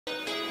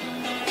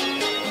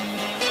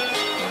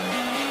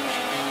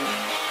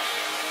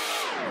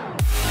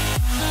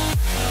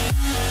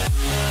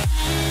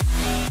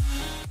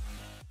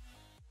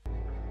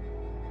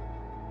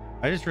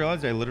I just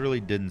realized I literally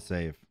didn't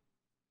save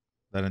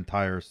that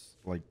entire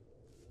like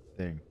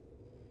thing.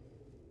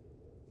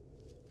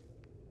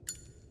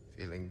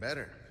 Feeling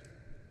better?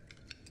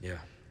 Yeah.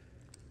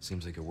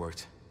 Seems like it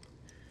worked.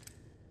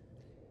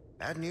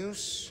 Bad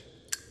news.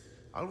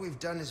 All we've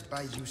done is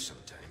buy you some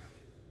time.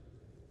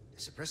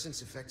 The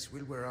suppressant's effects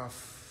will wear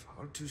off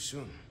all too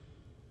soon.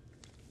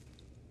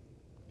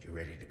 You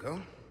ready to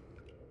go?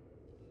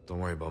 Don't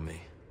worry about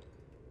me.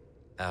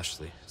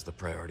 Ashley is the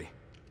priority.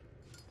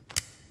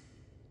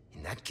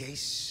 In that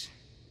case,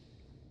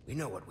 we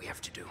know what we have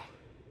to do.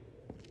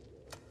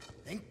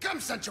 Then come,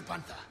 Sancho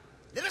Panza!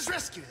 Let us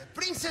rescue the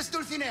Princess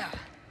Dulcinea!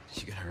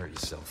 You're gonna hurt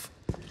yourself.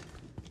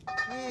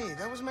 Hey,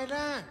 that was my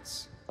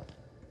lance.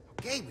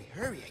 Okay, we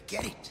hurry, I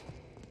get it.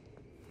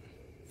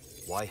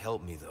 Why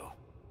help me, though?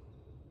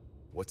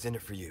 What's in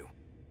it for you?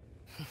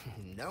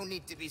 No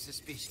need to be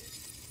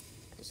suspicious.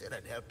 I said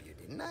I'd help you,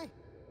 didn't I?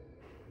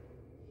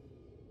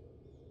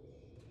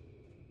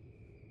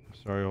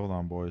 Sorry, hold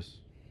on, boys.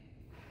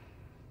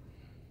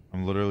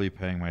 I'm literally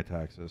paying my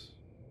taxes.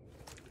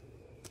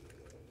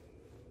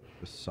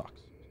 This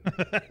sucks. This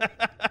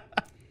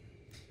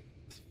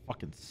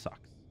fucking sucks.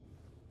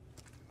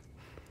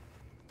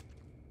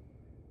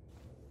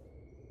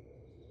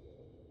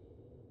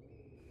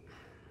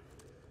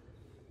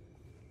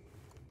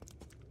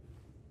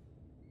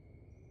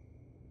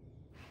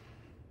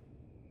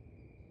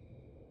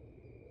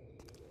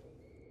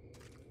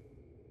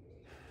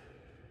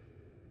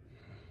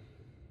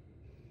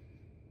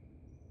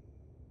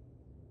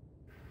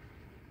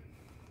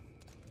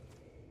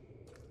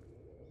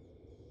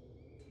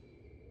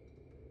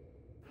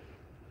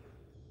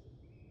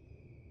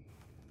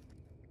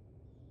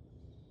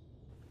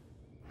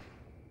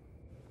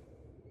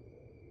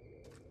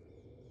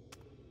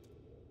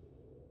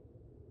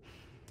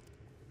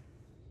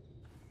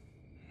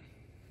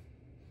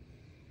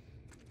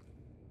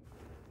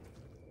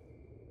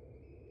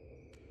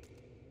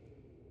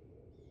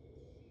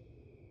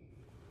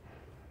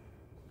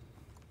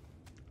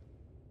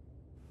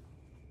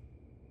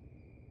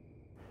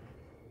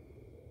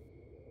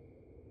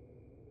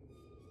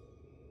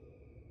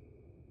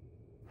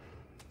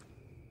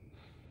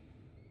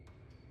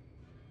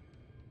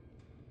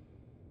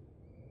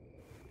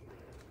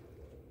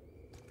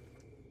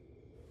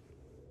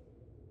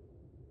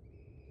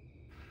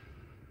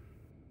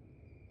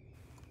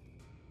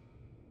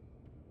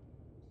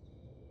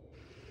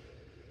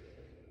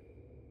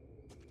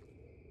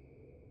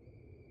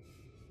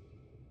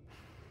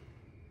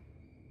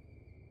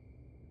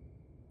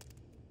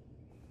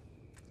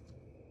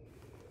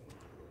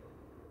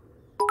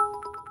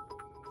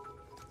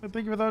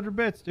 Thank you for the 100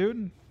 bits,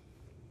 dude.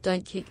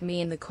 Don't kick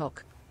me in the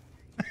cock.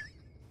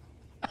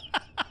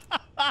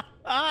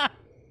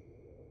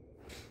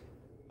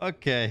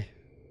 Okay.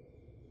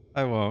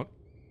 I won't.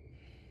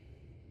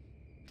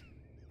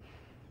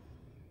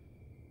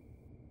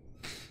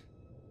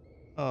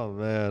 Oh,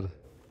 man.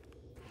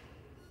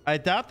 I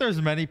doubt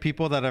there's many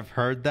people that have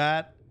heard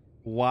that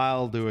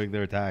while doing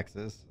their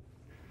taxes.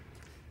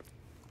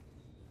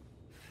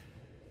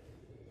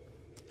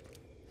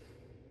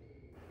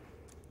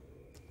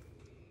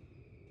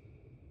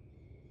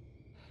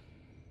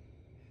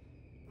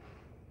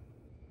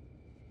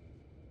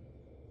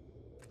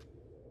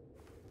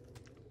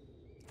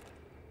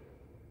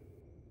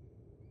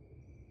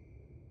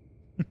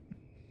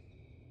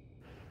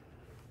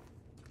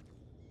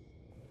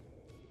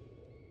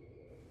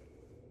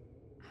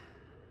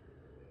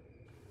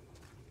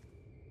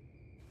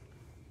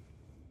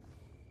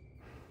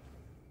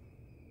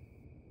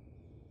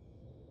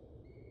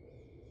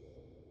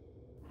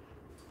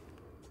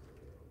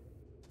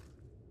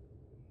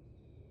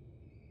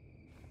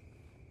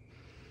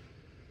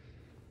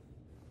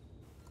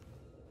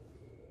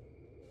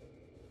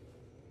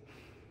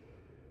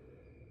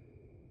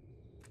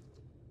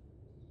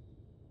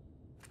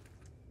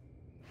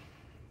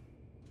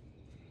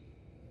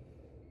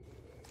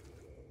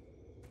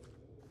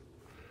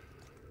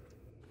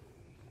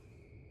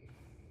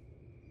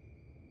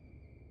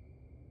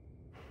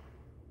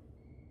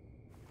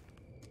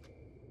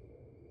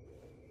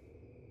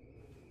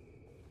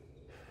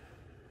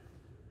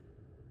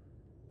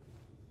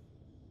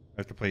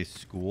 I have to pay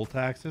school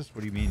taxes?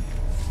 What do you mean?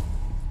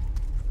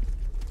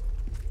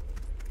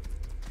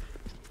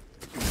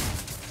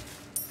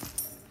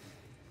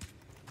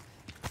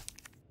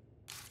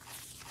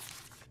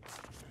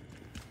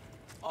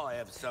 I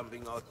have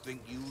something I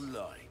think you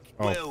like.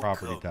 Oh, Welcome.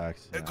 property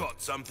tax. I Yeah.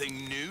 got something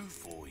new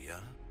for you.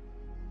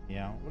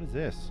 Yeah, what is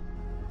this?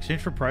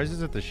 Exchange for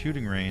prizes at the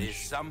shooting range. There's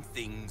some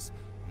things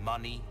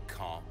money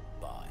can't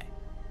buy.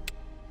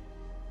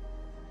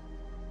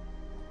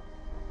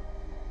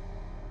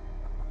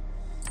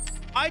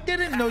 I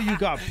didn't know you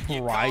got prizes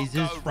You can't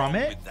go from wrong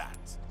it. with that.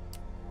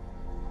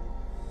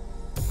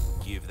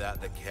 Give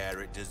that the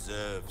care it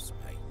deserves,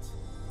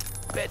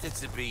 mate. Better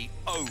to be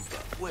over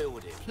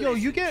wielded. Yo,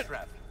 you get-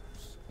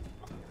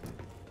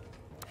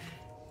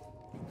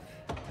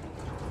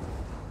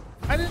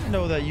 I didn't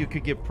know that you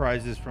could get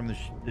prizes from the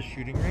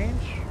shooting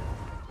range.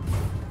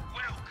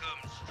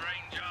 Welcome,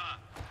 stranger.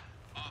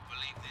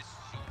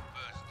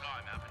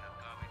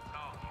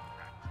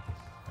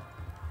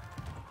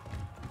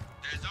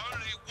 There's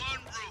only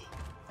one rule.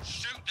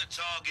 Shoot the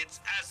targets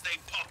as they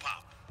pop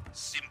up.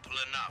 Simple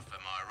enough, am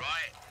I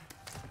right?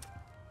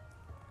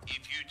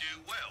 If you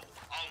do well,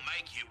 I'll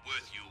make it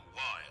worth your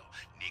while.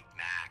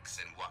 Knickknacks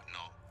and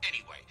whatnot.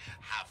 Anyway,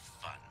 have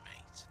fun,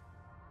 mate.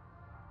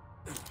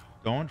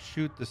 Don't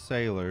shoot the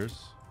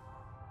sailors,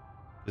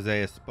 because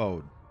they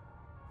explode.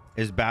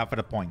 It's bad for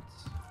the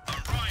points. A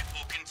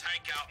rifle can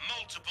take out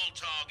multiple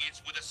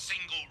targets with a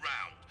single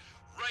round.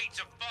 Rate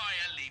of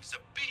fire leaves a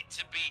bit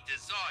to be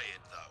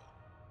desired, though.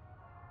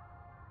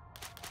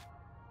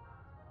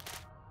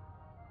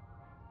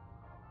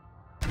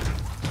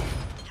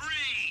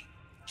 Three,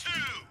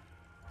 two,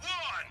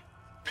 one,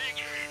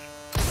 begin.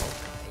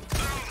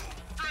 Oh,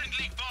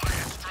 friendly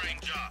fire,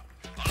 stranger.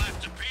 I'll have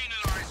to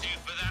penalize you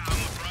for that,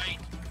 I'm afraid.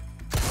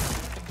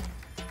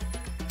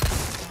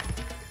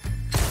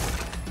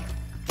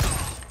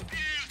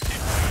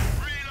 Beautiful.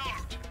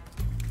 Reload.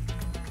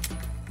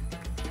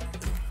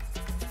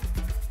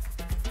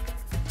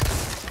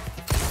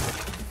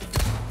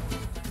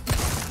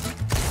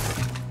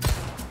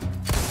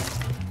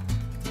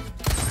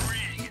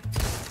 Brilliant.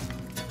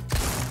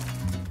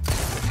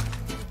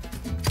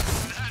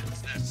 That's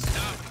the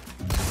stuff.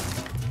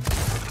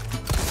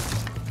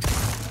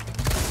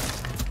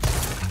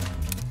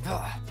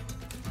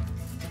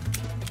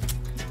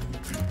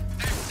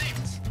 That's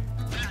it.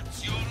 That's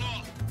your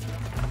lot.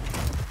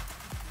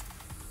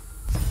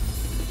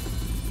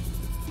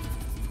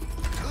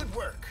 Good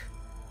work.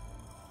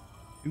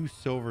 2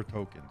 silver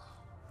tokens.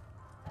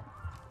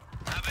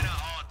 Having a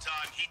hard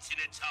time hitting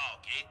a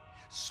target?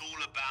 It's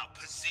all about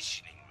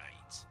positioning,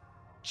 mate.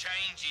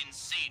 Changing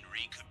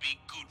scenery could be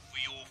good for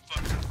your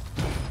focus.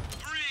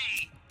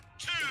 3,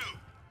 2,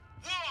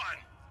 1,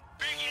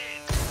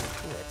 begin!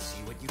 Let's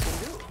see what you can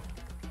do.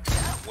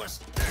 That was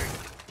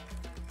dirty.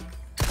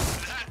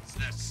 That's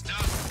the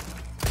stuff.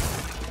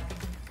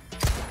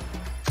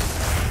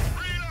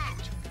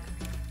 Reload!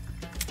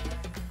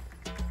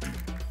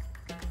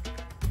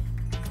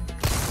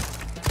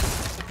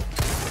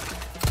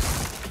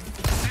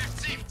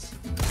 That's it!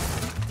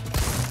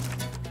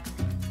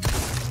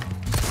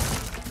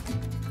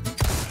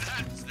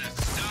 That's the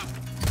stuff.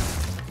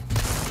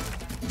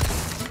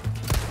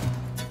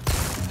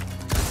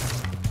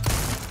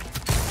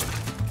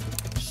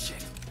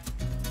 Shit.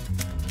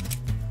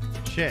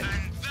 Shit.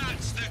 And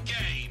that's the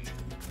game.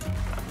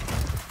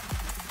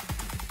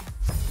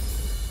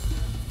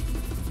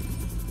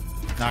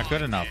 Not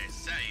good enough. I dare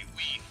say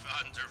we've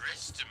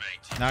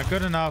underestimated. Not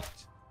good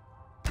enough.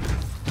 3,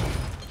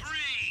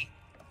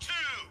 2,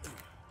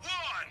 1,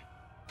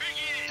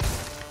 begin!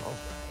 All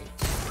right.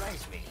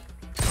 Surprise me.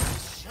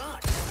 Nice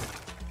shot.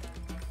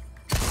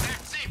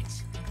 That's it!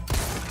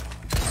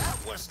 That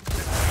was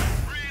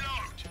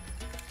Reload!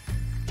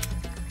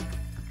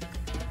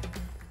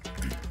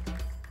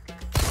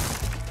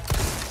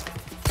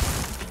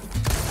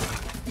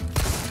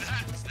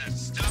 That's the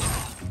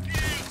stuff!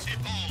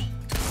 Beautiful!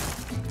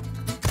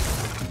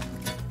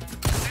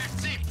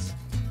 That's it!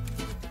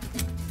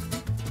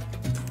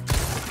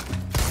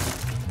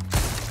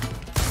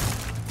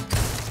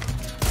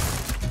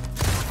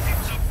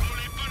 It's a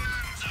bully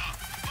bonanza!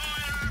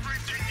 Fire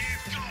everything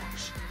you've got!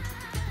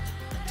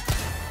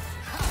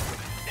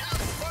 Now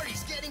the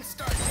party's getting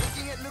started,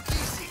 making it look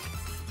easy.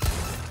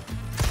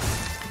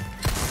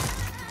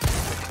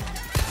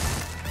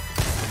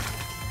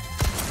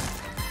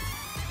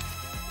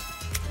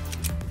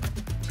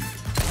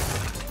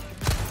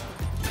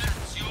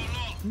 That's your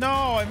lot!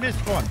 No, I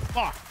missed one.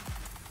 Fuck.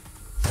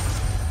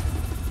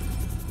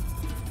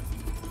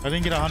 I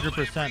didn't get 100%.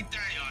 Every day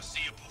I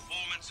see a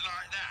performance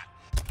like that.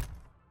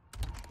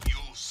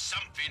 You're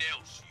something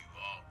else, you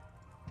are.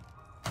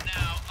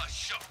 Now, a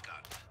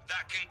shotgun.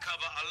 That can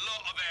cover a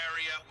lot of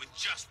area with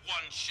just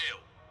one shell.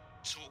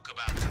 Talk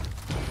about it.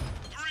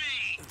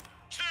 3,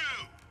 2,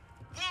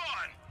 1,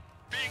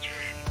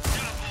 begin!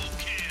 Double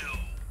kill!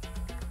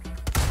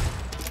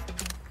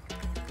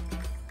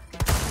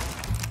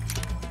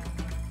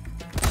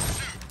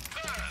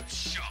 Superb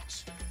shot!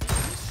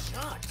 Nice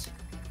shot.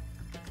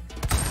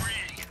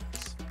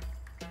 Brilliant!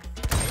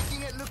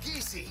 Making it look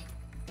easy.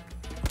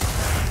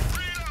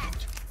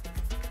 Reload!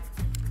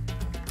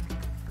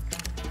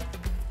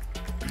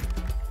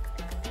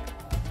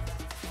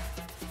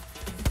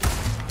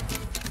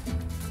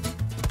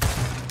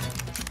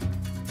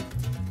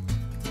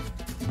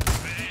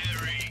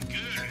 Very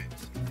good.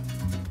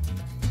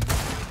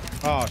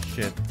 Oh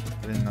shit.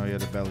 I didn't know you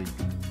had a belly.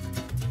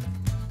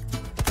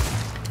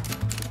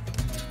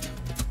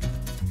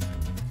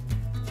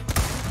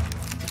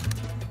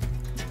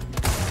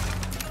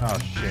 Oh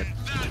shit.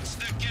 And that's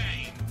the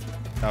game.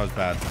 That was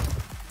bad.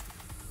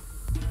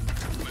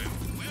 Well,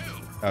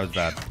 well. That was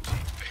bad. You did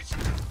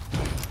better.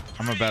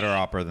 I'm a better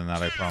opera than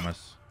that, I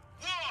promise.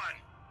 1,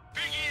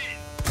 begin!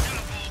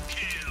 Double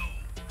kill!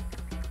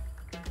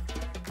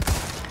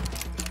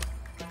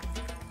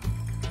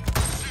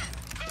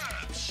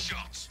 Superb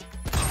shot!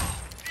 Oh,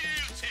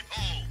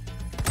 beautiful!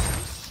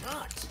 Nice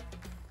shot.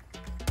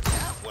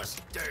 That was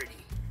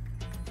dirty.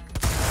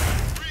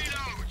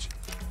 Reload!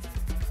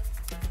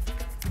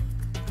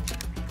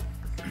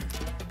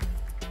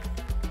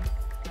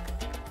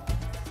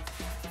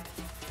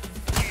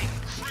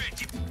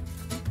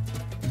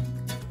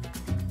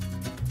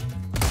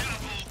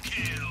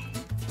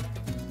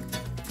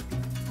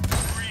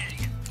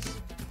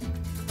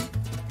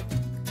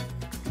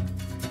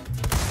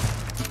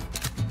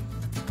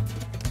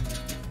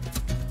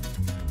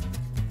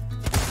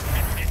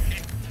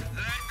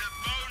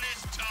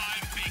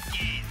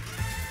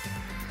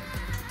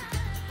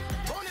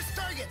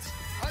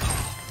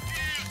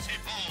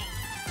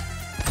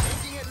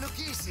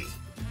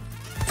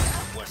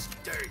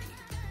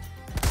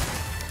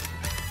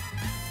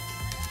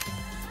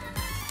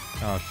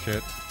 Oh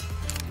shit.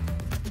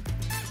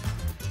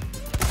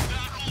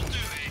 That'll do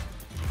it.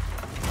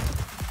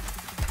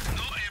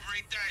 Not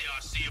every day I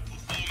see a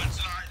performance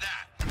like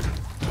that.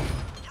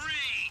 3,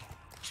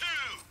 2,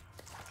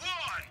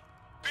 1,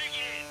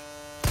 begin.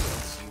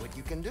 See what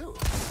you can do.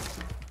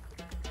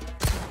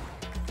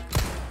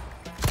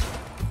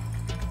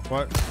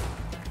 What?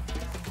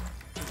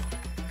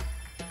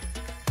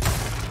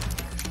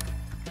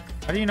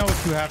 How do you know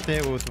what you have to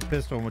hit with a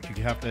pistol and what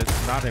you have to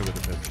not hit with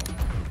a pistol?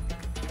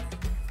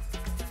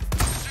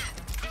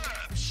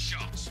 Superb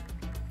shot.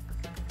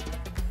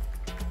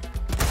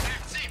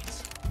 That's it.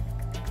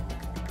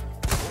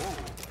 Oh,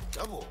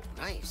 double.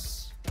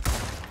 Nice.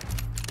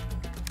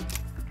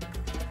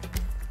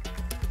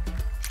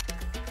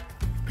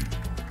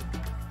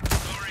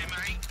 Sorry,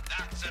 mate.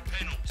 That's a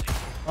penalty.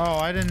 Oh,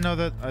 I didn't know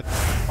that.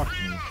 Fuck me.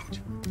 Reload.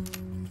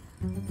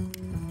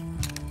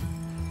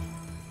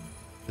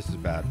 This is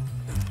bad.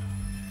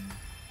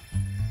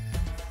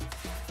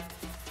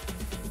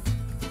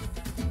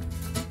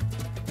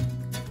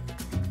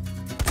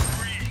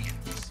 Brilliant.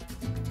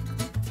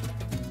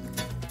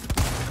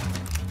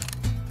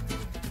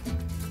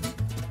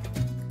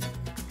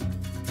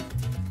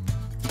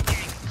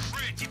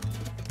 Incredible.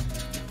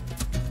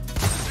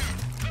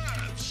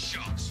 Superb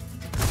shot.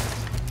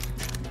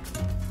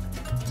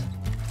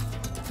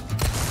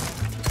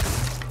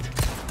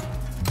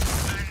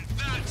 And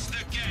that's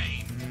the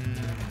game.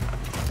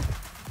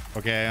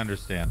 Okay, I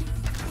understand.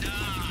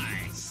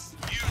 Nice.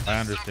 I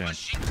understand.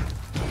 3,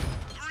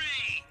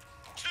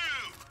 2,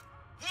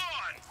 1,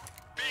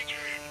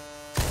 begin.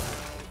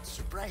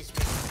 Surprise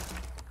me.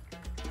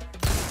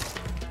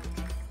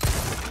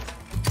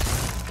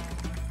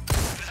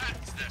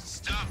 That's the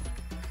stuff.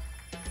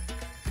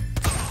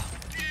 Oh,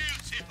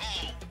 beautiful.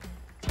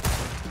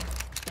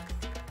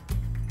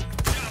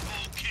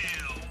 Double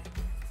kill.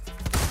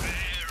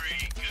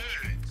 Very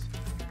good.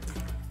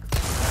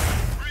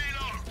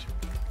 Reload.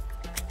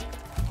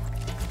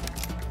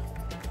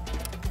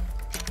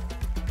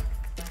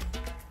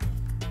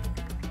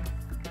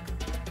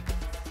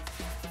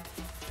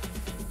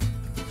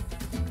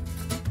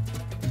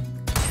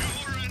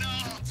 You're an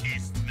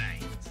artist,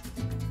 mate.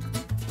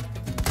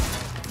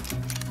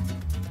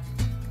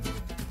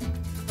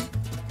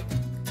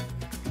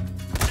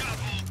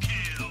 Double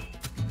kill.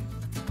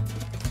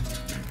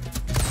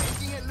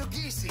 Making it look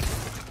easy.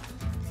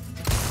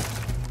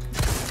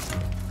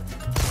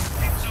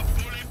 It's a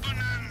bullet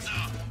bonanza.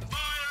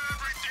 Fire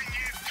everything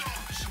you've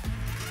got.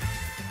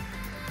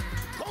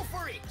 Go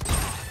for it.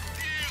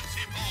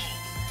 Beautiful.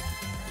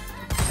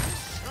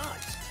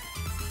 Shot.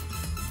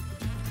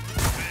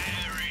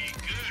 Very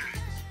good.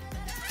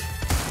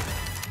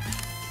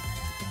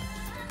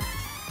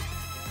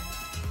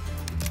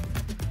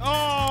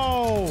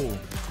 Oh!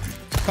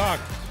 Fuck.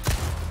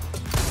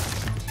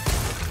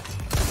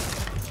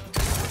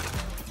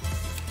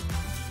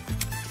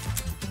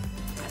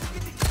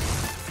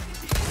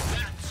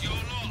 That's your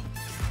lot.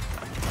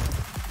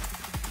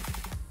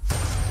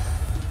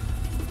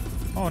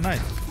 Oh, nice.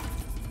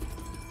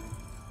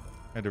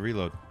 Had to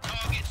reload.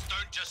 Targets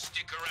don't just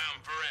stick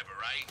around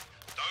forever, eh?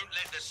 Don't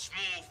let the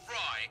small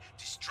fry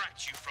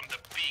distract you from the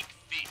big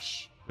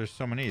fish. There's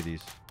so many of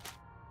these.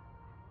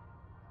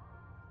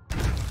 3,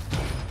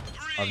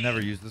 I've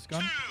never used this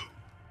gun. 2,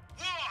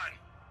 1,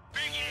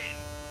 begin.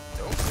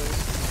 Don't go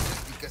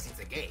just because it's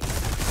a game.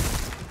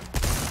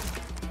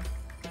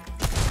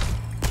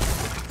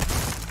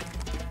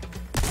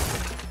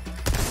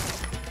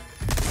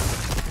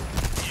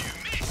 You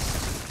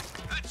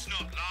missed. That's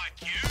not like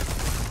you.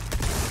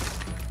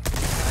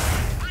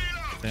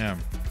 Reload. Damn.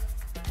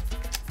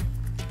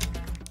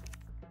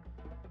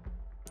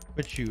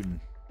 Quit shooting.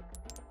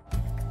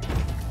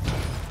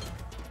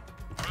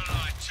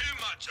 Rely too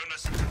much on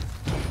us. 3,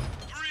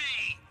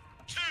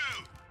 2,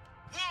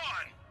 1,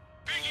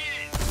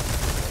 begin.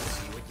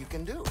 See what you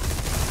can do.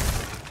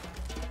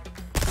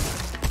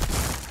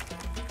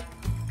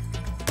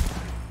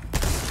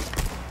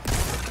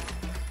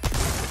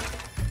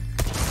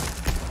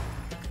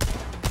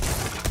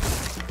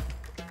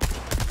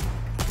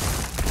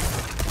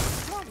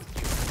 What's wrong with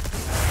you?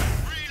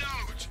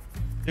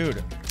 Reload.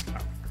 Dude,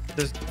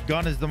 this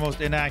gun is the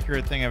most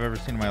inaccurate thing I've ever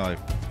seen in my life.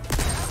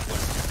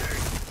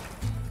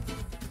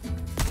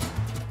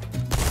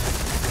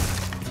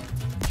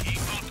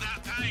 Keep up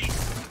that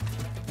pace.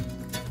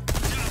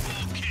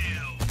 Double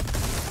kill.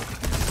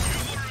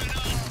 You're an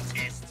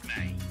artist,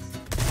 mate.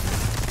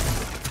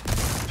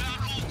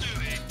 That'll do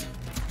it.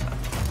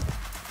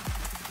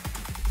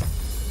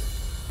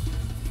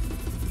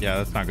 Yeah,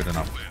 that's not good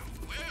enough.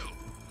 Well,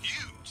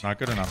 you Not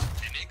good enough.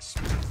 didn't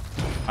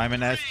I'm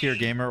an S tier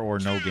gamer or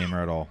no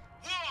gamer at all.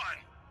 1,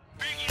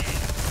 begin.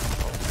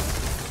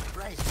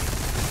 Surprise me.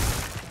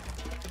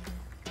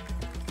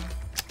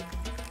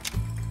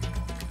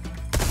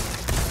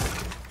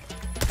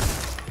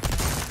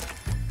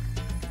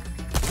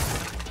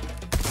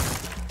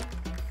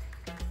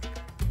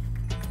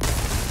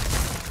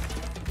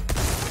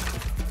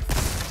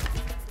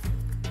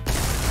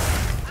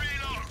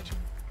 Reload.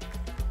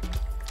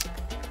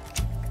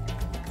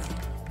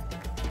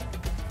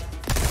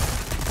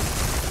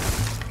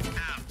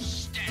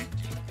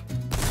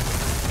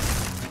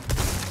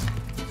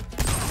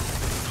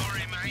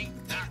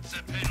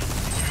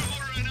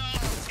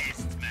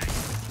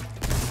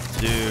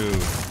 Dude,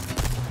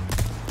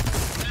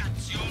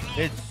 That's your lot.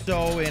 it's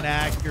so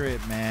inaccurate,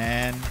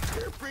 man.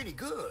 You're pretty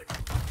good.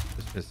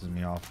 This pisses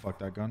me off. Fuck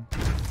that gun.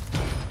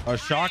 A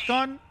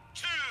shotgun?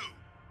 2,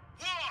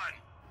 1,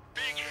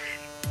 begin.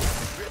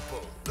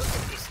 Ripple, look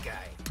at this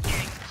guy.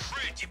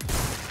 Incredible.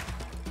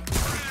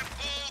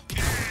 Triple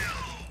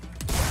kill.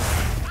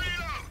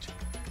 Reload.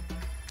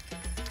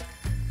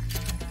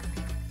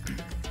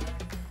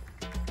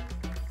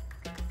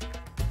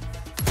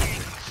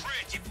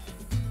 Incredible.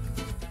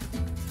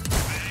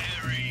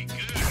 Very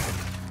good.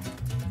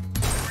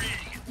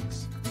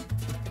 Brilliant.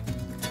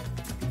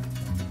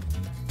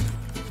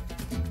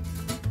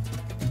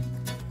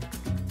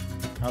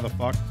 How the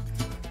fuck?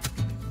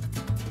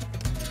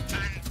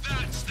 And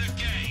that's the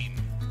game.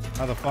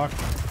 How the fuck?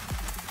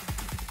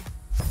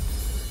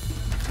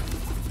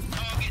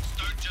 Targets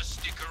don't just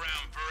stick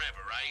around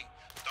forever, eh?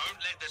 Don't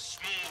let the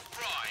small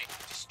fry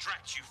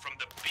distract you from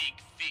the big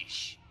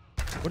fish.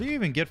 What do you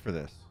even get for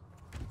this?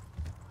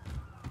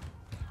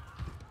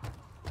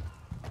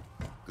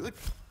 Good.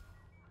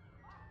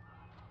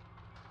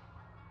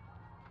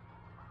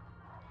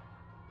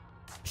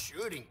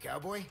 Shooting,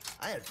 cowboy.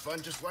 I had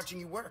fun just watching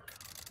you work.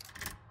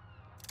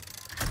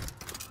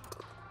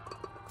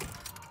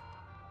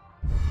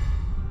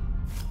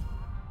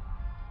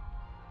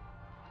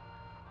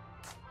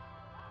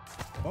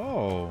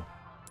 Oh.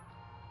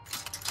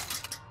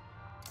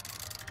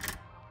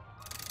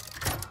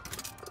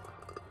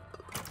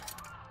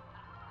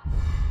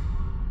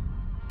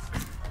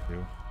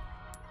 Ew.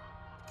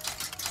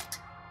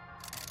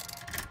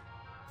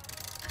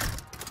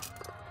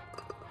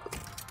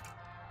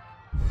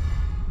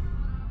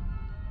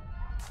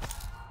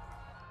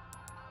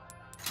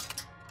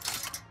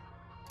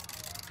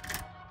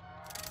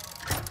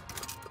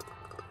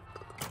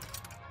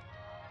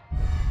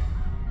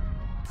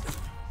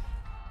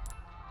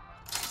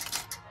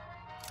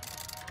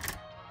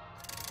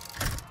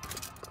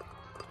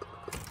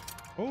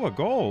 Oh, a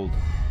gold.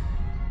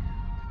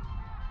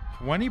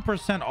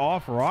 20%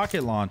 off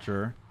rocket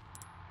launcher.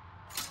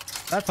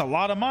 That's a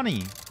lot of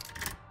money.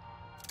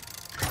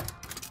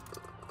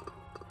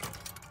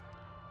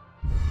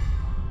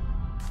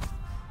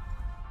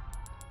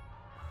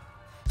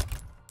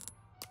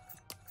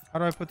 How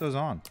do I put those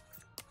on?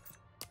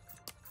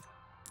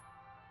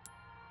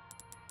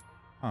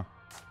 Huh.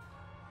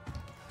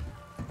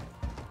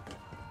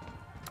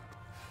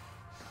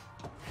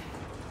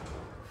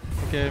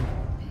 Okay.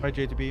 Bye,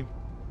 JTB.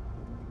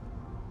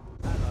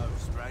 Hello,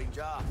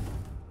 stranger.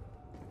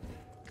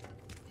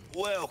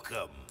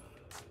 Welcome.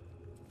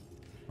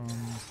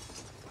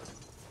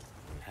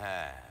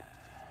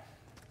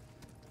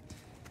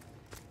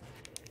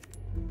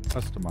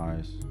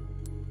 Customize.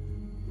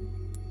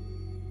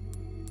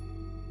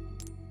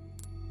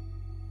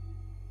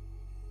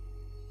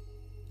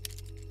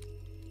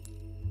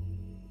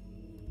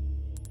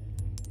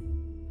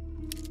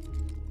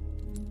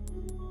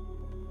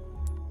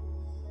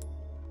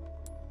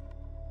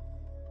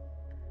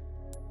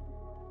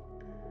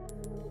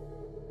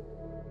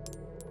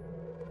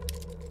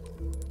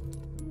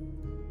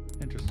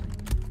 Interesting.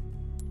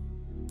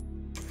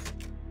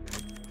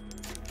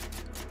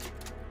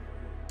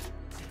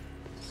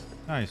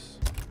 Nice.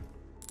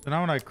 So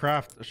now when I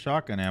craft a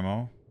shotgun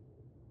ammo,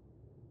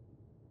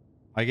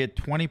 I get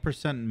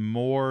 20%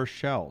 more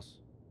shells.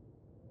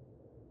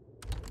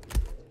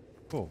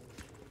 Cool.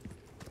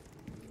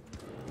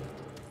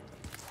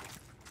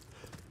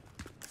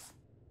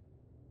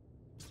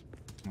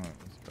 All right,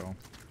 let's go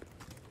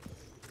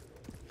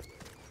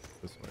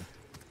this way.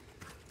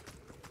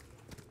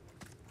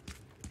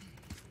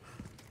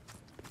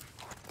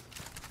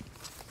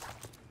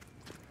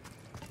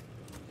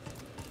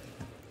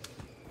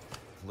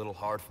 A little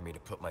hard for me to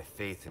put my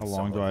faith in How long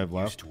someone do I have who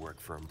left? used to work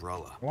for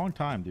Umbrella. A long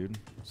time, dude.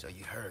 So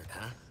you heard,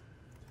 huh?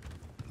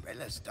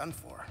 Umbrella's done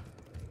for.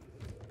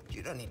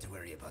 You don't need to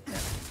worry about that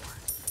anymore.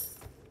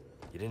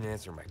 You didn't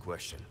answer my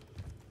question.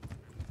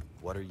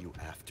 What are you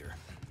after?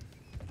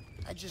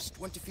 I just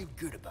want to feel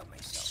good about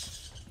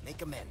myself.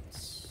 Make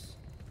amends.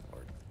 Or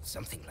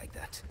something like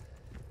that.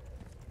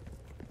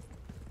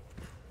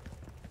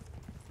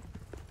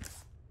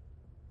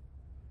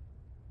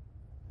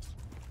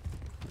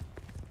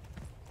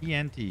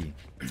 TNT.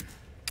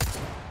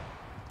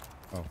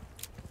 Oh.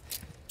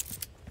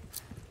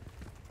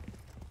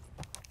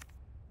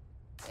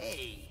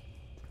 Hey,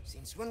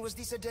 since when was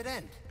this a dead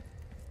end?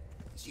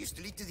 This used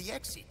to lead to the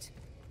exit.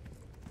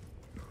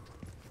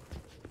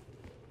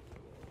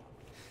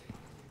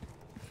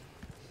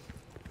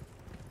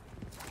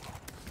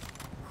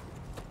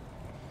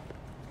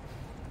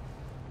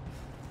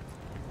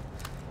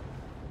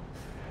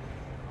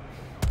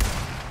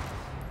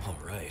 All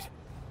right.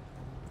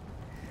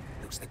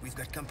 Looks like we've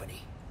got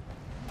company.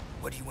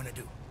 What do you want to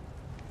do?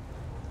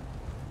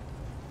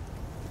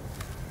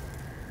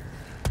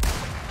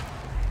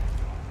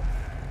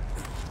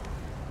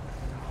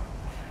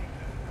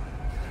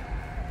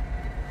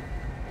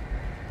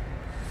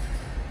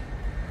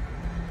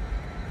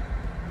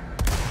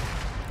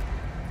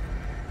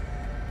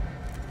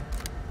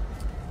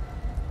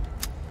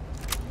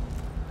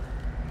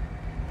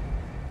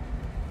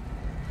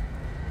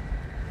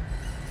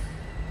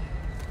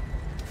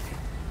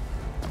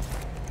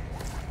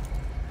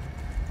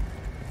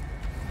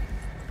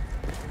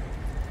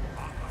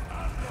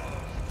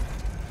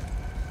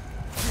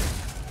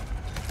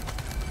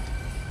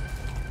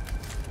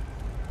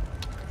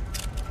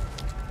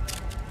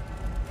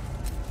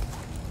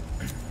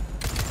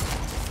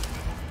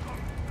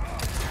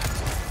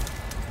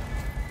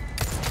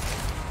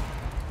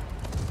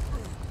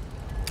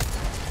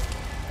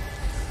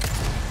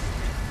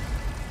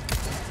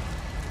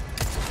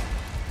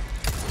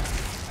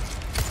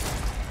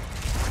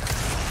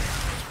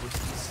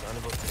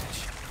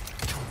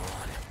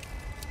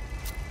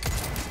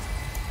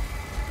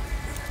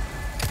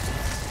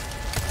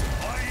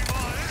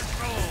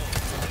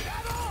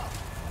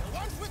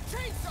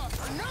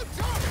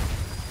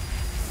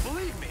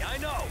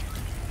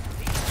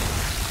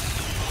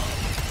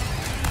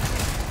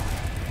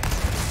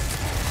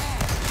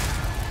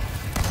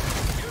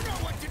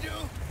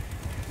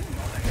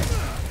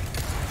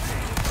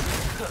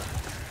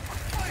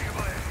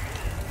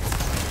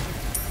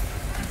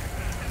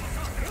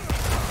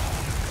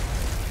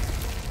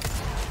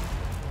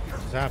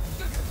 just happened?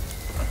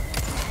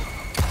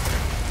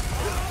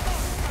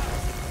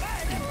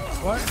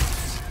 What?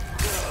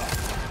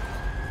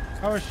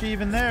 How is she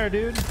even there,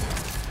 dude?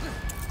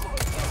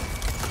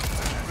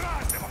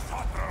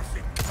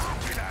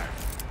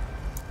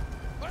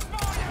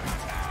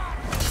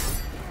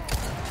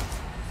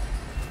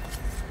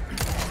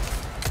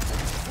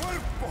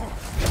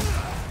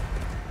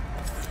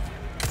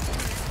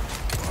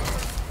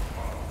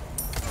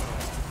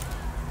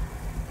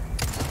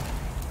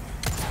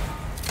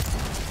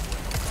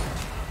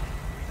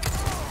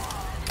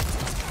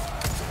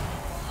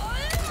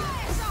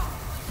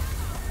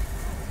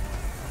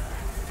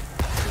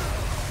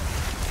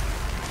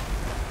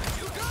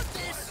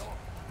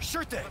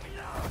 Sure thing.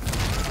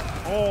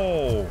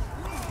 Oh,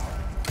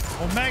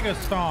 Omega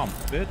Stomp,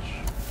 bitch.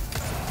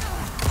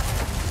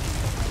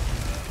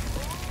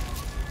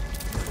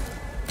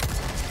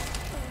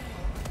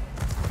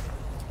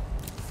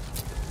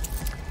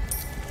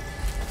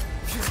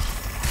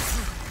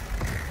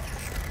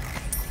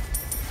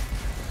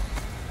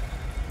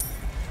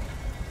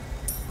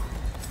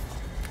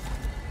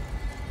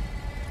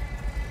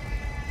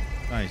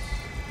 Nice.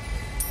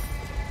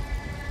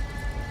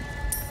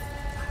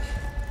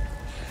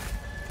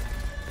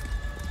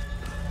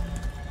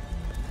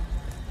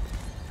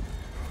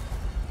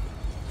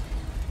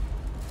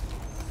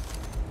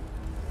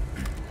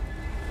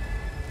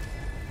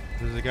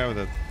 There's a guy with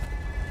a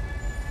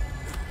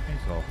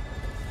chainsaw.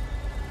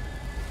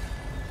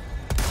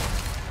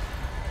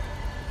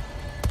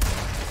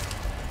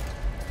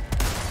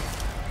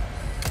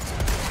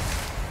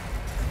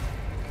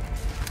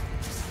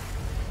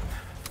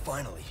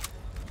 Finally.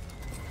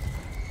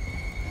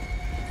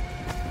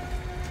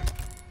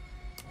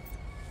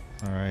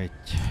 All right,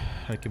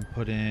 I can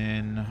put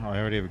in. Oh, I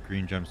already have a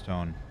green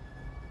gemstone.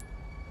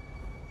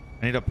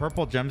 I need a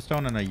purple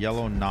gemstone and a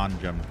yellow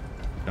gemstone,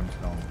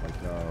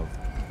 like a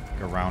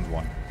round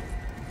one.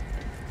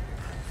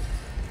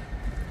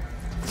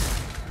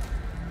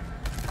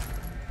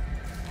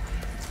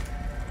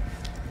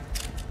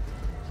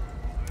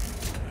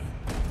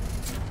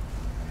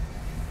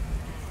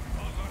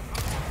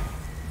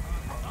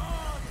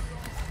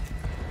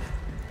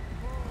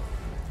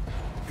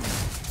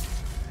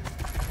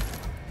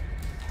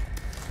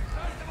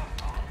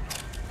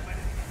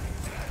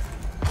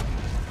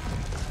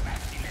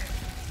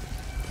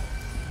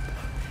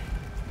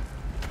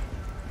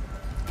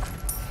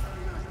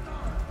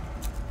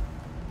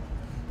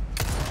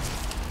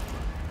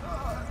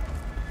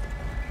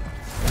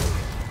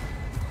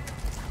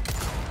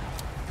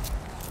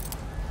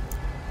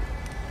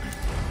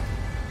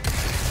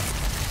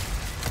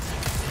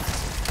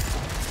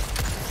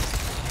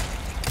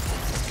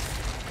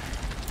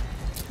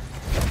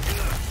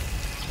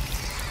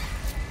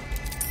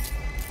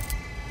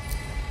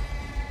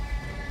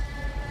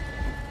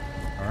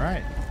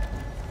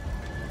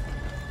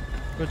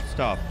 Good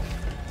stuff.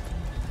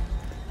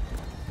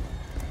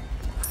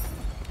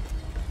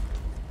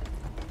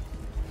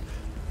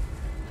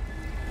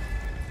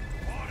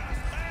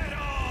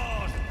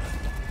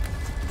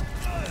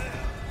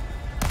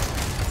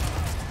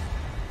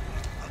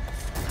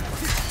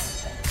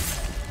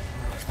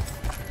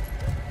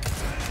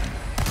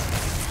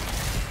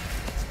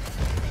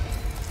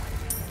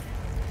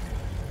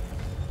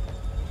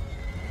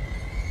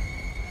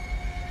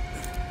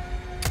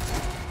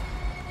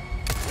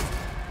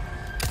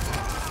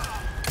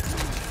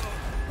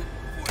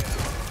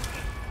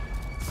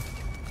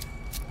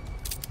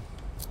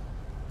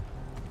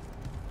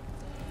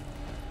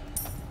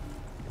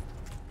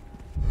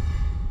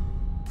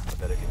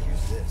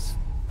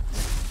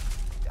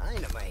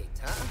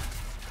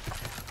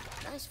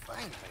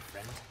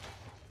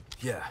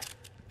 Yeah,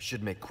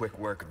 should make quick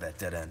work of that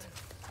dead end.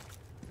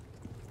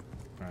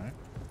 All right.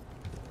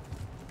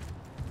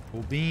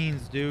 Cool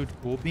beans, dude.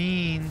 Cool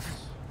beans.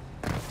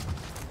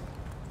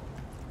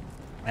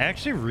 I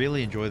actually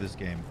really enjoy this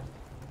game.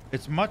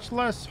 It's much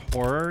less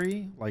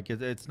horror-y. Like,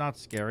 it's not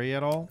scary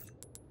at all.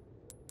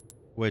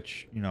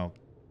 Which, you know,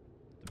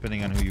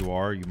 depending on who you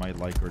are, you might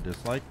like or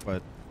dislike.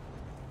 But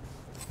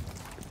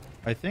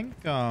I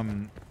think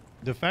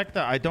the fact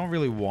that I don't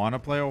really want to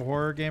play a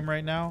horror game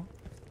right now,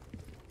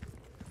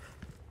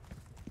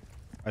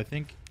 I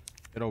think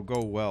it'll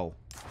go well.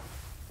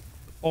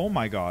 Oh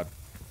my god.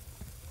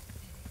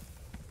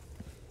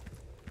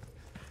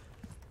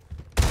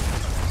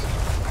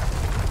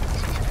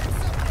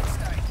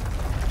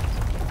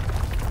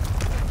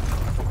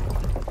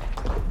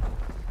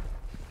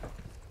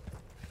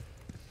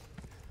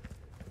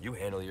 You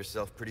handle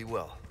yourself pretty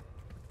well.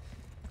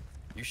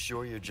 You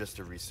sure you're just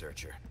a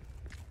researcher?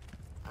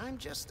 I'm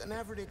just an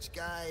average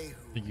guy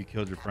who Think you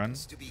killed your friend?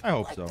 happens to be I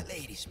hope quite so. the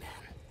ladies' man.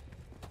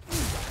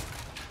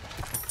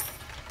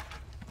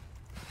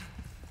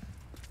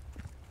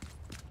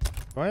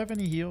 Do I have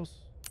any heals?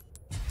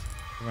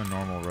 I have a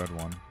normal red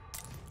one.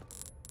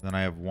 Then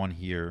I have one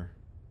here.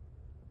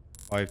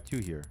 Oh, I have two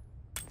here.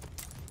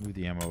 Move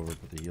the ammo over,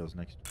 put the heals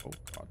next to. Oh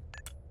god.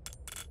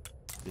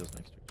 Heals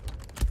next to each other.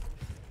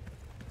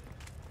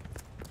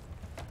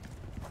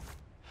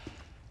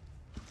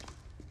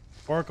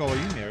 Sparkle, are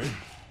you married?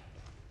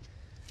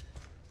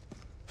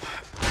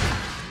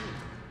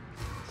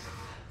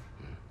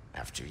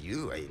 After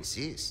you, I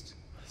insist.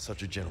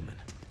 Such a gentleman.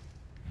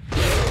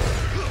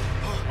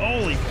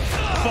 Holy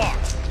fuck!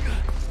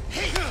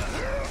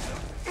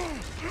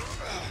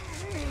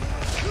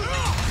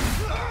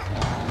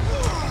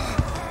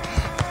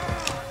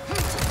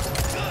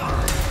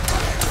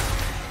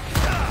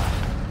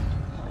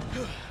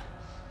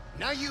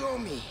 Now you owe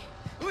me.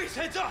 Luis,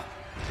 heads up!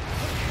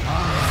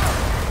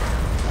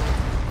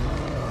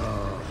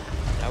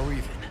 Now we're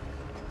even.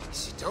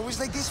 Is it always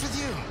like this with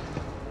you?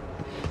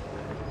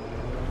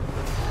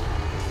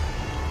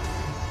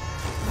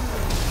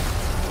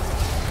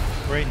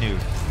 Great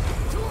news.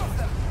 2 of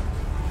them.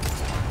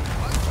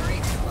 1 for each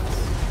of us.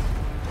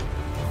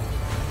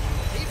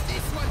 Leave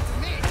this one to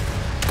me.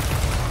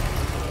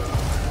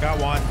 Got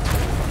one.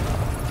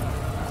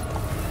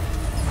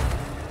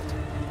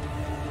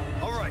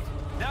 All right,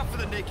 now for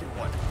the naked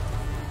one.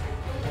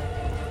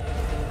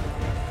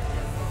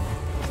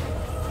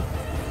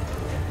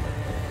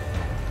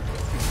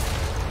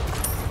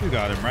 You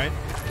got him, right?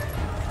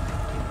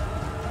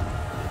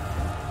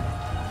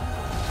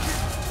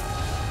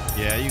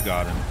 Yeah, you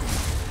got him.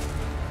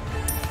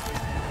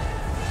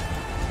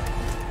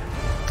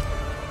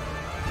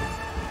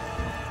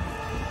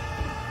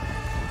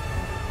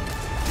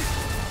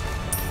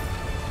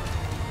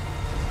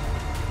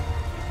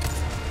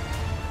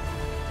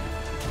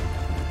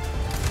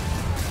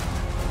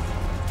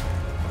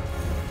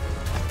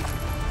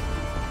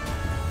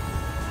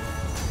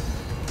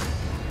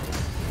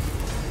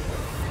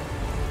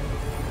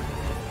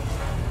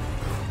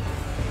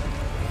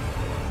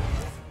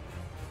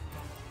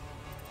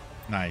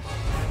 Nice.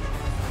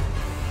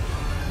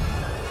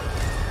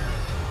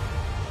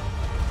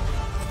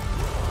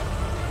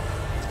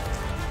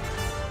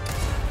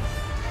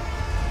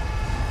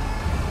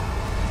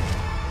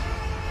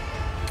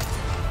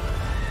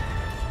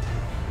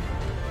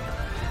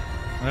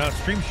 Well,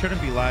 stream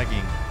shouldn't be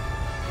lagging.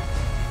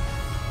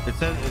 It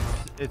says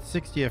it's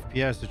 60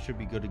 FPS. It should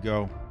be good to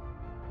go.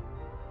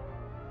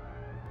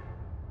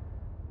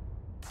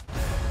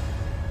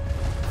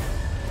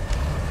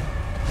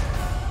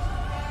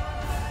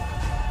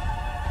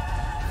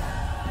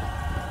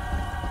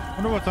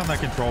 I wonder what's on that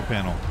control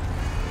panel.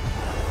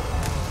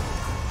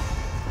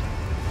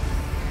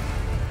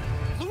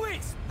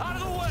 Luis, out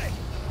of the way!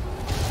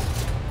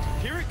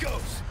 Here it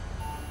goes.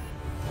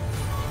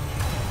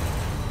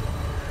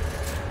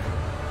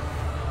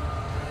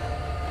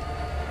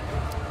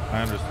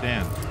 I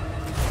understand.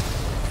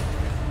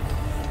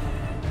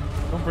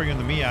 Don't bring him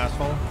to me,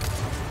 asshole.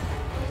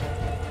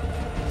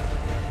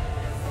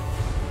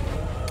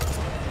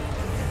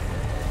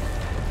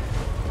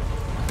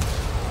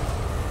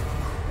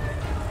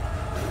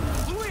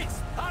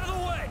 Luis, out of the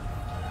way!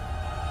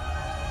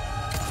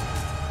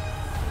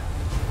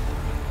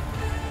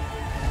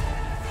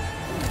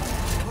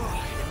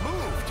 Oh, it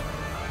moved.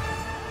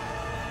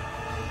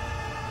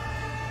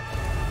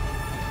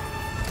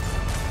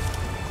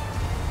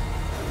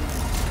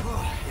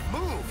 Oh, it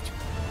moved.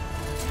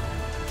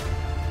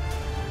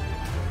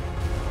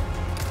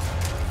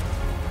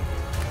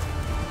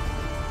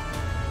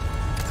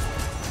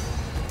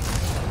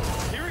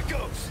 Here it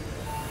goes.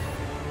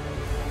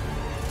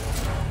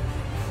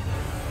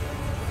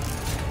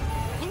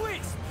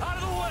 Luis, out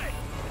of the way!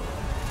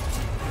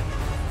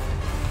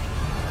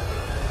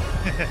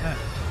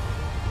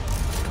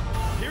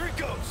 Here it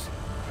goes.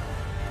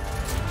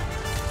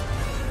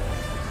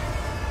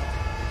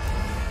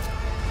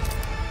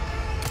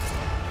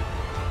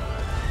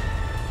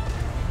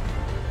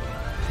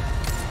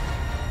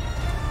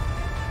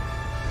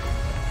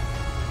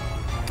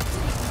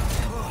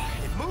 Oh,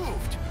 it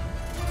moved.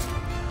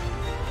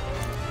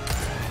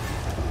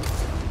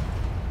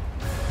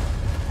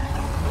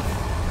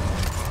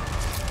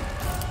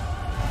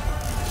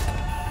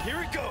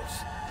 Here it goes.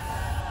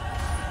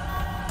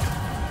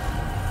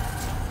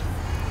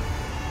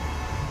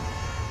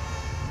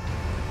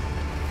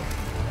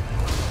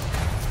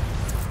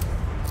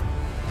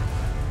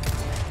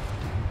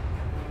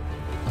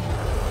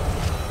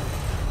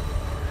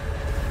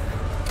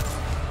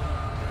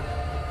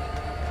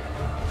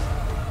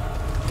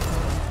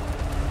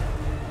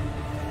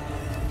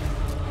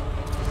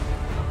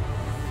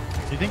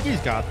 Do you think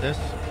he's got this?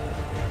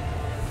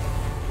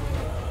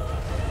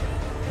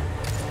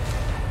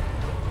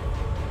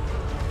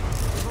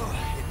 Oh,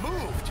 it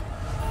moved.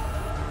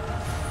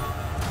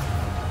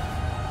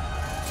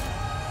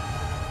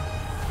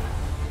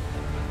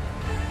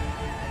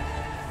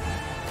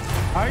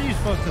 How are you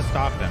supposed to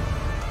stop him?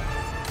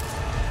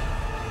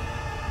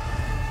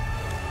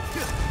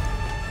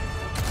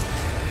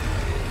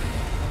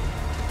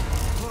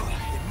 Oh,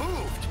 it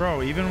moved.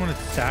 Bro, even when it's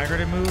staggered,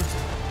 it moves?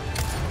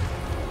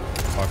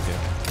 Fuck it.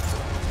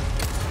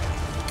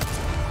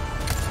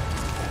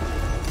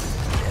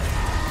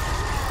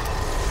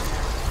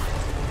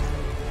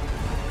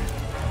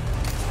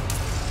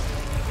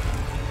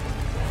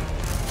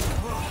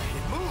 Oh,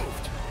 it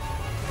moved.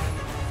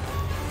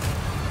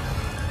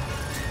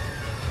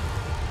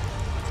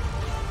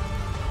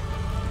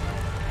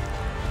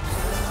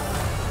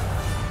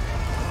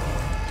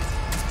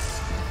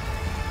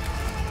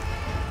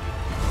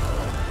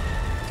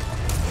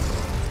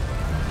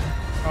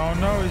 Oh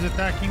no, he's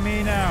attacking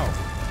me now.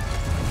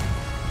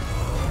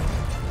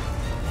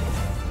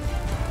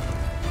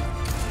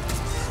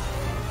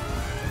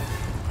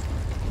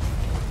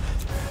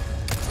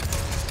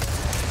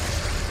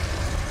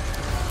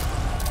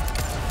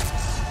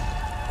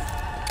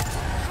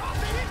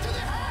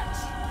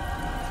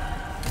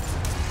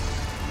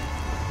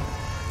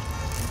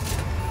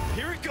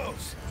 Here it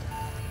goes.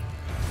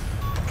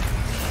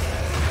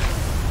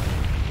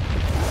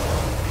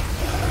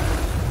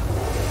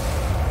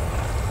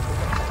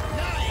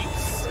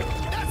 Nice!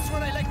 That's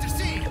what I like to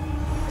see!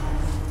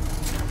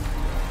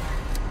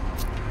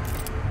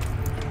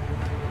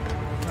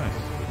 Nice.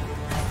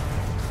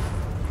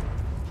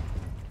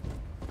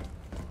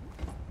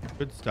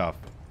 Good stuff.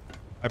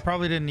 I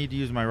probably didn't need to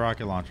use my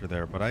rocket launcher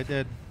there, but I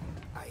did.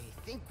 I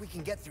think we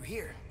can get through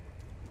here.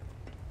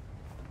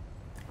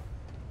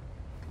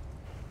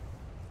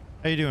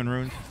 How you doing,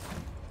 Runes?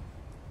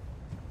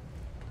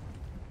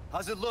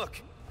 How's it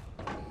look?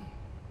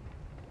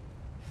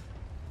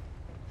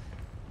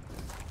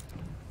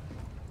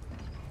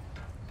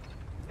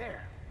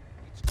 There.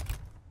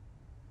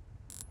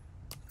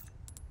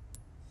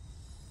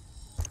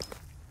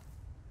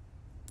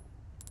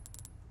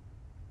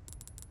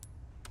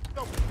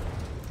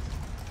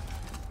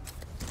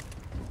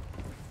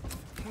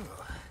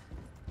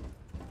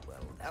 Well,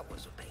 that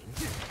was a pain.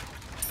 You're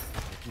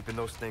keeping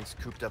those things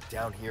cooped up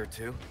down here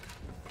too?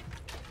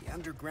 The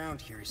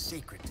underground here is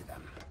sacred to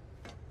them.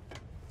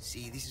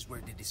 See, this is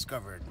where they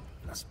discovered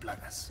Las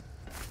Plagas,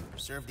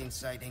 preserved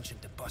inside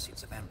ancient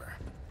deposits of amber.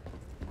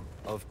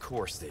 Of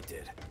course they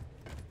did.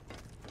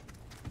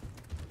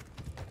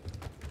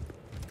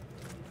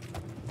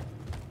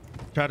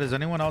 Chat, is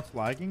anyone else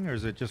lagging or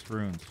is it just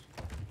Runes?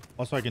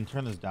 Also, I can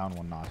turn this down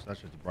one notch.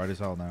 That's just bright as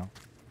hell now.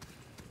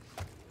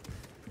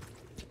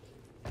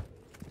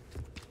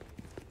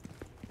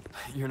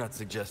 You're not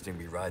suggesting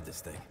we ride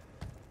this thing?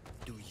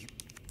 Do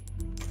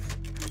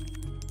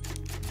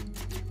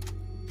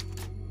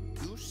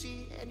you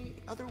see any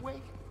other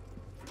way?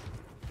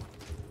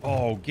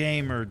 Oh,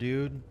 gamer,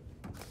 dude.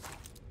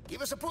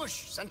 Give us a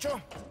push,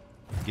 Sancho.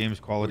 Game's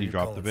quality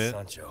dropped a bit.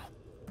 Sancho.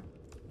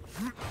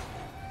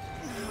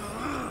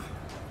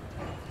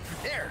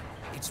 There,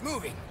 it's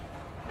moving.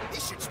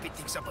 This should speed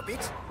things up a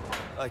bit.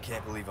 I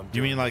can't believe I'm You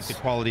doing mean like the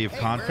this. quality of Hey,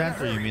 we're in a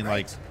content, or you hurry, mean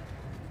right? like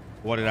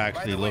what it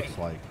actually By the way- looks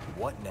like?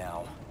 What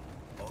now?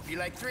 Hope you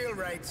like thrill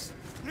rides.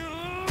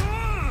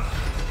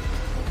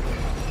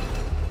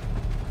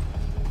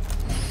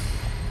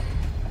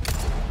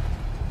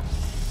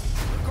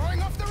 We're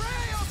going off the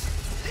rails!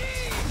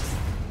 Leave!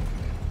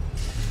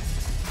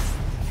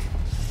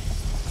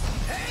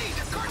 Hey,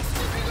 the cart's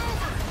tipping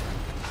over!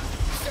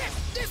 Shit,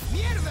 this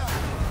mierda!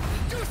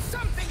 Do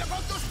something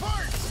about those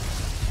parts!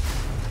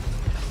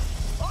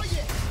 Oh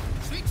yeah,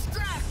 switch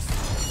tracks!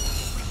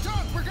 We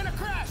don't, we're gonna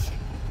crash!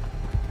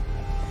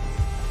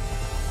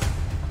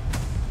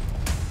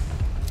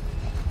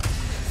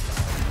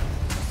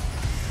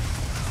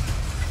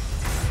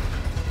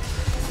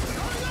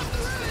 Going off the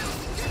rails!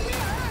 Give me a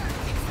hand!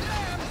 It's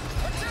them!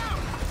 Watch out!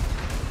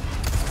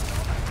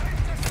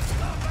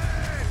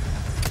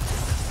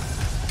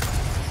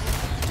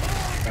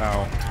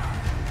 Ow.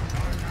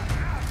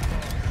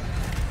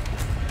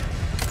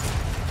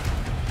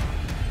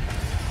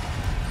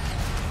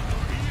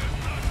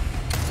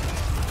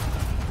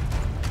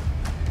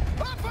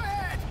 Up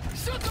ahead!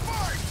 Shoot the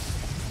board!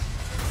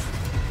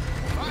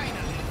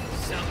 Finally,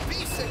 some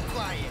peace and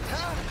quiet,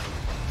 huh?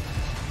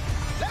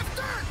 Left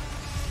turn!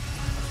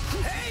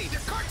 Hey,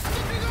 the cart's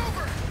tipping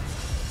over!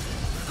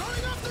 We're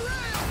going off the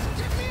rails!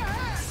 Give me a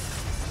hand!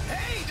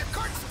 Hey, the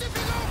cart's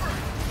tipping over!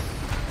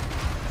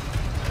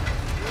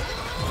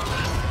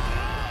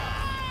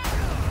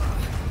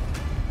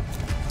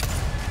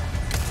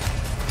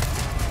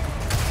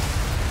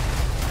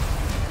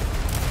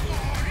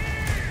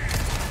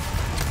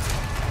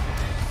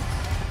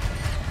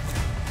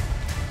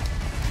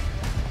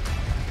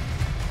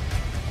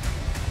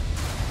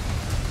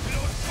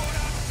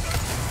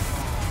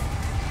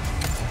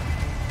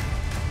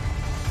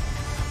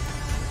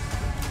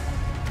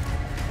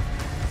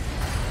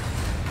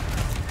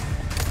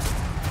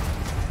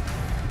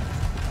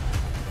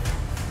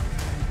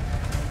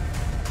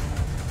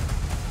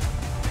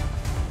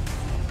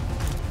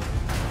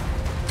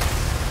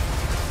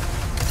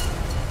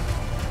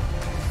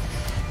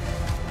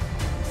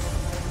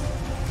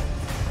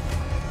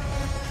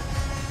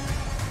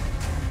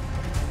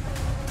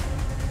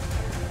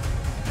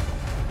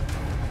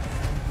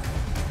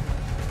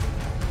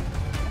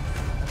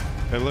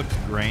 It looks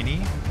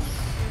grainy.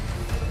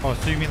 Oh,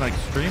 so you mean like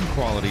stream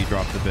quality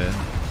dropped a bit?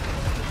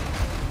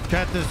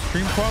 Chat, does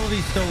stream quality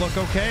still look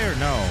okay or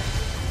no?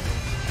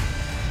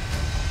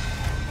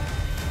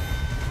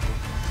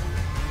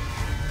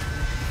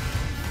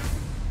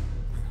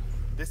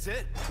 This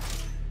it?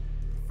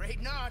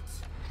 Afraid not.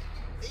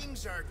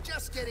 Things are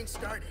just getting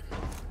started.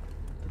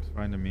 Looks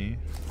fine to me.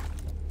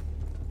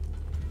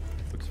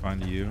 Looks fine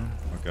to you?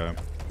 Okay.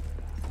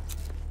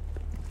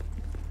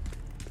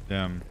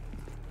 Damn.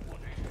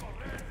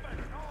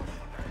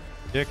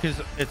 Yeah,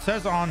 because it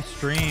says on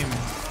stream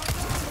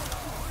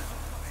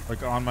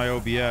Like on my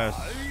OBS.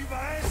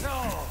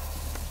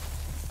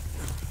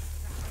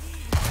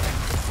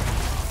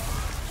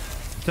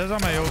 It says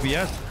on my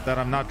OBS that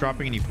I'm not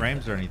dropping any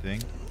frames or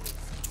anything.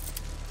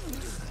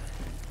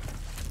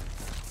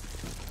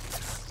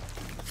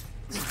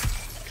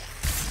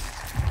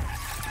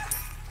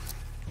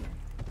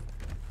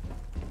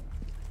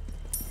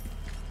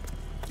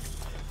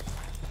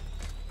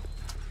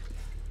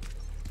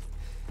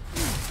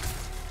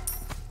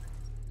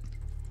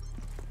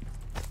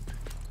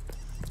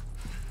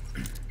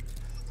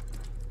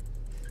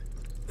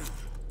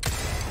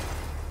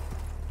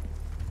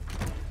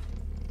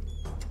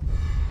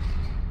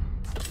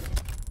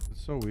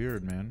 So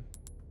weird, man.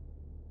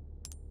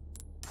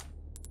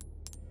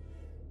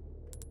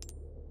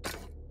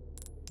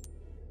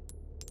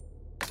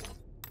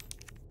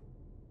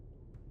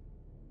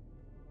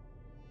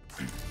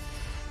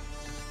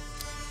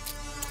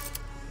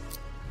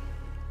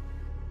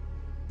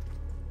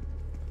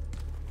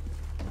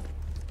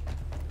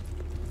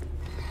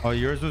 Oh,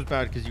 yours was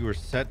bad because you were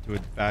set to a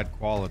bad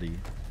quality.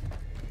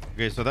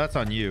 Okay, so that's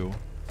on you.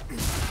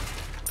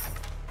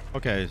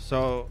 Okay,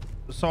 so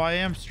I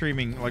am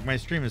streaming, like my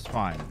stream is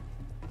fine.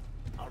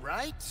 All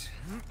right,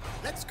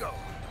 let's go.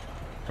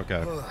 Okay.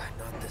 Ugh,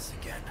 not this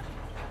again.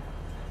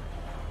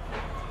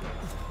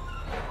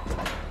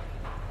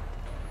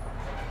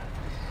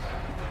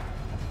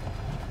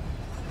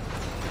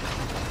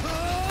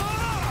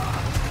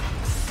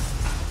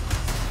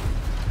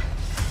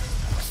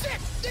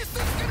 Shit, this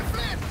thing's gonna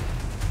flip.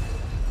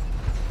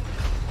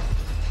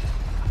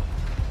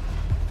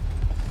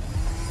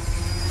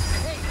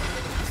 Hey,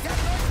 he's got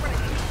legs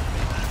right.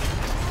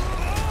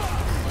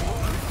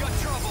 We've got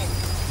trouble.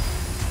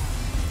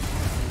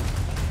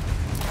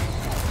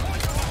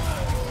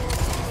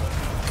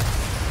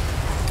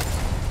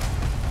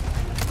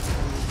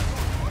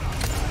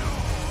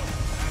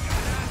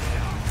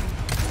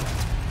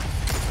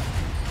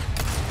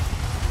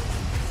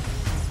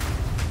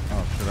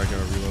 Oh shit, I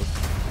gotta reload.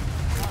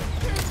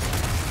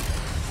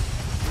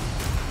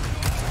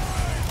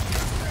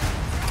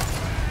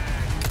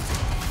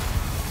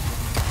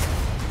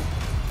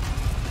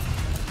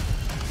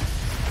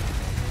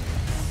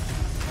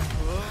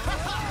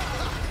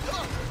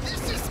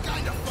 This is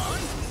kind of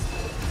fun.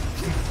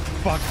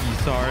 Fuck you,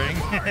 sorry.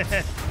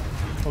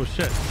 Oh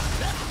shit.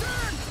 Left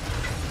turn.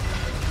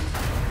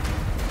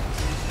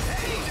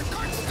 Hey, the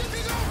cart's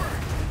tipping over.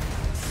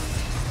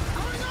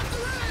 Going off the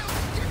rails.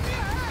 Give me a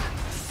hand.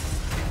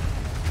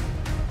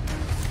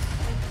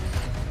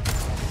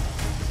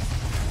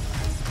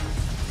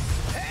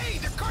 Hey,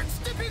 the cart's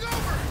tipping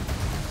over.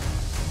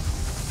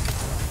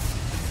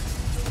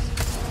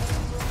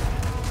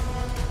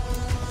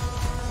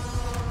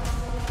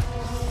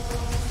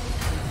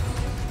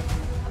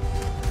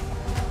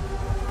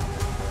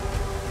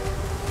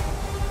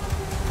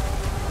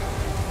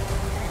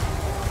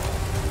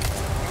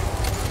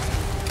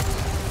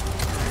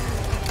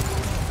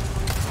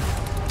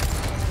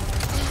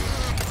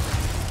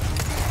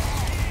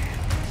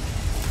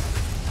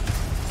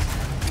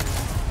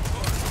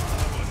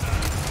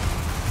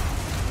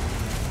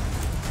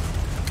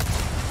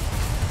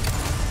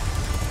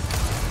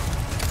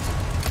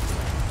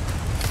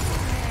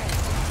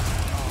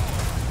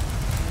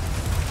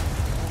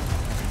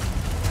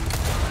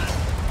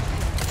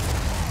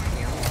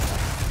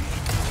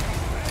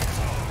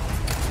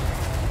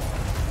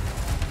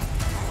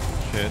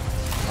 Shit.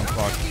 I'm Not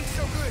fucked. looking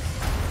so good.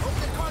 Hope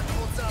the cart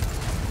holds up.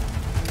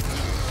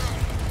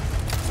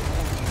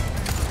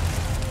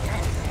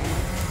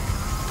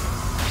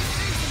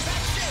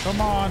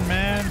 Come on,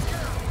 man.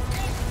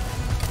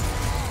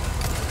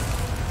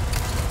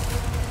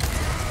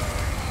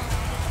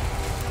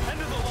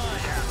 End of the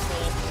line,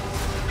 asshole.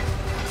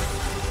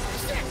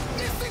 Shit,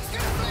 this thing's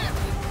gonna flip.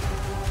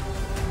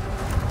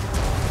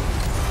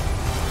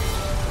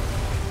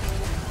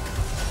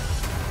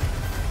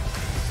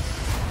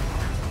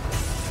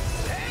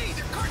 Hey,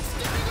 the cart's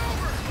tipping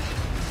over.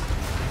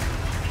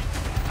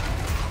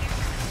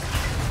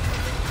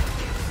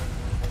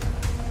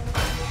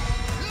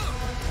 Look,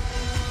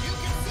 you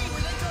can see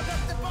where they dug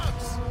up the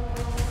bugs.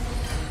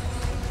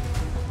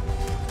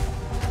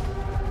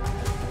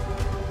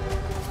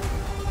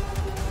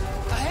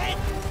 Ahead.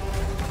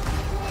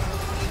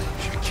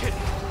 You're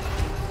kidding.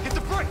 Hit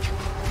the brake.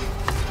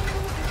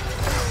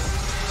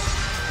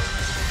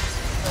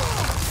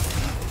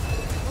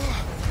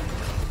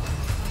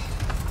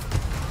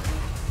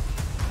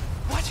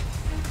 What?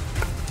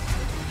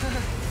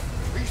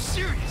 Are you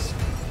serious?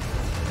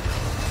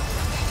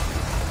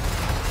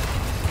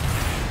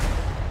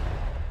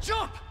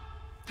 Jump!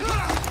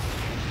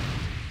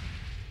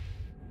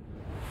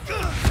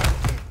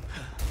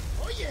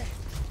 Oh yeah.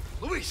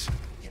 Luis!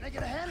 Can I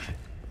get a hand?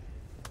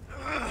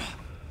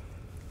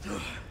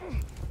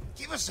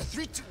 Give us a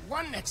 3, 2,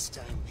 1 next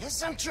time. Yes,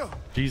 Sancho.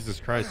 Jesus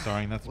Christ,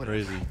 sorry, that's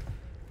crazy.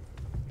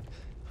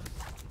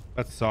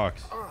 That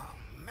sucks. Oh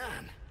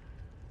man.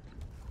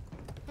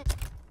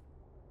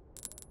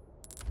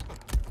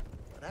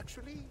 But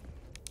actually,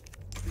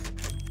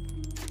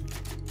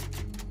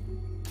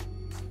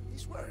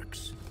 this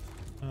works.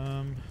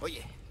 Oh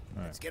yeah.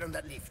 All Let's right. get on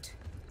that lift.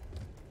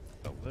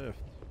 The lift.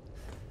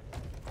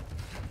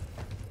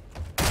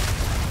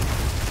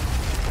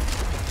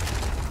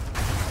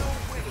 No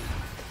way.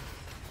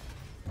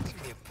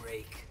 Give me a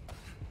break.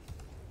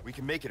 We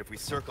can make it if we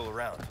circle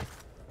around.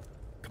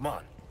 Come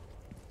on.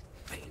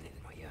 Pain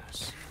in my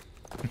ass.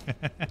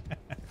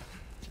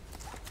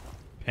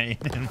 Pain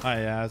in my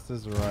ass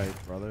is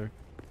right, brother.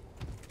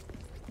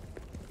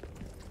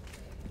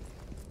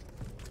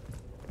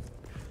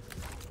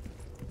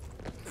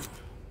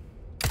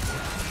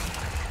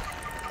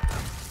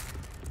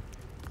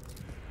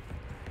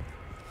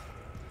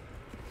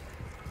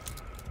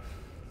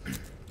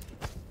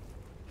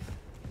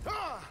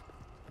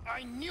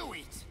 I knew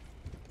it!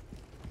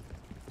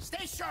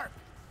 Stay sharp!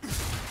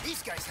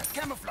 These guys have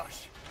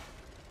camouflage.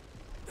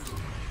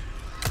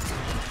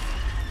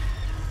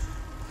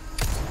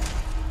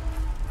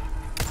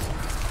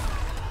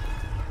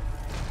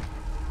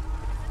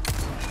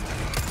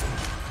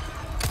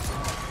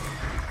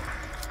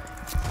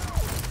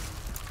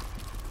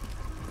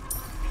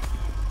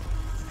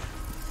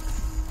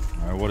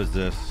 All right, what is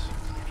this?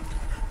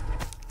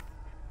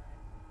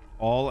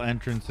 All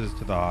entrances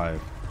to the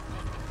hive.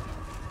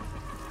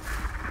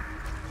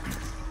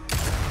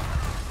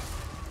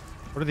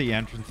 What are the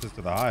entrances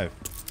to the hive?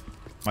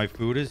 My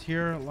food is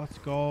here. Let's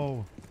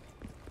go.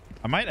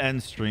 I might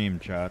end stream,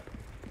 chat.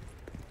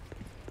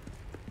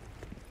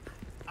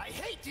 I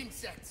hate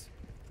insects!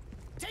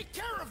 Take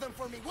care of them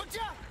for me, would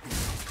ya?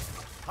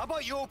 How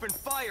about you open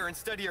fire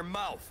instead of your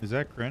mouth? Is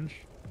that cringe?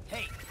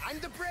 Hey, I'm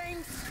the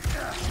brains.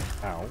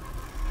 Ow.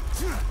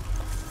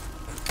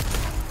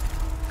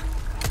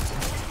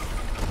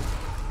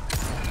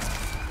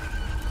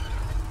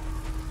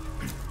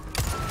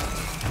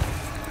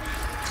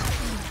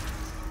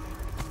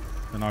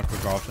 Do not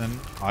cook often.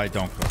 I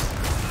don't cook.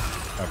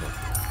 Ever.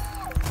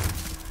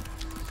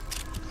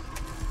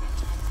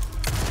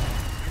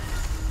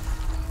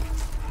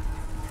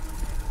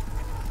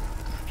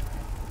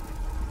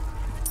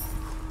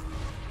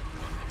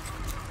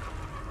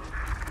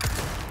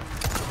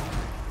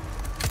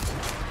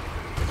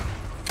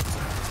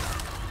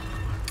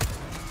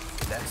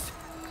 Next.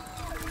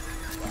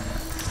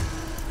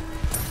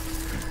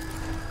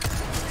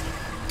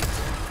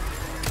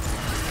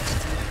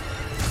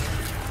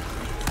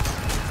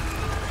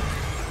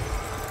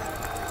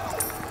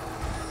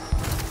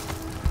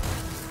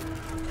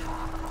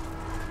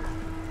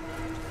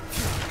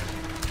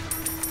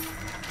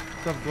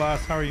 What's up,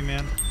 Glass? How are you,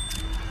 man?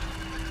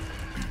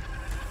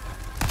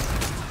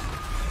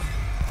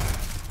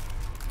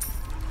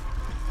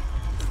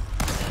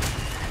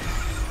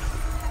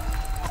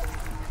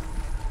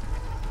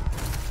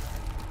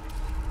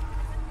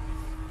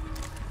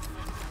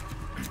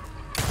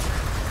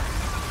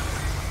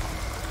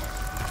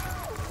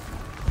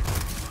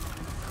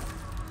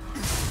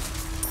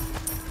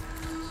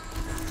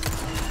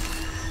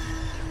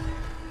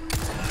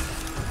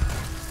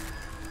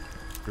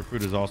 Your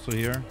food is also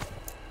here.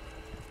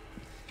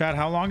 Chat,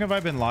 how long have I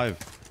been live?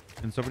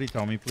 Can somebody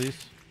tell me,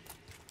 please?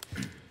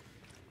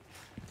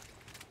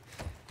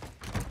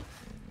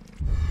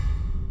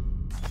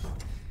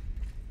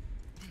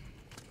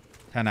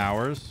 10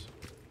 hours.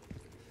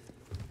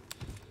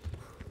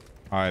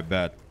 All right,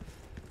 bet.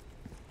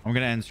 I'm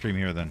gonna end stream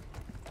here then.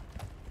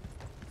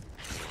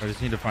 I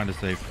just need to find a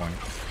save point.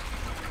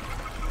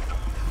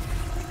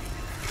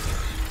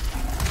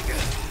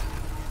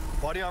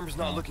 Body armor's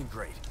not looking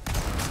great.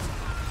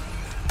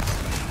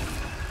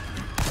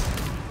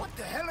 What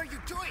the hell are you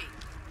doing?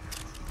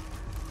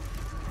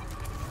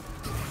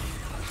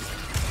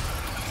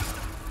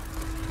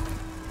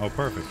 Oh,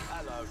 perfect.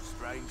 Hello,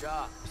 stranger.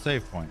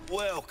 Save point.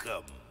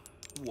 Welcome.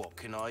 What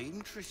can I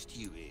interest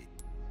you in?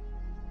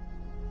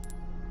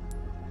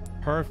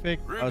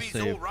 Perfect. A Ruby's all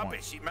save point.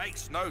 rubbish. It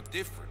makes no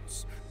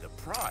difference. The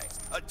price,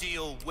 a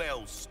deal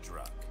well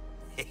struck.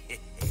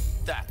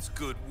 That's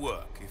good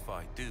work, if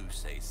I do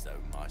say so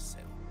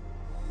myself.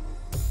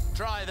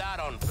 Try that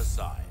on for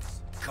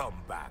size. Come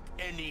back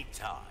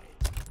anytime.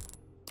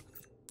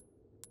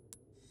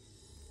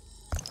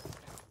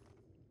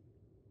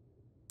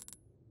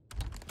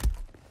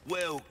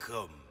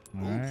 Welcome.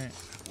 All right.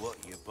 What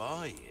you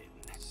buying?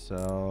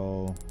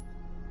 So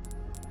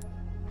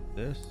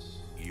this.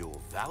 Your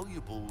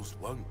valuables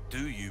won't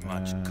do you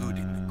much good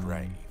in the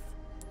grave.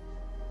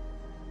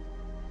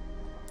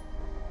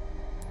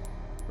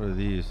 What are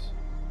these?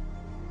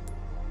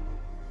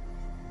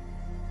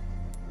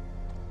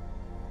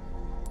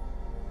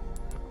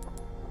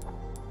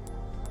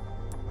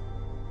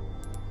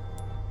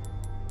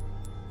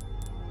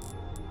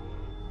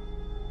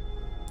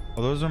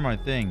 Oh, those are my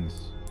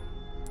things.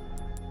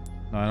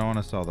 No, I don't want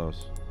to sell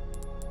those.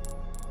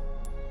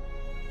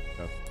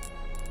 Yep.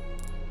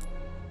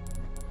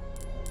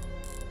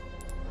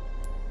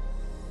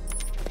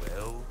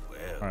 Well,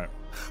 All right.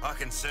 I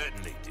can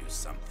certainly do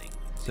something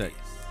with Sick.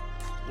 this.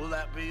 Will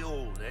that be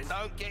all then?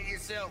 Don't get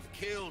yourself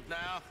killed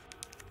now.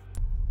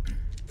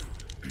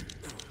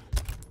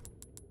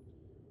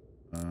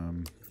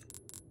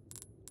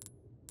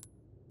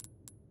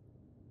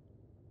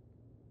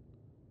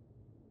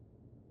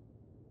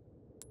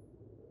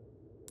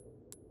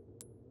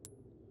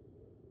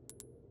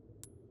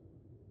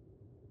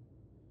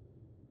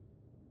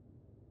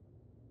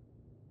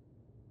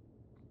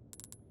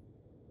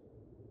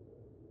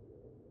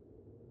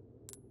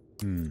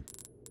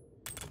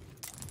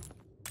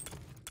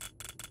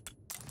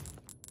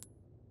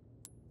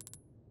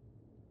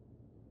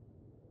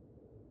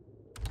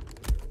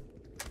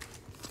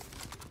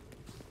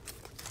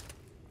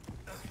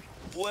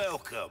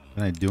 Welcome.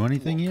 Can I do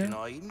anything What here? can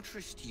I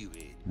interest you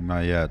in?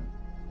 Not yet.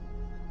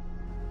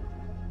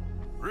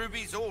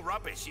 Ruby's all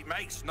rubbish. It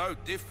makes no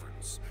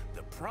difference.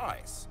 The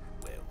price,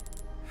 well,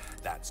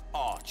 that's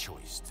our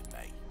choice to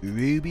make.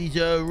 Rubies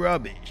are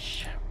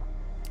rubbish.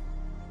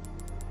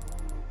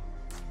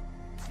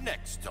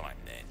 Next time,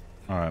 then.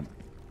 All right.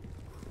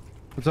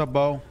 What's up,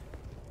 Bo?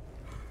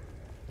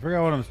 I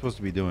forgot what I'm supposed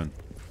to be doing.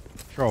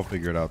 Sure, I'll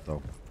figure it out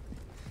though.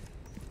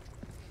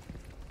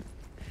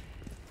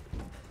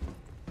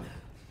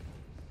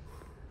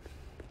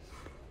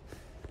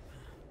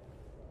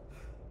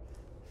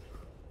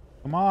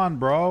 Come on,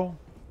 bro.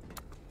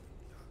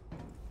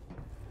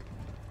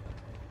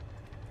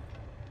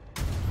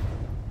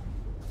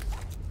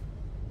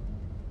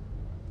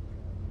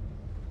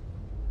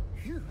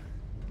 Phew.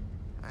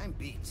 I'm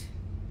beat.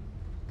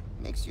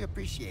 Makes you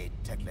appreciate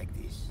tech like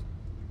this.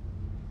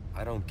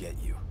 I don't get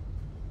you.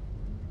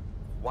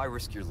 Why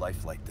risk your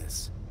life like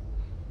this?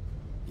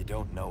 You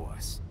don't know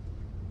us.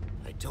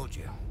 I told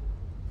you.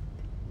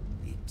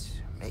 It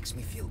makes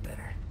me feel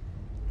better.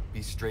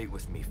 Be straight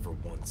with me for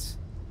once.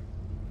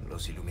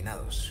 Los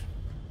Iluminados.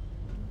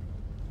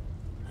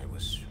 I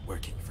was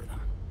working for them.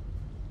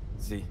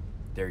 See?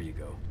 There you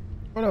go.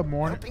 What up,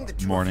 morning? Helping the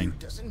trophy Morning.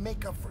 doesn't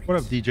make up for it. What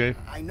up, DJ?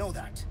 I know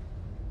that.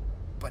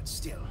 But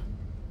still,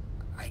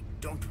 I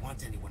don't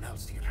want anyone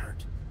else to get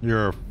hurt.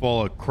 You're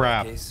full of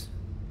crap. Case,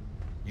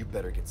 you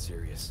better get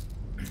serious.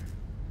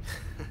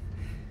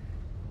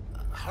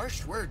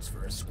 Harsh words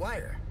for a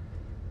squire.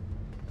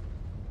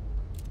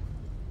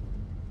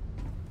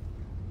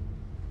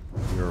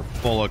 You're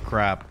full of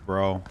crap,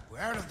 bro. We're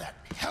out of that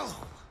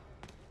hellhole.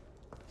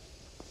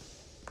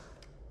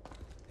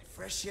 The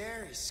fresh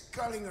air is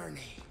calling our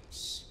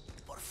names.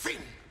 Por fin.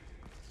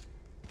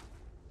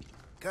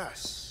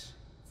 Gus,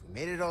 if we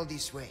made it all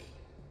this way,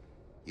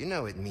 you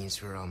know it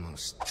means we're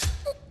almost...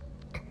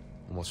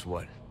 Almost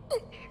what?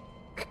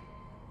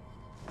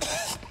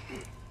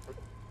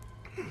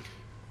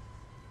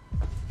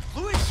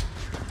 Luis!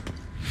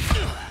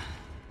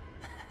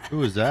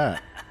 Who is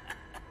that?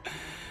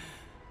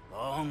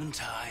 Long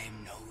time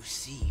no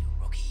see,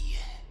 rookie.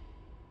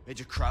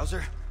 Major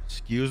Krauser?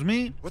 Excuse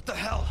me? What the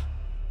hell?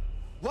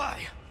 Why?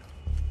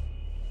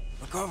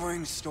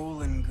 Recovering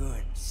stolen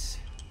goods.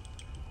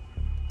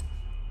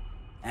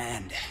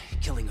 And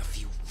killing a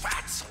few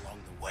rats along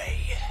the way.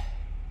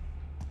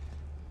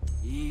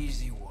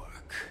 Easy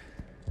work.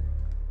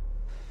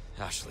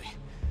 Ashley.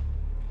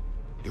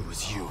 It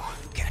was you.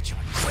 You catch on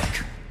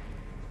quick.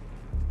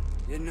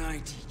 Didn't I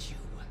teach you?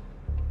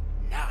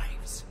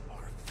 Knives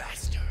are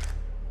faster.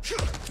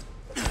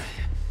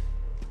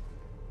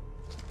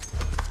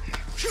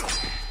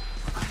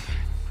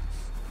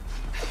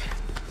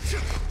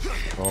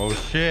 Oh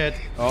shit.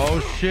 Oh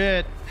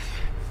shit.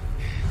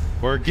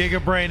 We're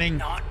giga-braining.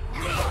 Not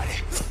good.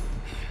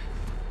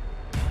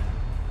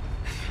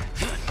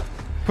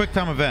 Quick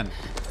time event.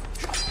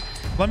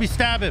 Let me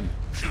stab him.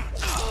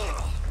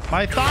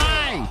 My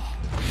thigh.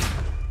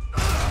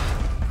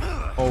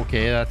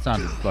 Okay, that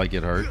sounded like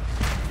it hurt.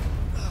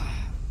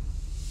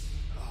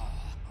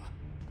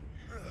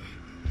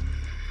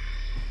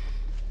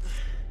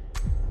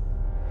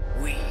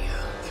 We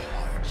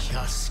are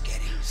just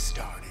getting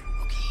started,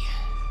 rookie.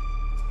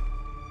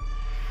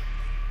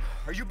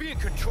 Are you being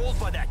controlled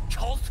by that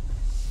cult?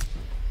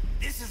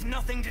 This has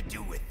nothing to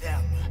do with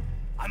them.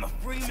 I'm a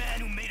free man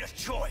who made a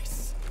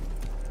choice.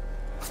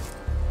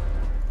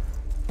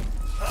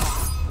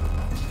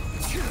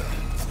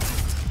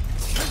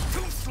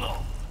 Too slow.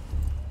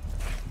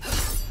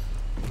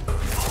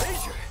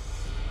 Major,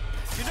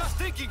 you're not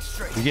thinking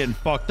straight. You're getting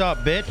fucked up,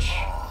 bitch.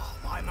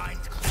 My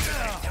mind's clear.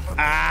 Never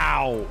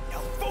Ow. Now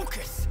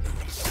focus.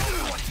 Show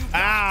me what you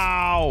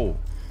Ow.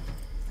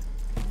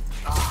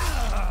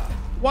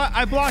 What?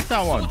 I blocked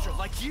that one. Soldier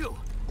like you.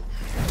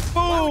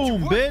 Why would you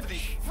Boom, work for bitch.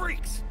 these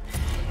freaks?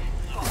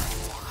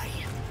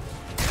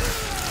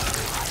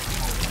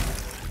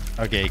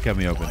 Okay, he cut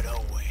me open. What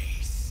a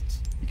waste.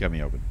 He cut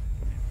me open.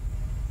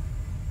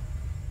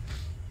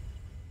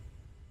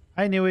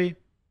 Hi, Nui.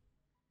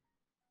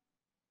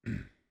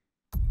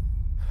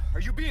 Are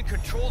you being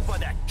controlled by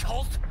that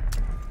cult?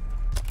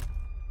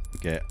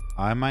 Okay,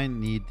 I might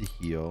need to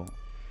heal.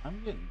 I'm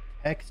getting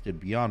texted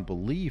beyond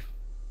belief.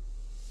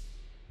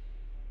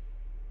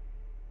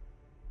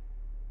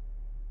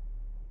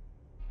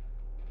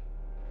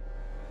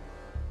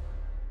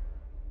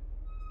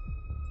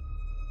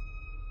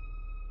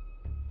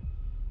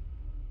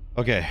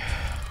 Okay,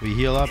 we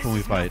heal up and we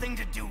This has fight. nothing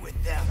to do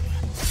with them.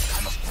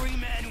 I'm a free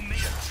man who made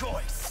a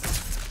choice.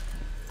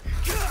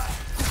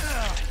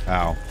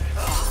 Ow.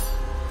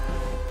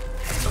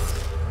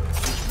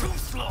 Too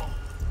slow.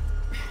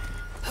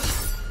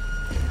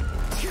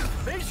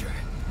 Major,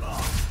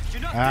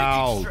 you're not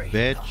Ow, thinking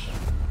straight. bitch.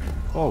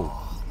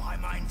 Oh, My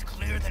mind's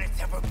clearer than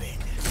it's ever been.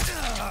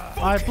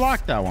 I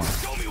blocked that one.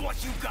 Show me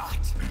what you got.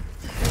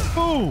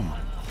 Boom.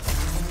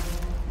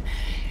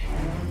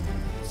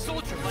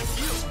 soldier like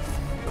you.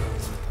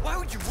 Why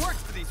would you work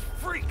for these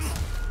freaks?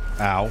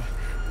 Ow.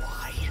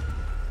 Why?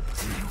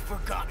 You've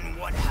forgotten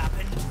what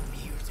happened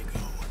years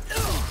ago.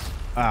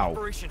 Ow.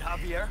 Operation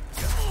Javier.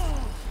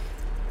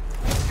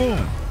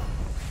 Boom.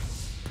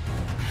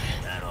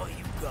 That all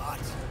you got?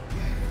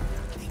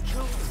 They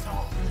killed us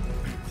all.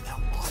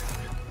 Without honor.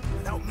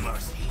 Without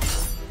mercy.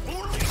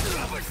 Only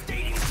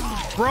devastating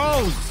power.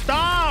 Bro,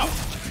 stop!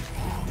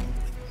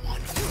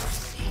 One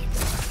mercy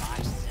for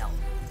myself.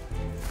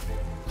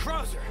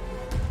 Krauser.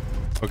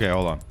 Okay,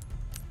 hold on.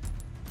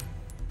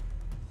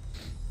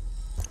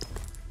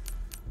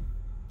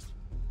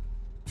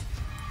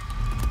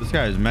 This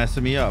guy is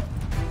messing me up.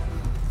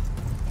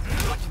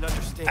 I can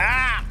understand.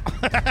 Ah!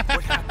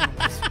 What happened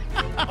was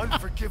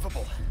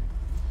unforgivable.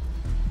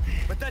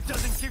 But that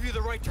doesn't give you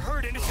the right to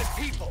hurt innocent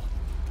people.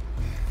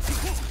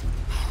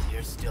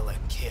 You're still a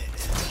kid,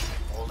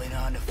 holding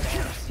on to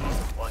fantasies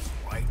of what's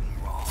right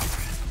and wrong.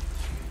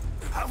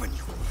 Haven't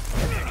you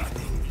learned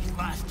anything these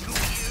last 2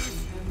 years?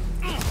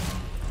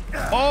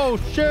 Oh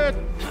shit!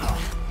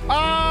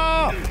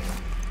 Ah!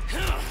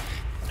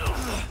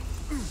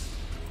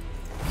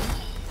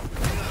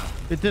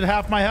 It did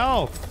half my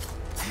health.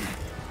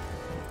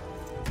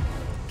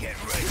 Get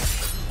ready.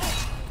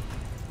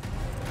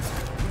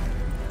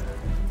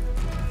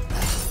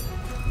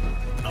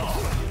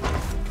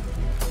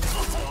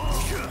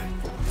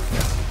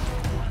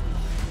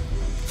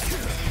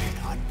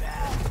 Not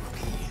bad,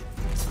 rookie.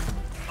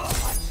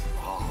 What's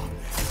wrong?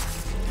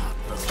 Not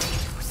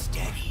believing you were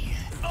steady.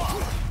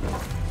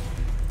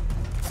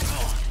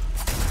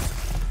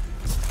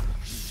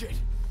 Shit.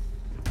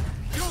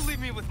 You don't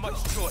leave me with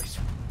much choice.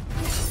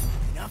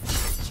 Enough of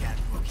this chat,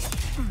 rookie.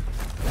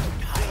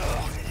 Time to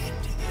put an end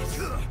to this.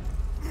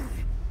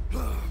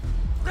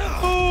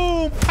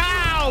 Boom!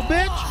 Pow,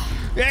 bitch!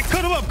 Yeah,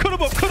 cut him up! Cut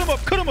him up! Cut him up!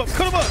 Cut him up!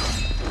 Cut him up!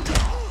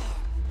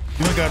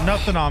 You ain't got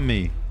nothing on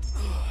me.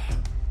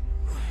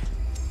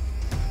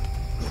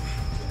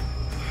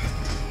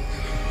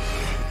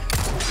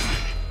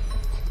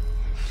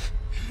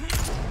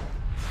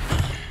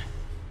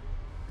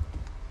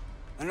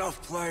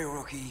 Enough play,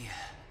 rookie.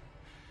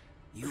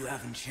 You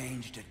haven't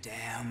changed a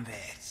damn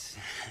bit.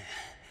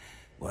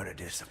 What a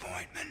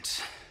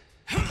disappointment.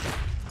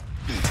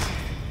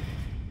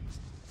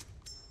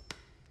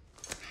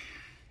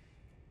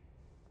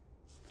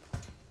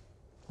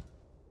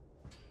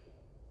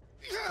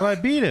 But I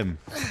beat him.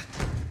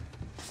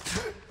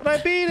 But I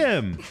beat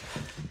him.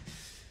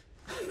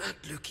 Not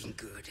looking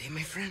good, eh,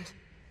 my friend?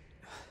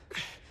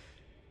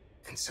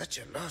 And such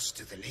a loss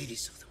to the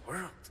ladies of the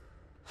world.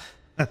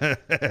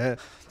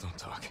 Don't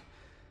talk.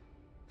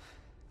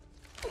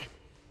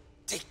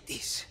 Take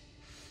this.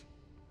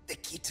 The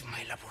key to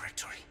my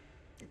laboratory.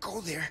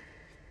 Go there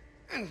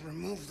and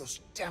remove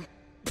those damn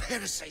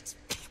parasites.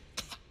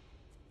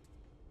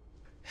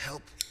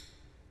 Help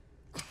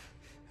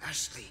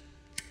Ashley.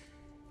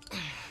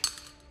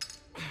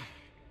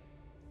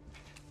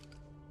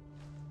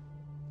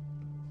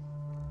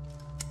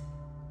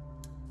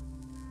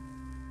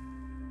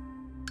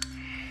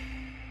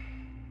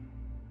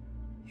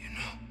 You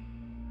know,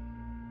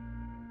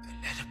 I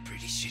led a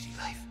pretty shitty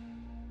life.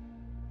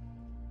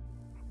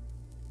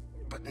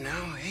 But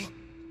now, eh?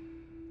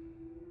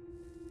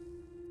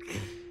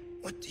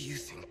 What do you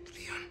think,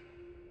 Leon?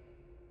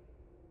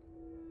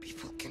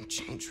 People can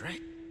change,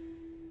 right?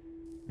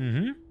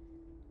 Mm-hmm.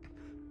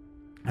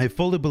 I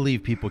fully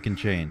believe people can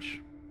change.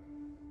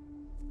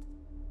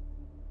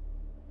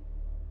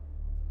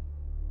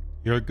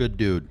 You're a good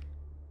dude.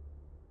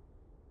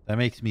 That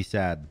makes me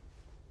sad.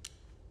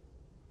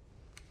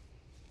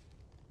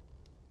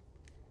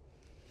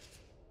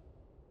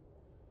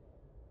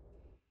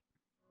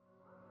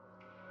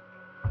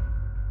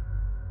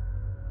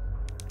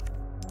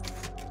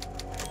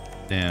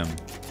 Damn.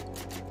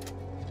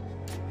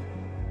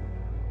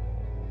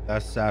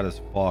 That's sad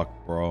as fuck,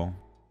 bro.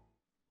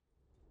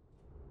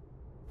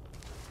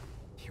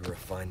 You were a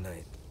fine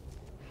knight,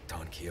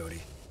 Don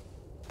Quixote.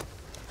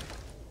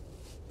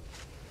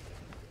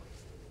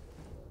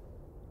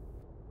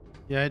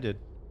 Yeah, I did.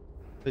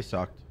 They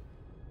sucked.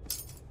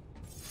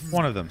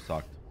 One of them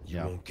sucked. You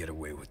Yeah. won't get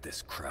away with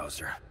this,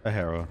 Krauser. A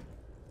hero.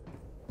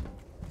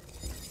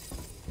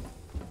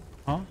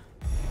 Huh?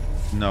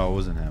 No, it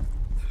wasn't him.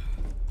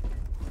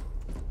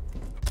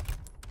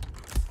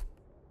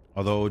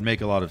 Although it would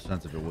make a lot of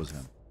sense if it was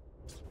him.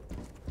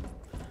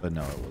 But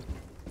no, it wasn't.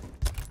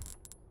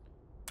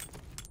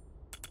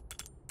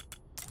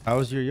 How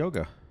was your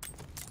yoga?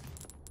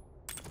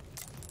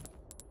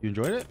 You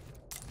enjoyed it?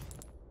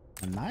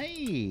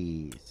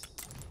 Nice.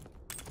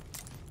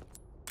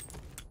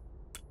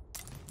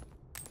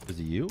 Was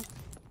it you?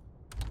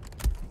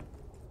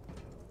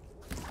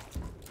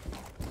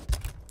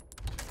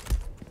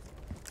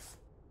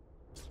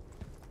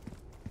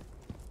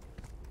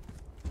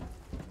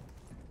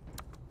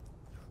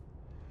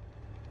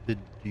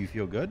 Do you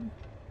feel good?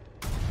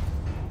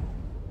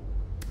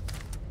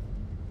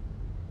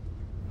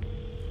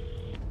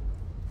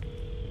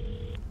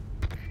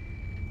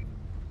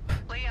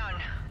 Leon,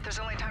 there's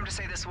only time to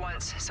say this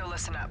once, so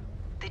listen up.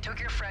 They took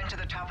your friend to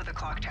the top of the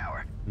clock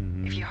tower.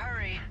 If you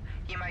hurry,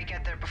 you might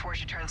get there before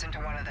she turns into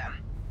one of them.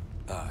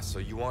 So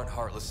you aren't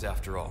heartless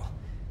after all.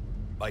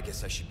 I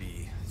guess I should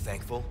be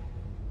thankful?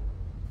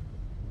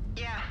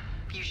 Yeah,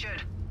 you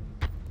should.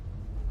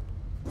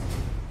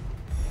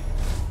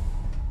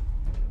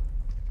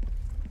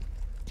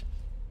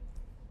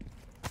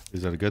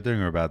 Is that a good thing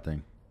or a bad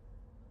thing?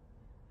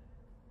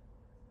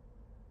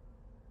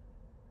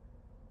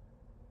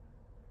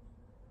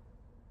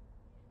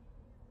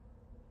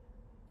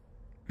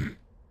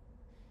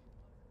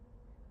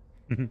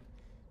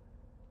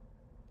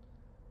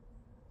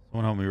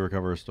 Someone help me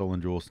recover a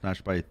stolen jewel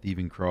snatched by a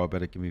thieving crow. I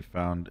bet it can be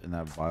found in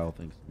that vile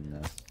thing's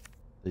nest.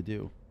 They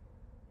do.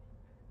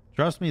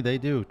 Trust me, they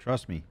do.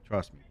 Trust me.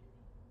 Trust me.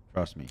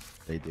 Trust me.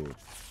 They do.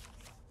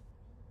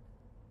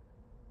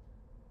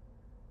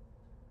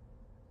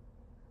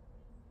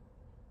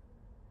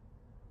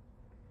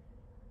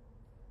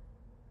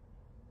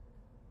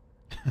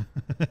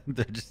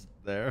 They're just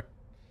there.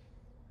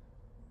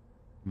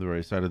 The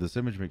right side of this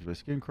image makes my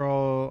skin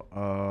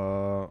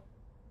crawl.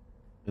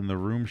 In the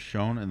room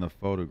shown in the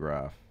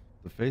photograph.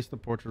 The face, the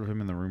portrait of him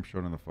in the room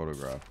shown in the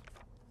photograph.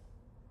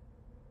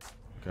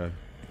 Okay.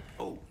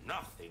 Oh,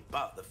 nothing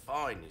but the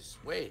finest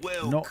wares.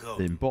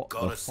 Nothing but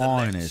Got the a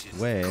finest selection.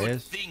 wares.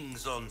 Good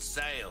things on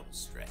sale,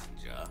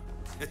 stranger.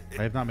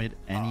 I have not made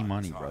any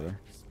money, brother.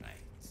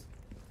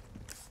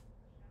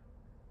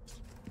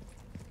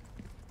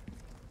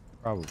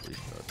 Probably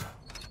should.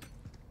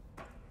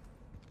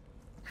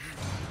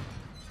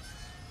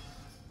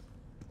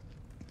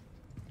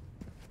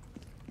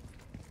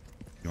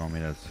 You want me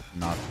to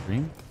not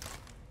stream?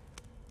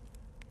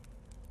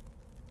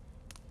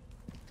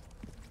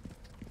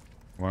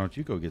 Why don't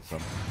you go get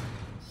some?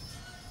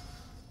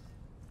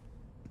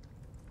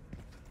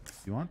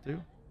 You want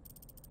to?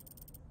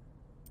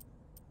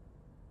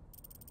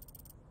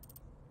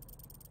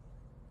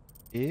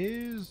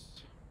 Is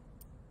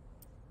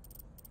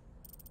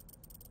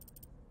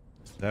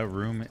that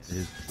room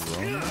his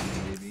throne room,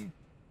 maybe?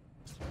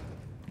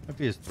 Might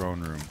be his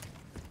throne room.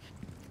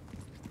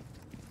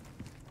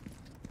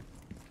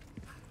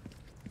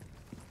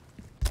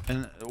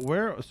 And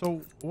where,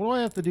 so what do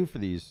I have to do for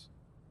these?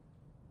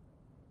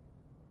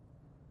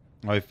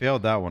 Oh, I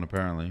failed that one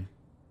apparently.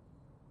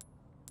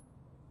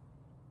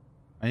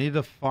 I need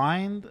to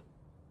find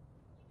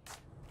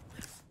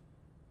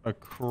a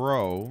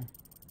crow.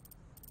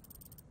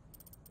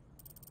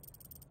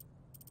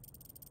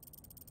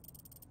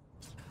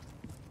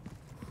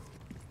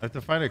 I have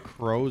to find a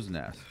crow's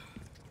nest.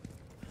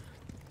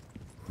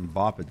 And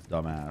bop its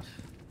dumb ass.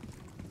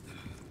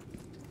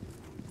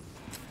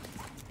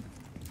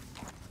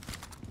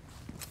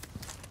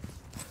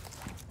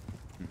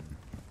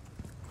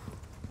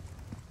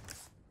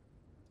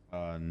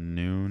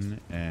 Noon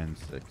and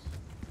 6.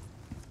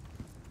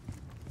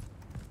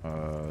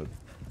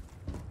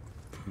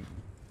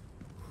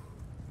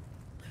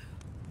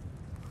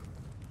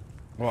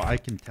 Well, I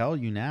can tell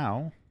you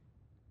now.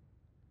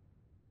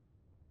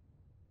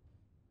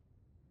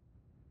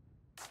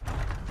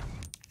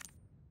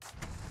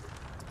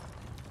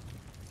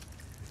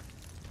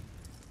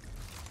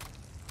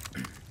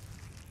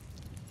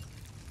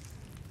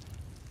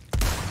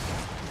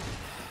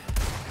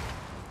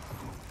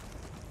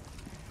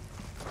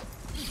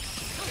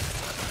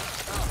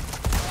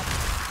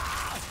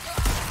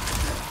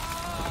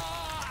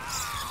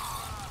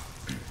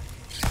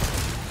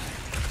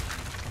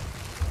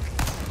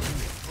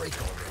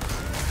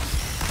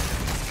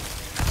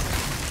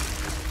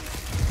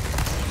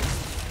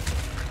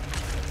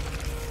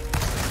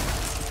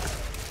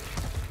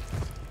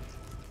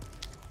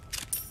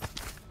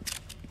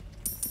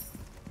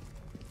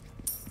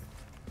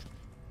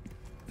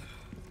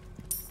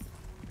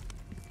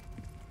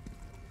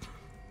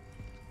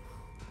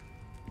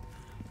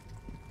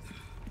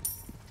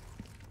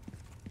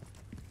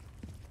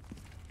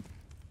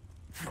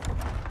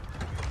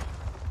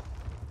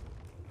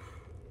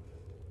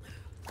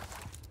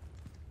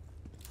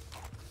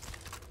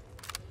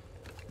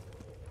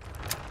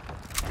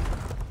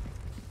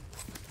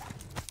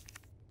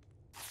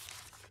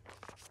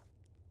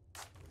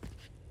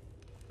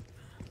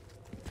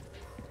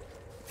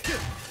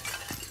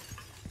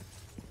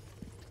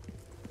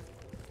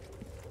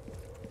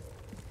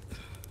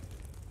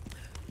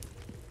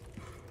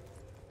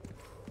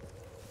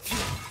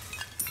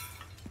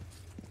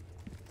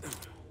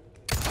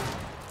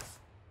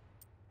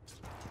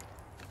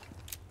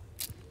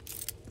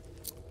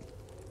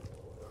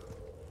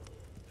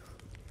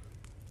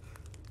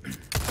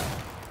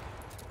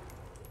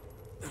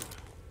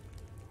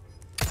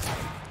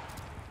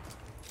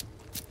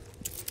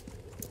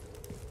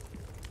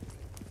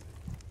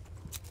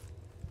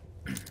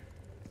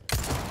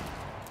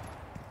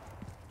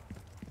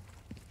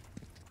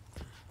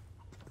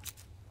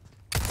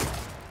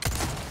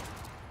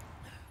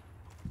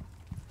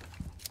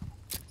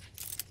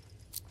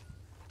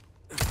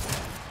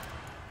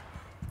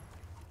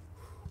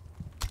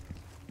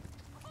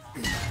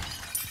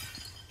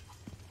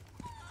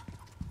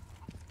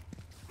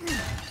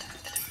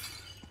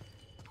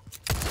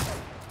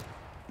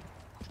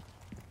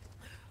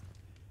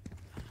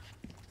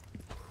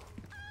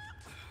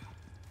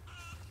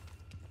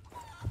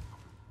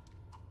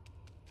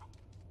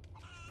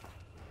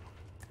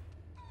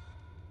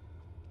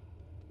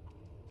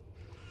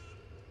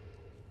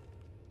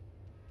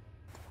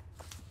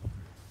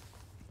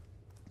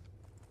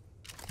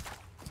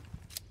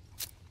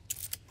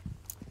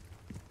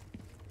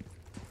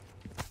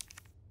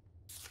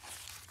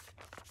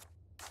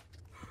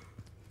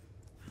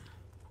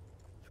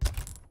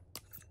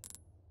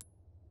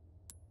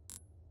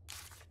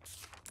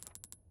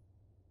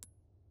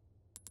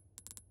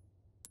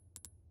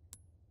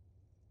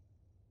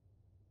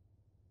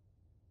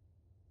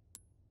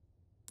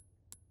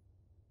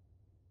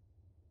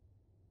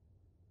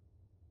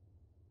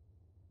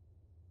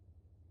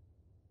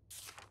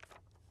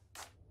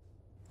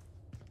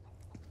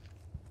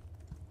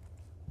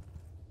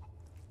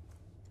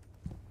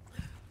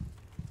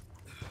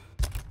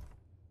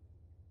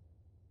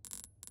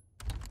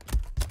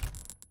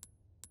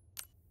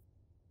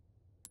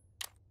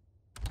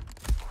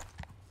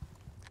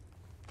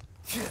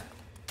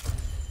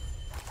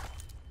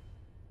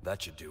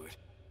 That should do it.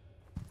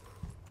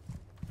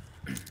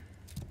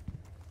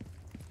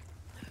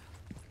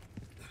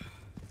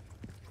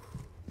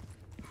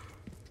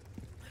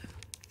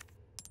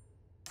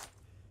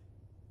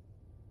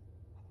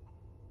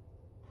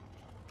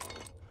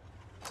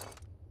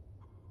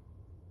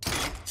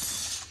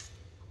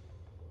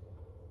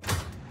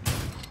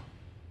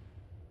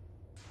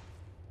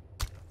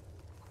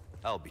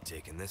 I'll be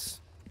taking this.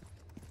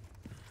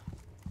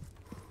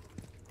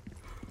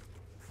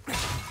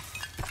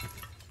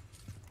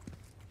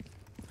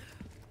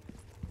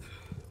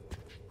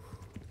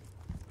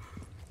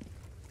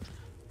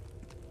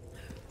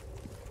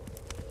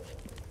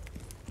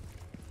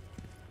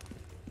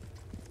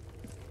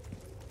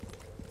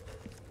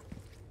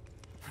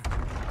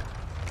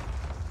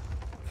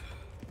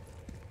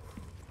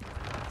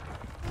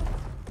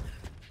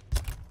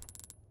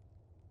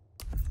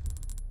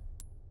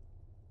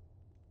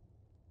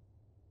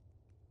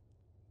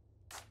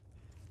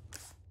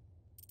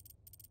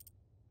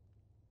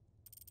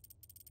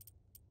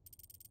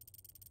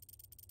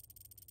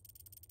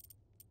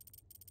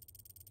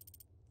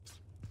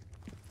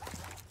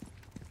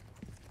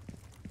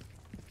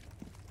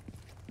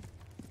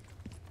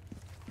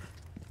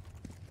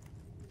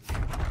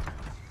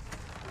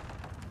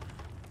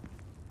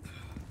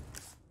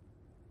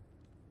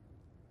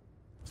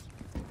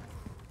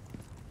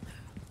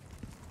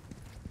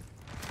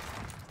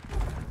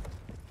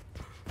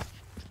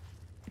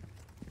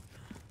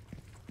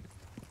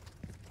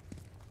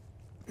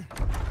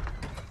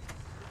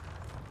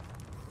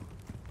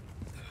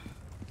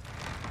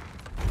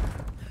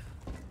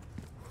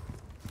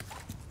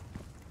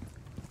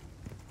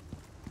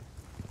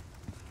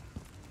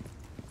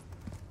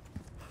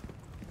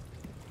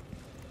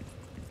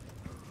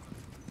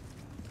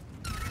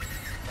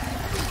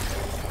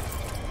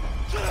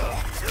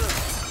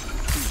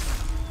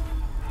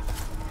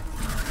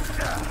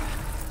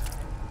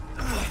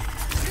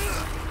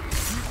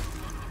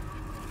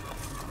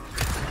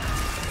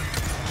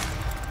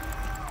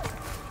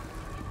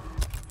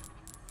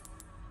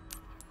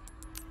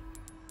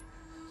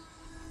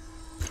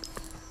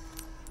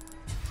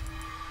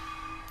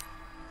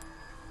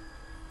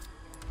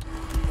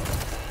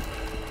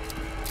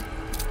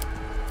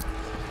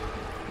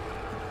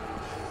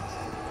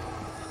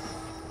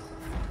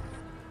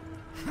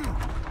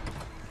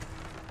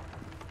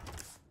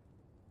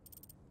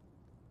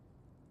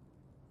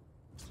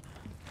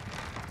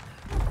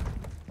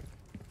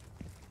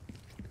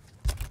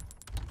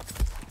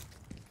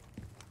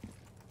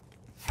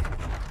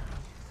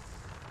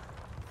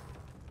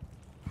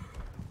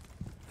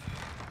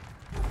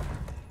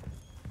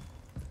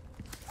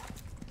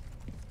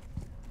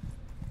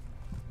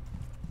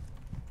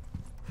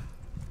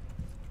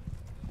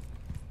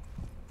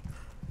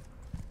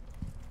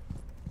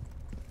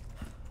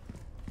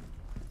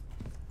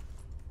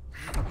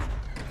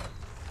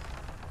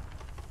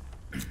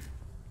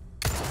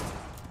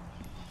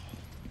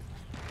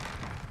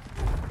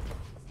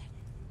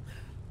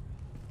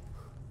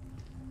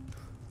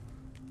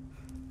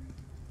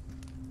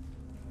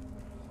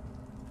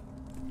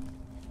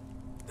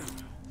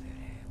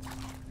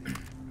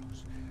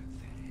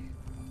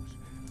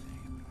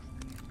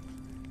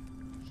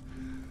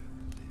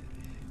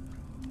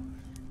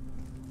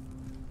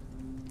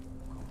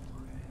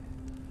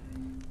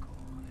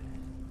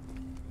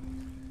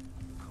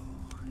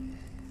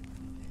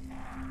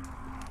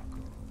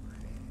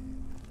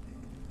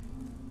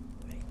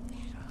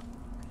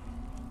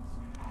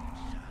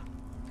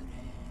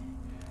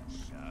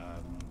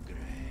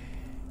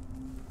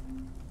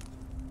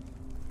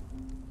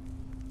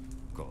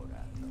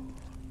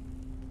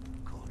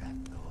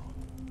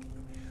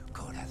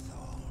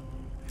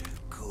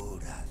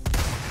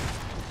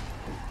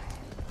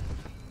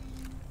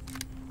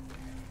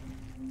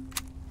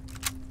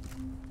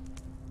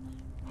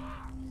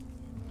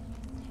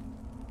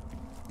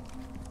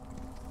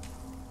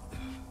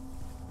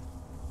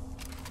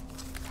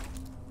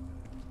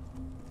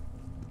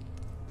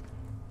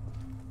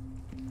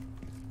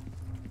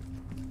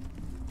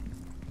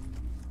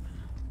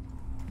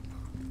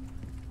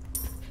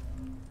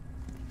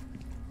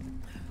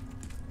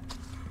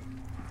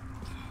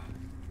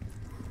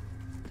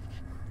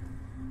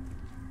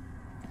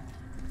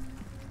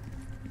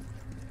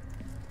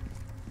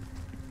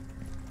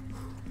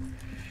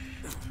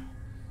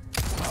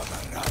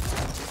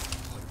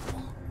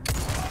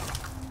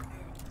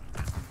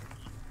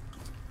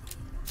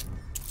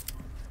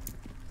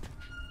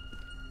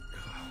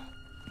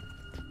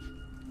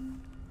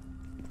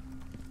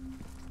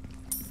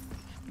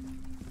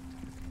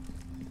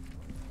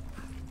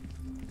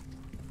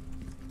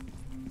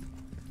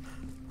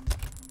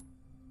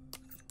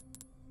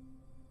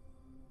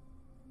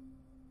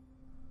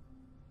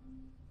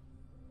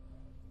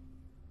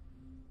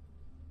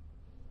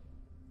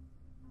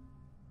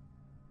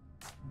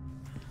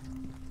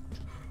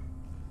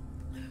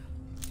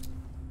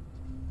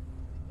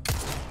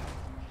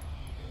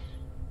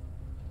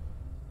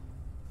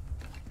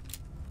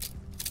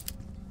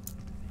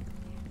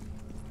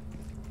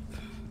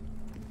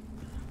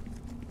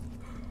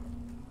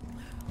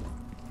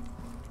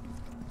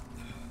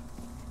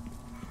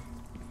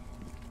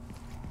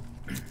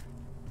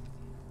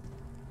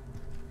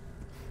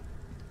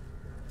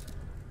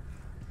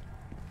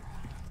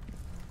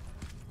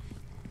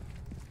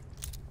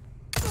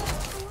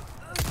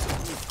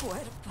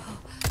 cuerpo.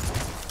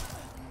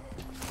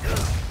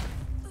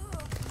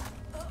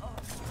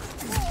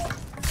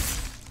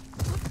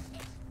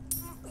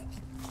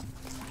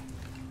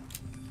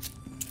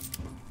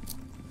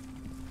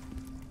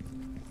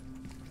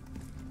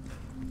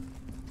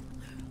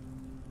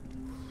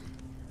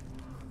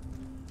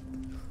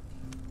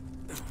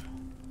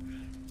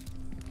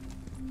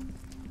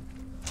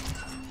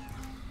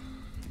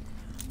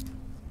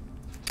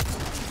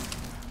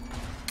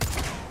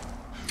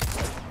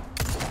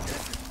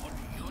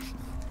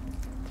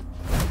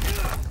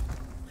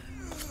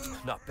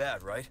 Not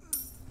bad, right?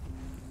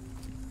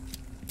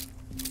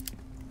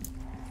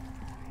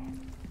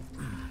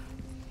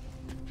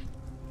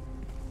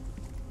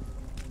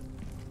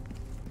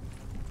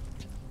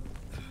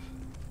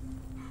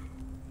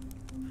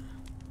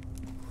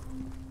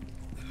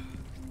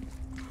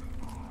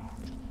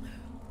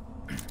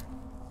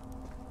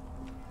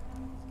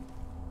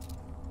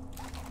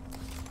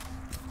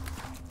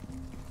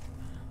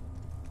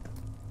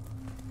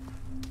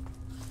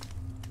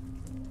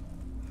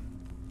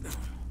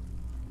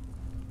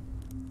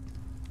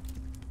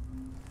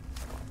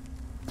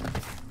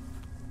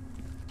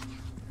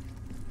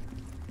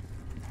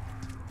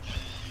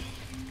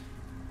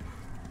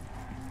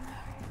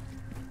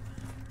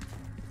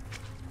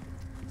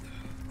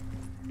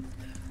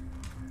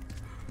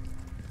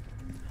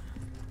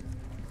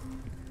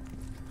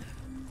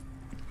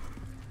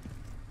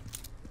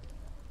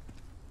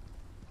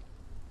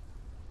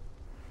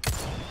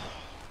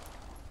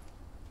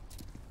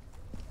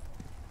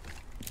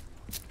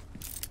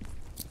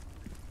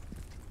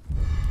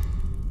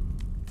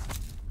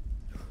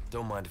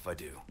 Don't mind if I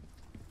do.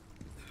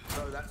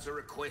 So that's a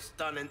request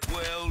done and...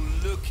 Well,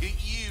 look at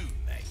you,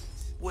 mate.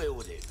 Well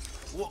then,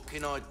 what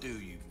can I do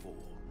you for?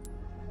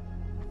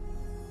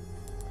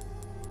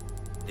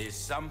 There's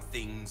some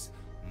things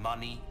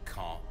money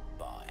can't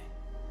buy.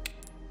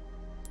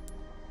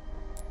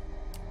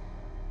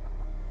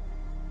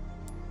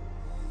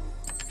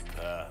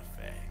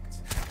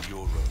 Perfect.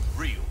 You're a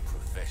real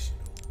professional.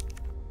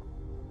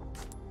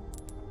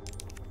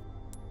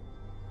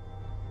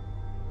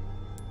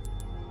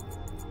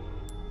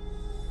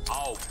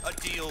 Oh, a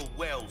deal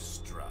well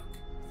struck.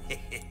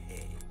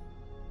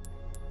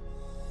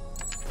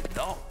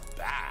 Not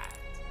bad.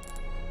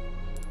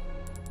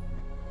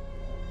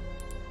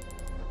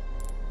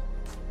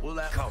 Will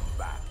that come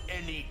back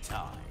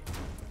anytime?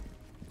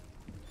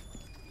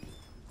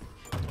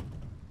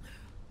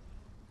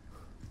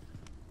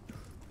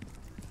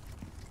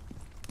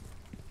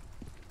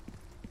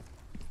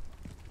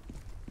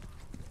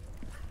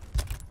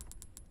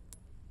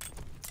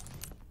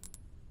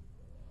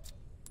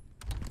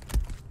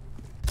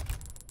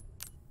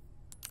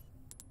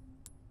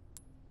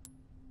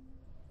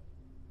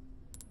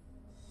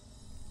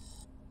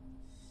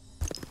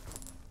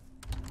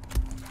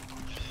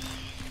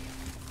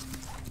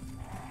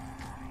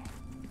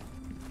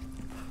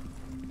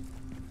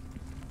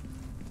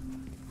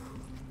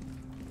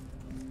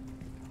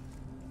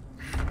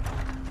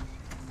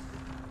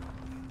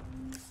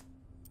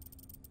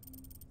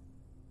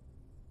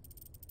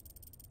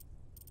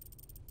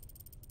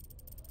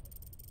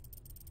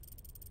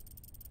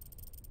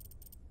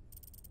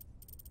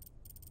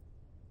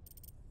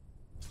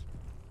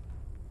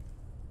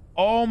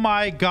 Oh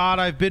my god,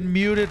 I've been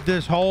muted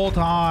this whole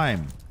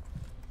time.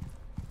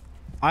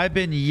 I've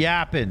been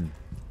yapping.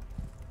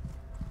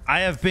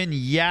 I have been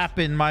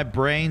yapping my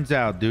brains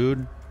out,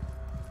 dude.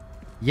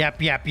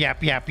 Yap, yap,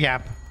 yap, yap,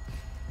 yap.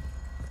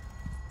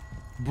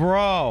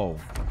 Bro.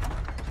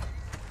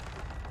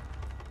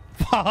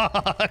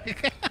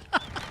 Fuck.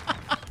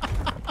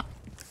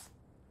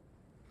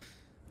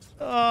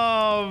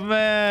 Oh,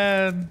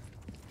 man.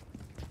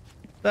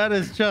 That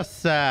is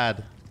just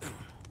sad.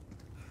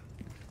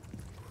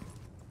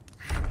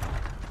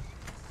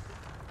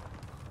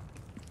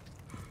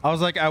 I was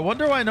like, I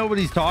wonder why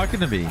nobody's talking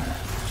to me.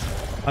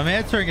 I'm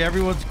answering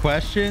everyone's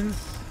questions.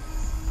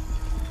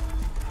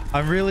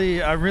 I'm really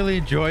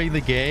enjoying the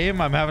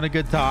game. I'm having a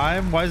good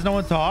time. Why is no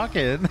one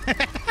talking?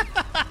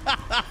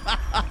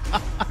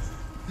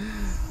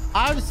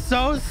 I'm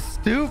so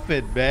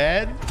stupid,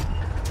 man.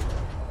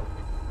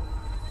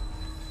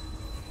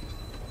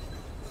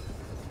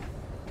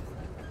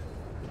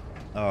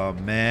 Oh,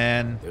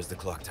 man. There's the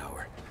clock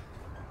tower.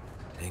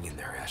 Hang in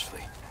there,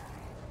 Ashley.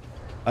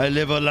 I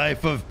live a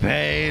life of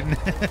pain.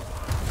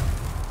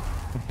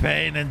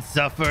 Pain and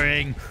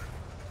suffering.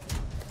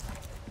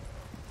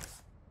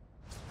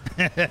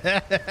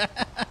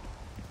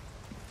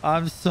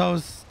 I'm so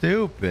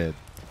stupid.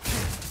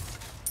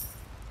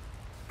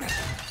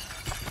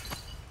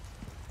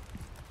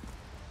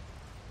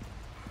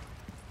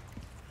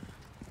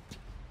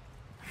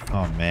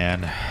 Oh,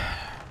 man.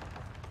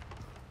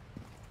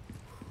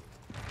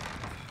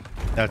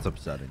 That's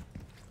upsetting.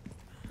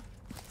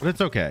 But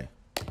it's okay.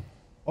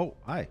 Oh,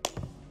 hi.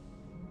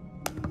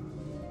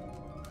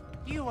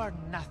 You are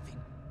nothing,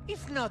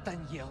 if not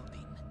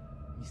unyielding,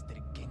 Mr.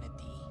 Kennedy.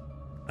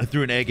 I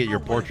threw an egg at your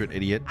portrait,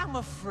 idiot. I'm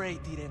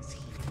afraid it ends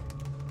here.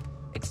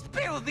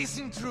 Expel this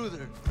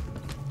intruder.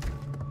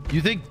 You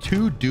think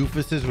two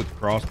doofuses with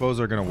crossbows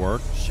are gonna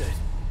work? Shit.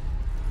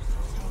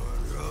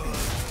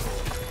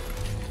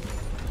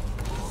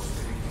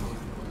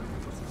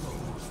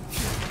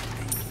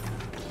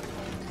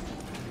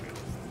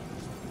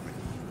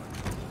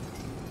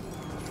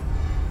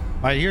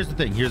 All right, here's the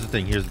thing.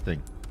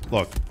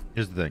 Look,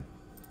 here's the thing.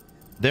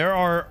 There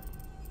are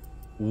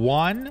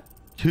 1,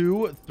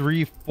 2,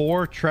 3,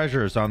 4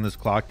 treasures on this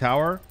clock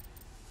tower.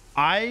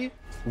 I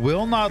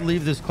will not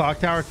leave this clock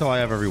tower till I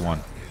have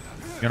everyone.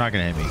 You're not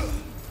gonna hit me.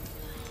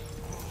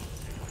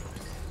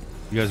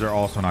 You guys are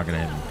also not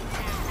gonna hit me.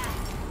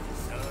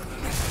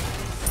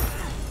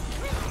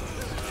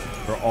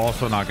 You're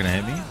also not gonna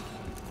hit me.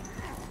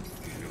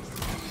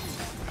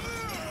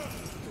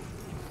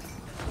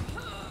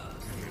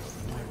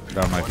 Get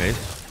out of my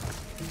face.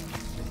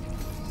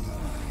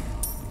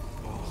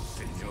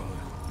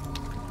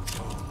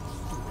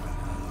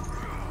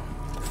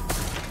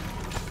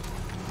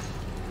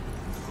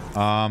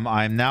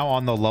 I'm now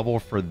on the level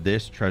for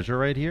this treasure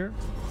right here.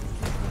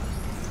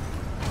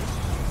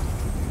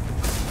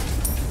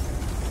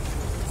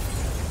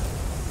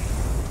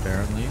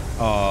 Apparently.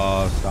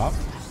 Stop.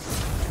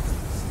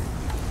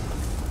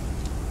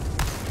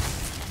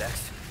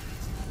 Next.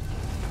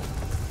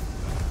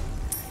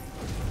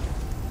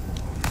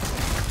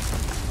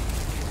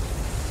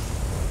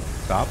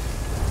 Stop.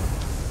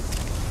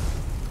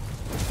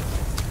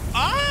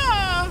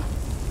 Ah!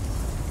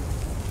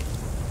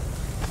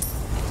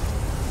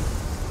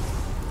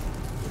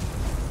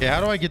 Okay, how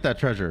do I get that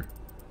treasure?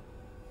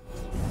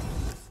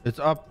 It's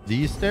up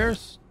these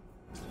stairs?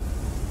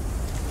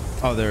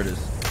 Oh, there it is.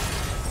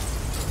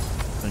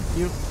 Thank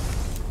you.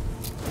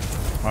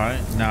 All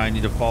right, now I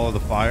need to follow the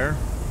fire.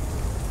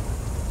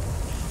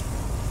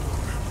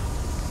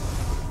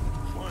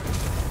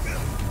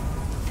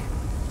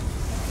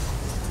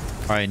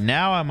 All right,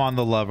 now I'm on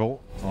the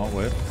level. Oh,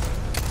 wait.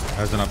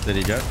 Hasn't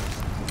updated yet.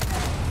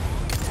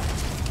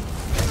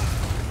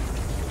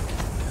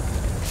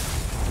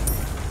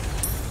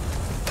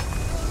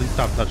 Please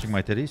stop touching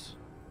my titties.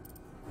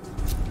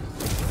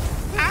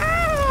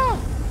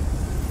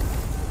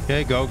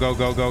 Okay, go, go,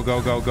 go, go,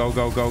 go, go, go,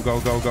 go, go, go,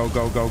 go, go,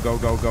 go, go, go,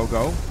 go, go,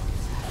 go.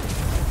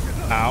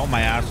 Ow,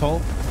 my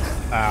asshole.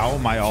 Ow,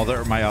 my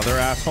other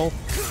asshole.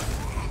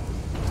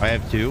 I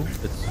have two.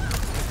 It's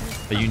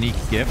a unique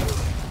gift.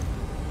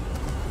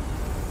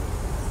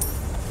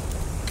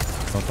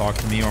 Don't talk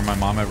to me or my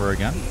mom ever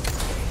again.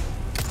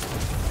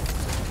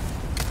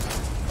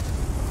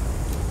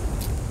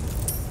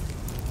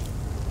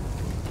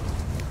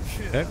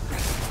 Okay.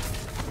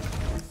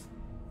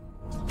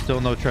 Still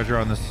no treasure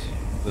on this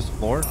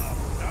floor.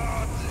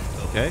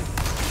 Okay.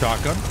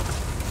 Shotgun.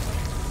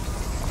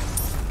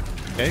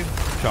 Okay.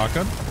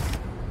 Shotgun.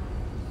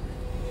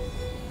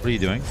 What are you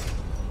doing?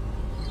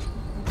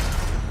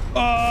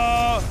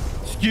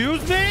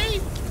 Excuse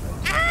me?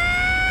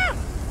 Ah!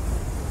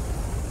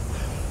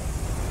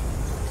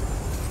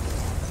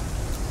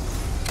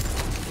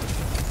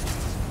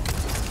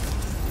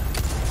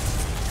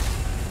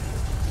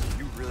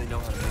 You really know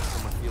how to make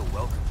someone feel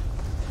welcome.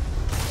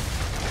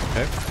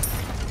 Okay.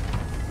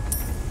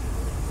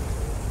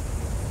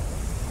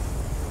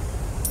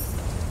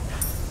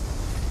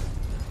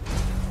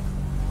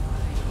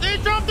 They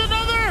dropped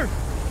another!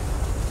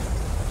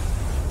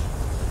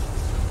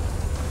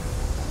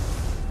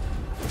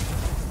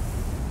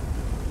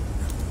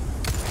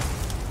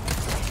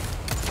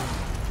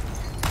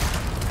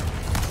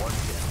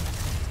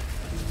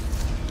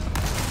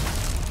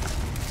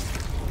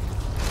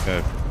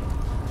 Okay.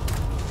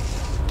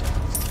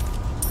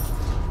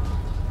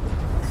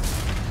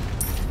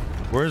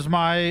 Where's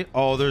my...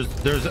 Oh, there's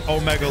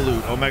Omega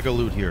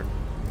loot here.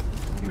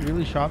 You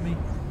really shot me,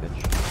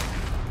 bitch?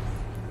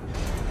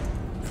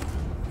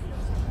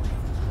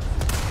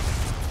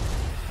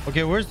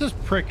 Okay, where's this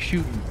prick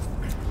shooting?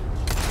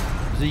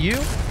 Is it you?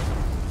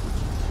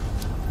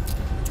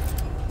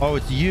 Oh,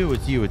 it's you.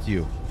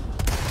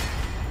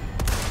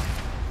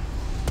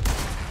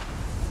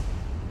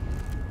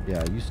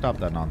 Yeah, you stop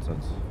that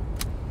nonsense.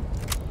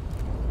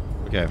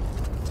 Okay.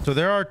 So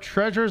there are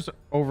treasures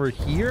over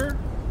here.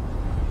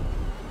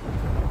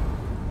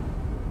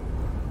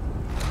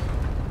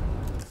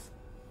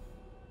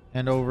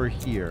 And over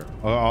here.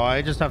 Oh,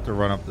 I just have to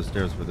run up the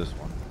stairs for this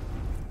one.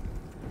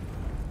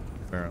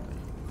 Apparently.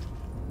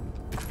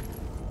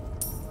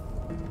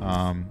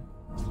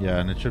 Yeah,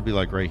 and it should be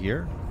like right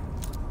here.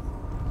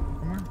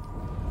 Somewhere.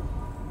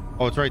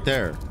 Oh, it's right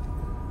there.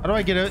 How do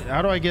I get it?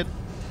 How do I get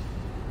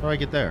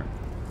there?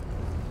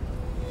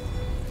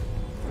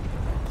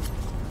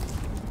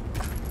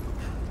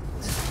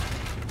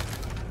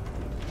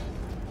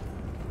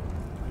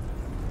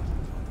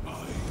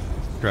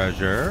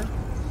 Treasure.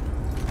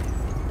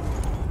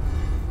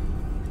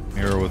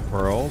 Mirror with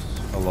pearls.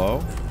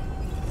 Hello?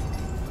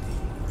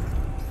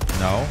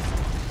 No.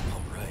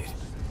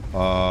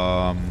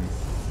 All right.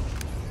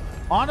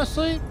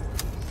 Honestly,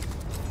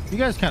 you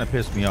guys kind of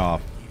pissed me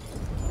off.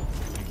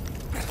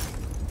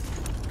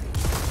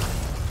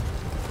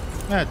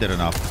 That did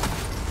enough.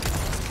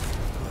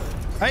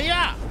 Hey,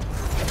 yeah.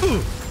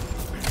 Ooh.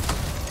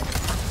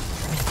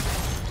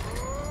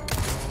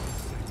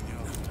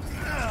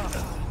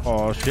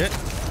 Oh shit.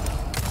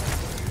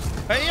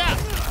 Hey, yeah.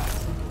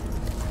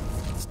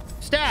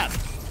 Stab.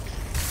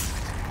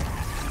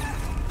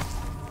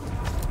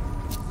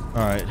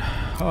 All right.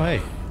 Oh, hey.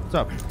 What's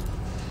up?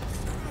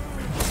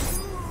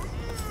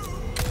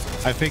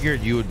 I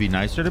figured you would be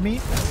nicer to me,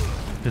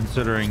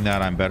 considering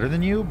that I'm better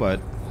than you, but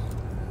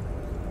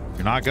if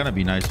you're not gonna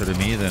be nicer to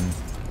me, then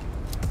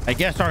I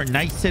guess our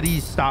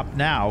niceties stop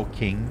now,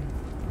 King.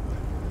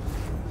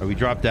 Are we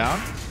drop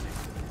down?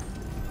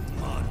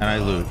 And I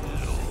loot.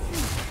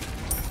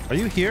 Are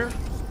you here?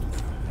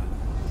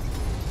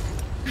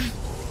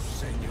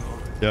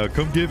 Yeah,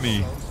 come get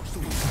me.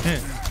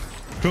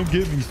 Come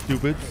get me,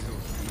 stupid.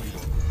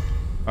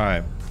 All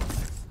right.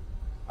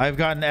 I've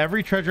gotten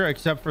every treasure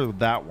except for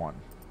that one.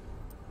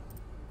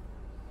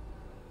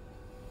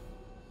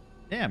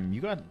 Damn,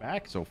 you got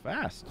back so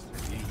fast.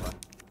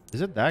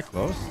 Is it that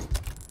close?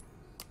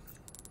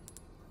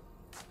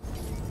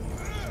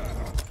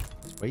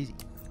 It's crazy.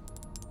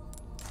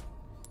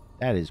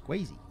 That is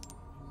crazy.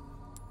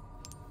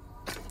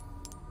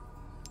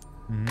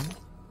 Mm-hmm.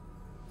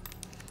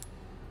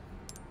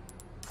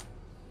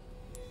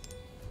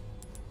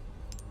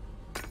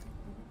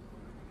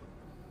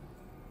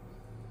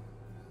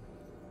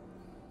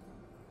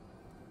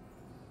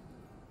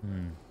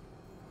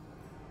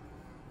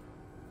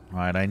 All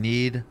right, I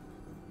need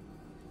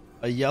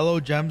a yellow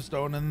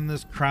gemstone and then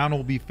this crown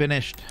will be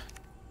finished.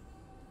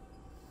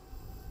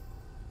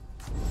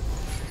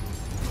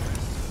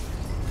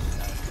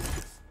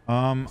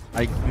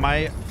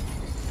 My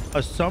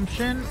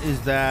assumption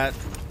is that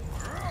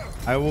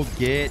I will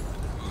get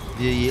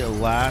the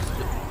last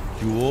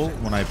jewel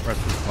when I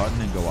press this button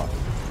and go up.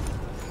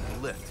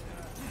 Lift.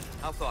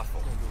 How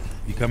thoughtful.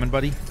 You coming,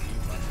 buddy? You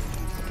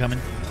coming?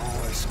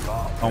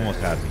 Almost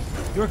had me.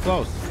 You were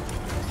close.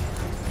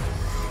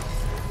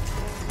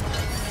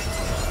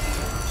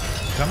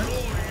 Coming?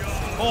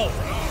 Oh!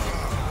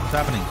 What's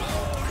happening?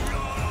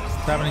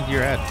 What's happening to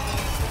your head?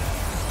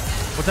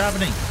 What's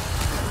happening?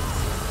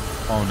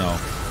 Oh no.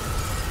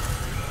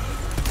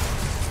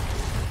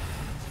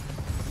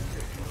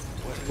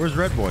 Where's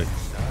Red Boy?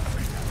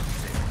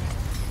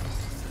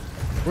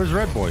 Where's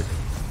Red Boy?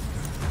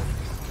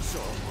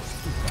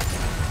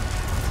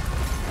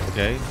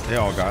 Okay, they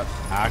all got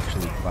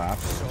actually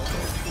clapped.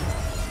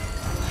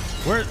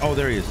 Where? Oh,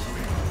 there he is.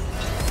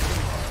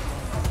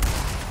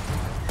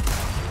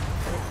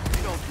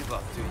 You don't give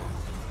up, do you?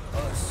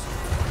 Us.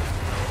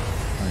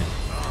 Nice.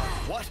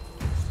 What?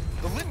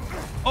 The lip.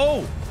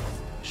 Oh!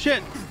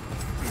 Shit!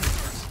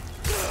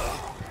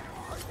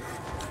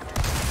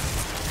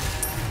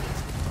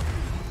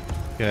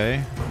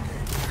 Okay.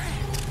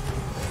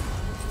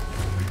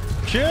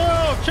 Chill!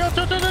 Chill,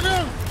 chill, chill, chill,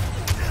 chill!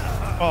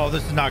 Oh,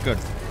 this is not good.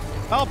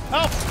 Help!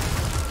 Help!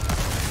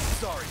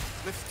 Sorry,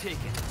 let's take it.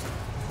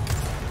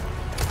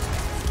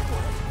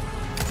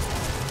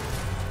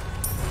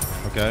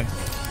 Okay.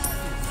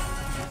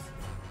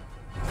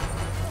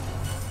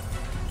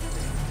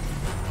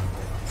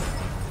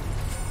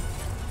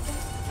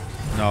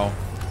 No.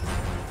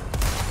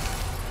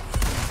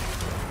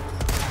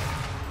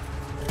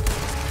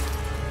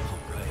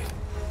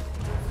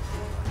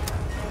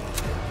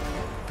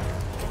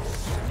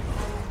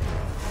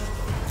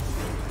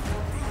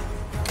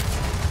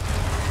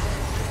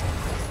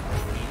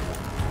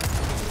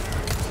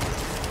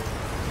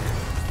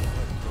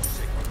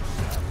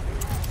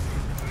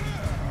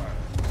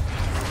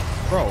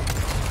 Bro.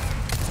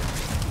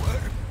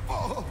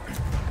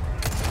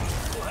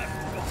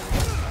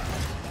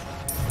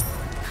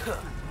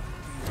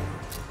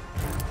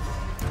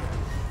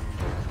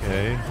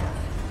 Okay.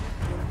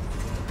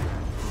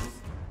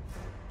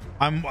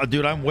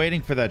 Dude, I'm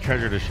waiting for that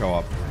treasure to show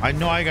up. I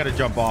know I gotta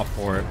jump off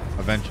for it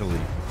eventually.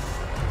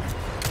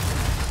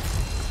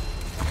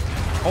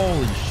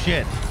 Holy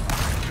shit.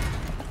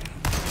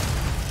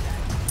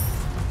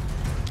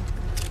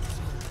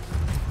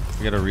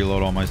 I gotta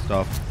reload all my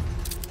stuff.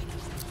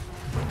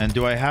 And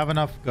do I have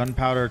enough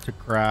gunpowder to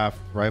craft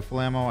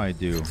rifle ammo? I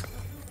do.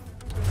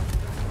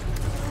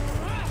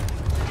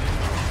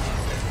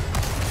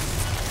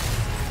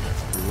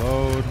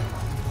 Reload.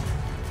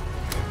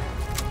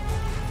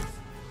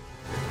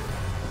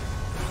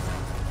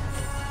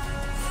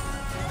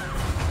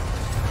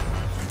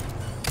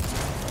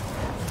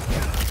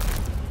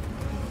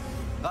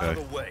 Out of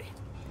the way.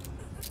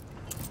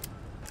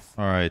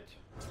 All right.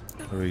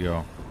 There we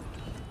go.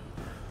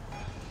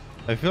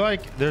 I feel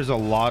like there's a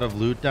lot of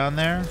loot down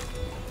there,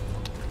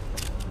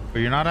 but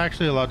you're not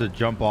actually allowed to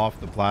jump off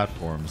the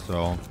platform,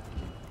 so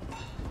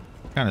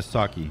kind of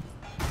sucky.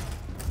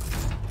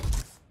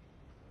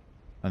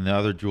 And the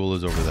other jewel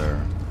is over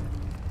there.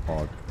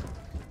 Hog.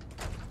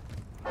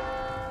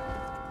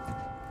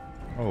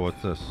 Oh,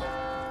 what's this?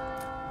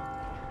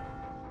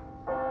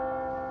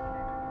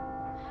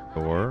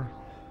 Door.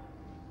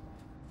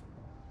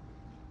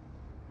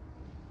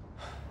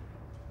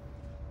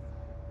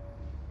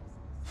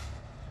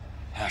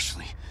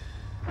 Ashley.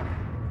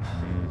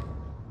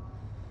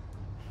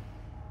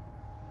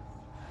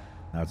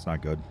 That's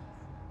not good.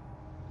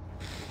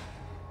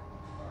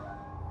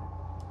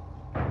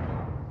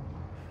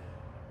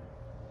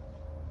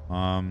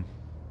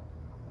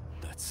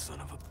 That son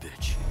of a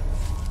bitch.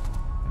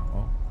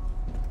 Oh.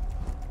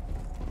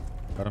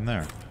 Got him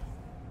there.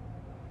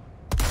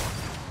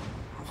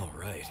 All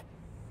right.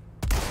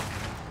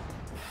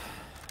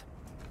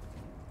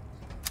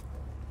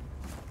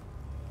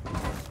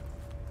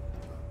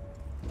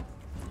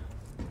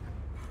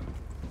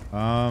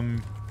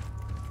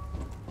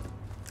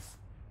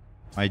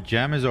 My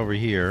gem is over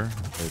here,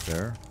 right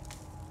there.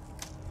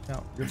 Yeah,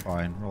 you're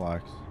fine.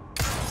 Relax.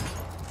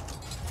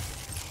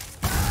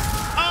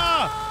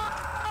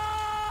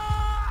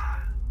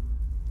 Ah!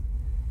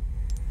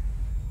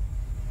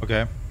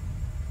 Okay.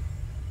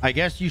 I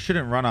guess you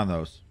shouldn't run on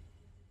those.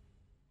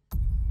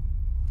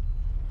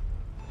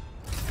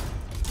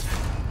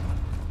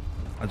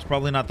 That's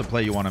probably not the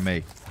play you want to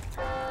make.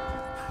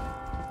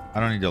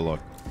 I don't need to look.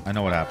 I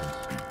know what happens.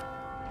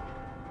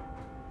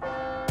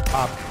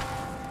 Pop.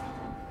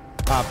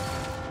 Pop.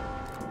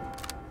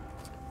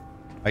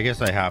 I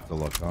guess I have to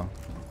look, huh?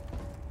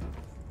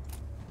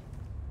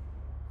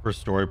 For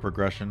story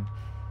progression.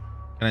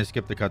 Can I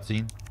skip the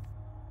cutscene?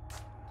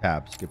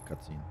 Tab. Skip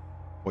cutscene.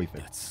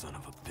 Perfect. That son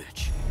of a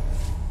bitch.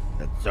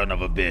 That son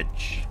of a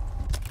bitch.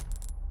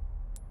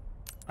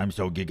 I'm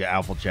so Giga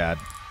Alpha Chad.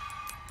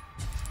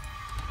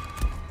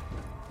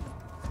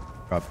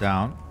 Drop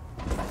down.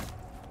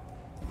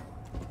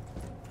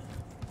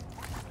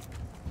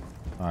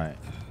 Alright.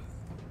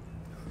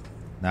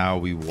 Now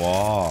we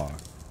walk.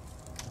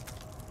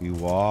 We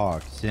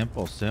walk.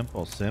 Simple,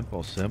 simple,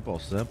 simple, simple,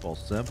 simple,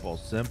 simple,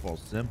 simple,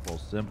 simple,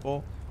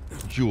 simple.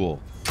 Jewel.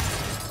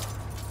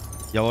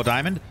 Yellow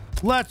diamond.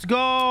 Let's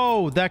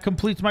go! That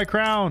completes my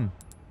crown.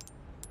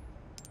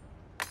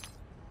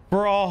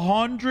 For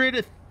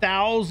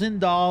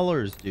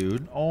 $100,000,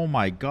 dude. Oh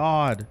my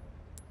god.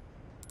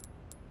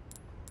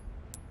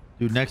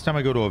 Dude, next time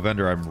I go to a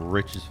vendor, I'm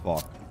rich as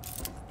fuck.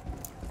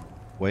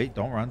 Wait,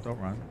 don't run, don't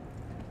run.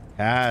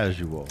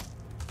 Casual.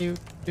 Dude,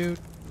 dude,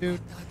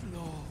 dude.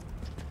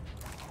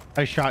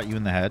 I shot you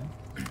in the head.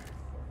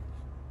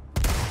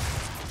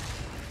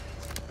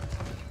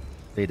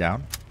 Stay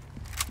down.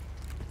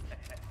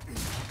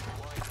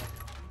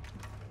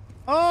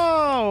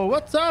 Oh,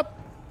 what's up,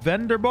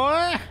 vendor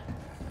boy?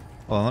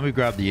 Hold on, let me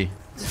grab the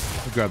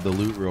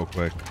loot real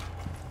quick.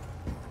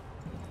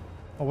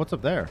 Oh, what's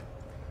up there?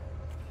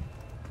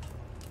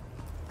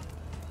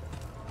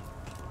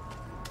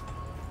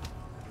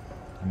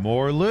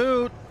 More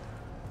loot.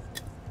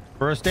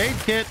 First aid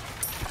kit.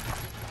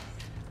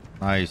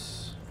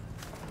 Nice.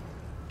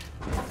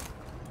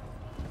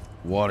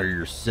 What are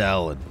you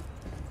selling?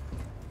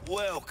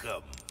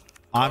 Welcome.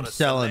 I'm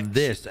selling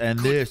this and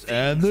this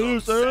and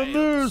this and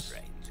this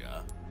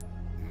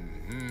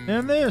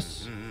and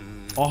this.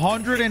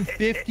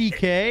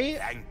 150K?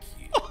 Thank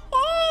you.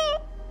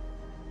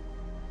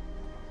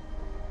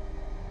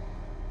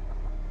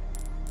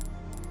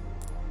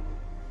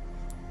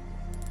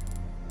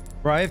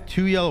 Bro, I have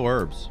 2 yellow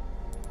herbs.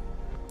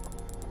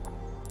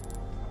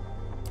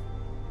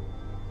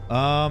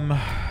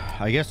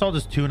 I guess I'll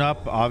just tune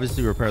up.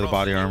 Obviously, repair the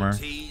body armor.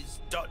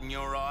 Dotting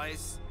your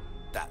eyes.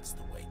 That's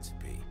the way to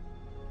be.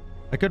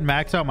 I could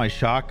max out my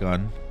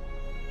shotgun.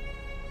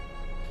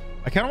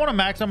 I kind of want to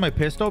max out my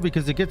pistol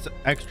because it gets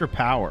extra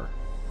power.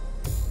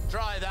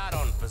 Try that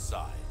on for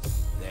size.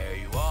 There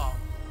you are.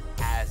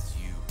 As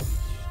you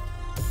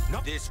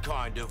wished. This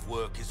kind of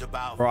work is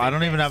about... Bro, I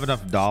don't even have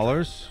enough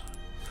dollars.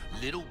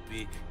 Little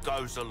bit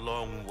goes a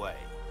long way.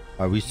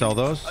 We sell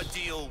those? A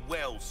deal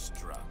well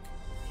struck.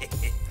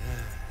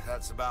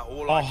 That's about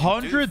all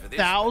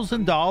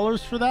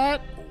 $100,000 for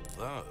that?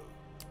 Although,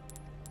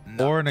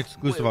 or an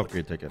exclusive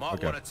upgrade ticket. Might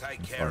Okay. want to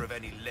take care of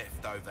any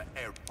leftover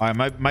air. All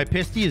right, my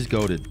pisty is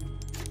goated.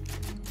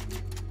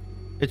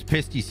 It's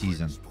pisty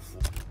season.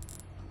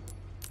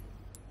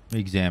 Let me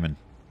examine.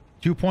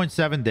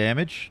 2.7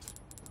 damage.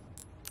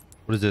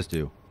 What does this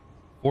do?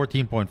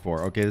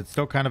 14.4. Okay, that's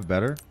still kind of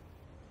better.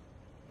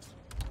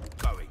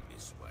 Going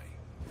this way.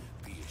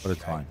 But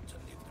it's fine.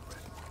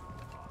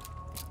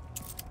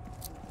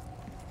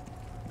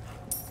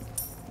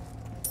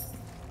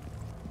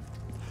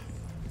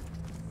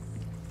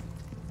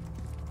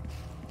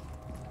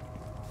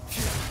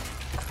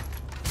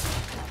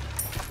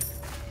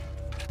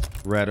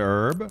 Red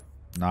herb.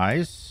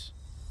 Nice.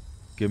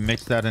 Can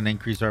mix that and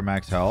increase our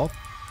max health.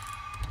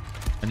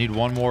 I need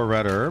 1 more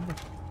red herb.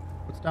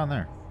 What's down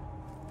there?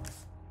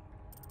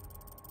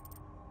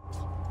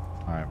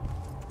 All right.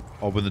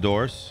 Open the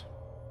doors.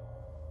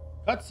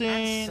 Cutscene.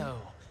 And so,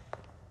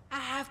 I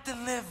have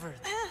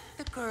delivered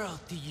the girl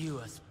to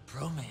you as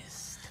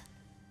promised.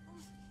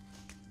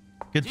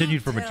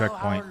 Continued Do from a tell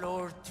checkpoint. Our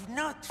Lord, do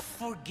not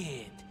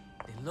forget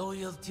the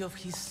loyalty of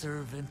his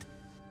servant,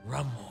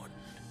 Ramon.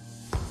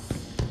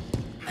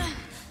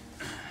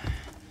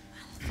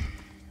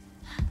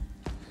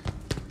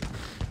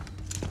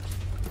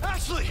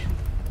 Ashley!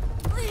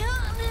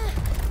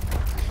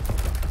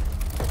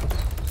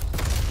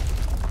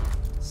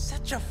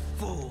 Such a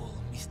fool,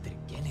 Mr.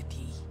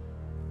 Kennedy.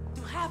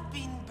 To have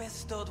been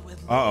bestowed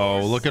with...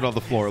 Uh-oh, look at all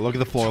the floor. Look at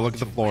the floor. Look at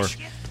the floor.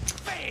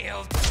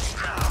 Failed.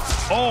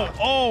 Oh,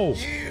 oh!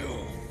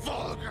 You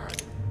vulgar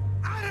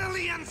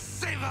utterly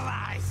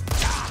uncivilized.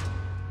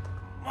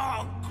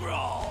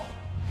 Mongrel.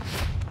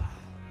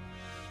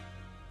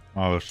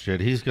 Oh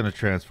shit, he's gonna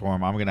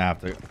transform. I'm gonna have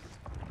to.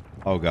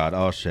 Oh god,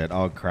 oh shit,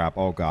 oh crap,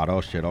 oh god,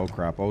 oh shit, oh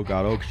crap, oh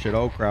god, oh shit,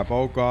 oh crap,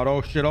 oh god,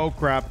 oh shit, oh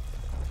crap.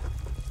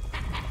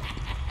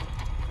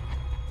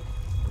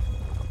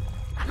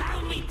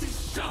 Allow me to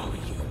show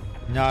you.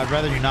 No, I'd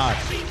rather you not.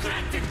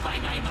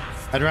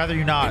 I'd rather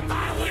you not.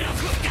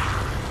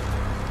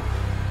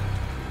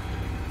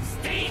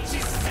 Stage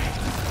is set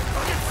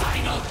for the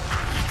final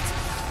act.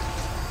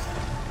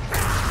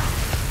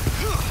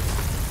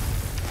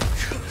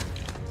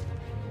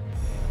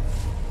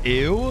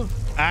 Ew?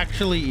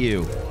 Actually,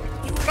 ew.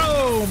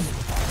 Boom!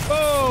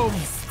 Boom!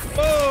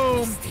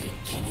 Boom!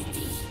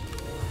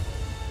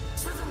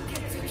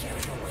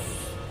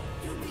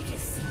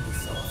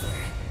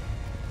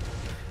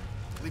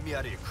 Leave me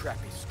out of your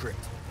crappy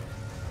script.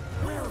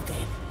 Well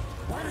then,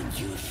 why don't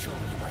you show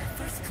me what a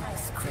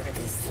first-class script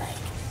is like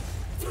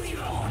through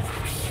your own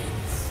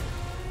actions?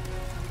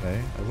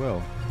 Okay, I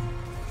will.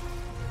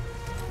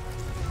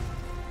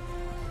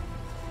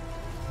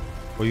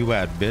 Where you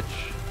at, bitch?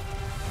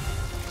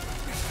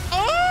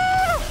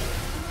 Oh!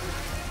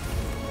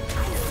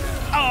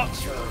 Oh!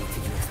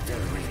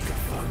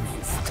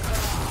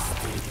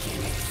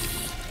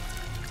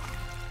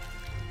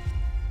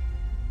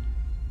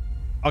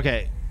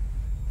 Okay.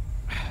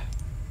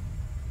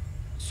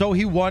 So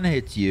he one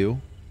hits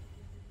you.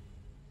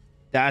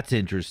 That's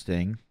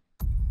interesting.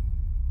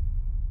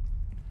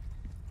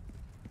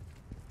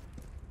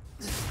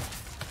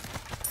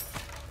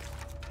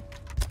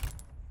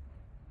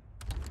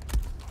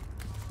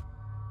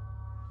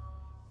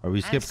 Are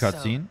we skip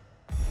cutscene?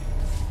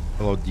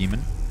 Hello,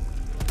 demon.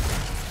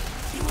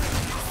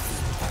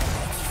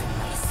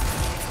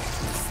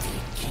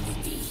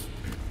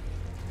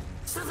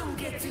 So don't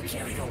get too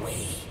carried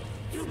away.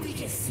 You'll be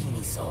just seeing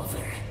this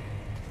over.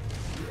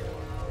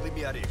 Leave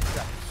me out of your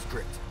crappy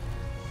script.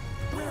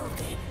 Well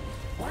then,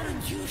 why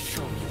don't you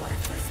show me what a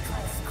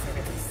first-class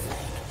script is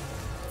like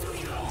through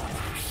your own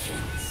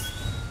actions?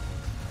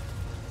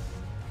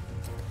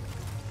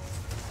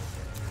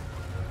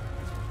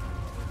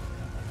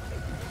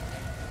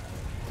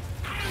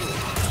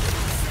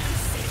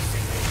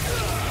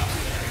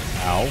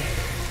 Ow.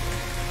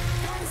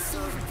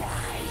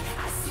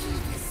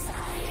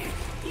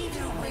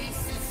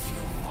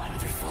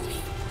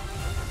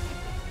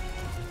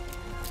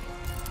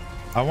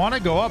 I want to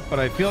go up, but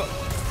I feel...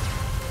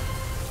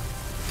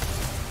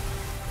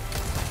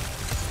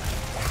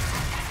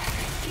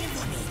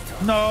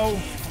 No.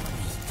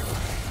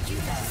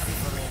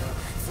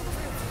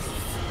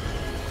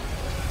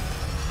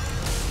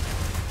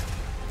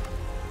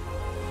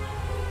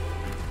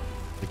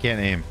 I can't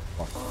aim.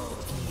 Fuck.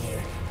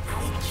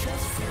 I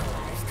just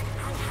realized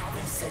I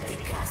haven't set the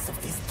cast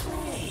of this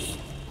play.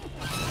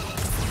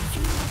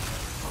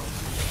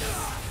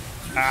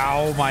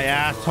 Ow, my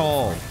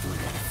asshole.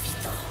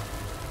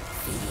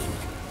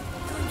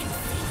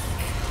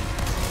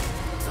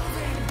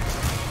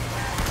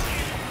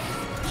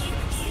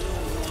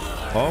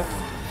 Oh.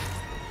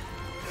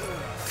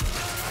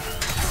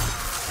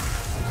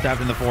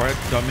 Stabbed in the forehead,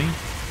 dummy.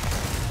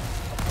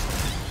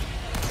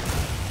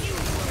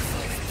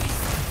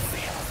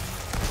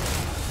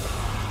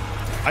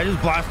 I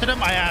just blasted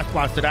him. I ass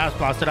blasted, ass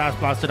blasted, ass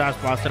blasted, ass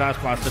blasted, ass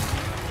blasted.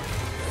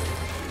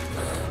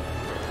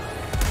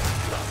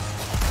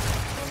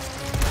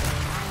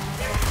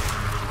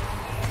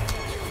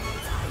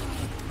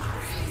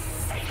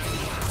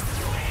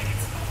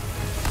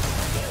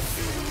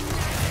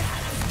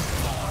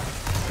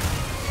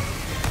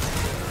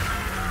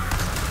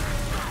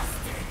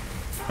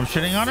 I'm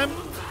shitting on him.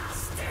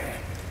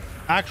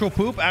 Actual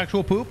poop,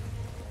 actual poop.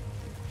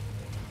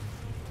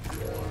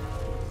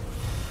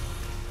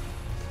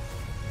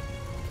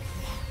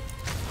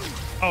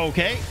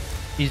 Okay,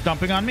 he's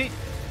dumping on me.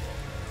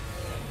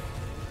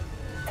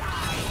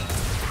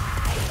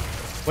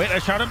 Wait, I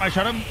shot him. I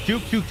shot him.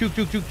 Juke, juke, juke,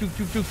 juke, juke, juke,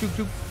 juke, juke, juke,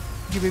 juke.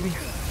 Thank you, baby.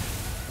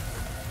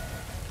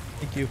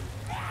 Thank you.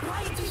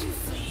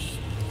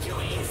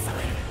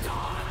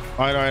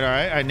 All right, all right, all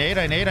right. I nade,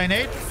 I nade, I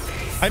nade.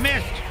 I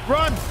missed.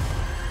 Run.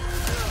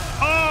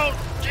 Oh,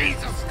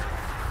 Jesus.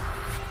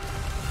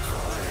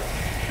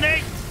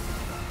 Nate.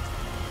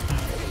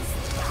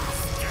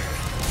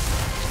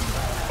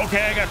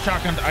 Okay, I got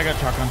shotgunned. I got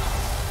shotgunned.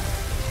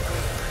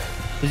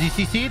 Is he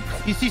CC'd?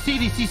 He's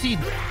CC'd. He's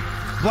CC'd.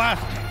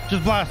 Blast.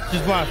 Just blast.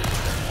 Just blast.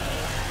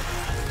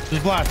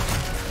 Just blast.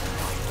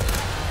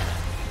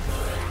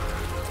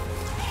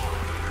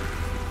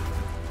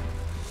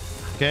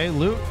 Okay,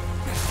 loot.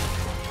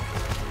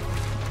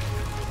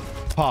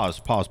 Pause.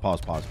 Pause.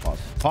 Pause. Pause. Pause.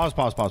 Pause.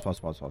 Pause. Pause. Pause.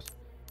 Pause. Pause.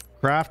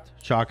 Craft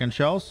shotgun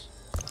shells.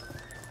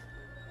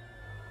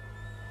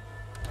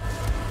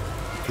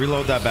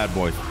 Reload that bad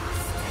boy.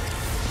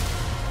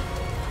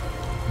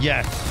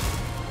 Yes.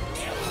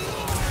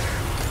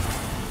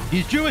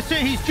 He's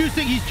juicing. He's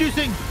juicing. He's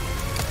juicing.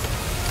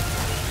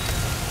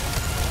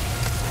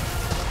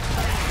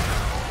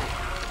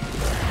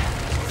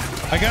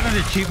 I got an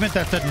achievement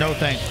that said no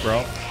thanks,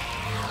 bro.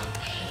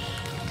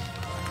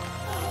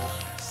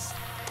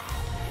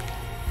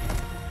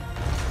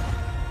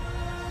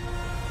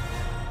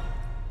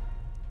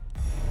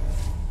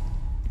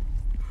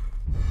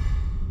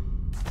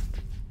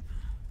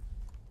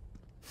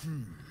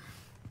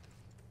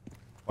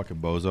 Fucking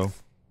bozo.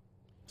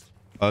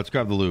 Let's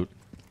grab the loot.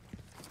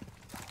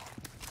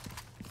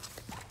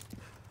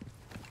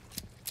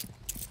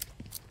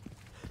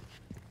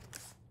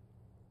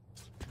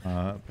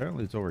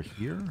 Apparently it's over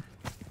here.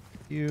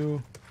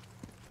 You.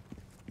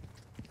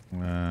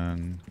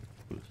 And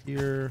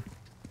here.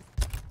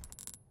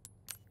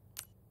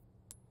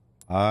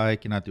 I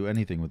cannot do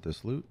anything with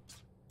this loot.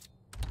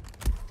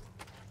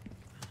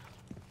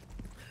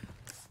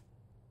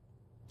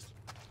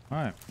 All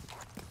right.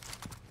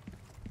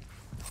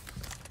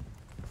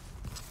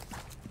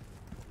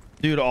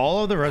 Dude,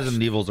 all of the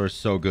Resident Evils are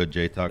so good,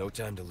 J-Tuck. No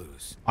time to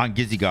lose. On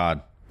Gizzy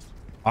God.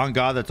 On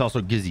God, that's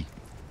also Gizzy.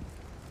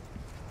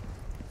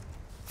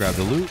 Grab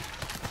the loot.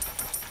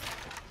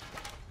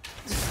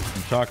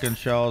 Some shotgun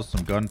shells,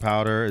 some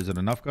gunpowder. Is it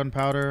enough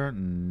gunpowder?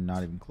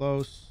 Not even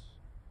close.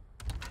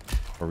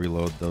 I'll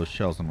reload those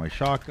shells on my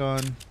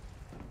shotgun.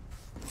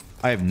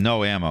 I have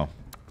no ammo.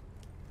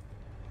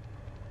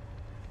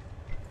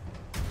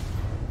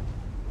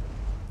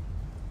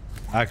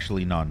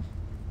 Actually, none.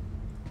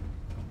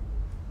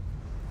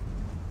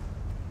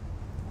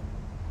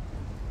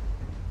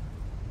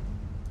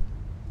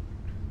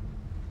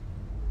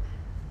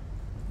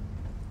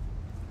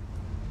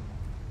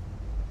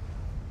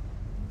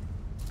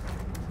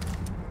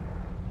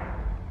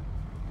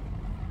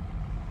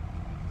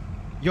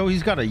 Yo,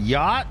 he's got a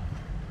yacht?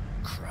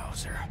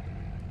 Krauser.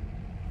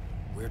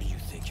 Where do you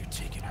think you're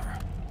taking her?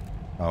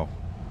 Oh.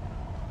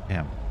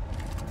 Damn.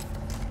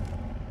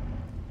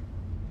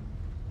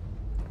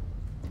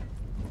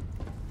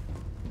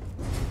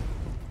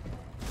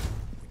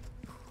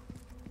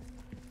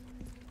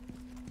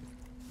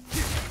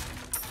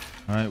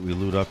 All right, we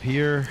loot up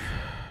here.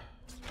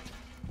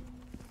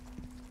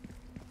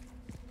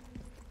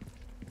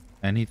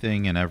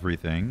 Anything and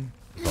everything.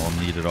 I'll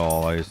need it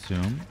all, I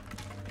assume.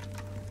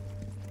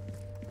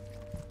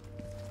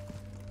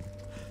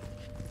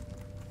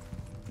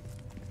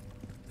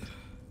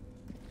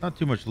 Not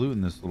too much loot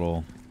in this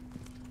little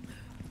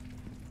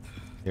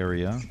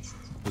area.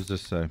 What does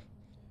this say?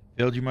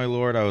 Failed you, my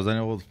lord. I was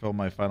unable to fulfill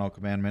my final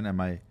commandment, and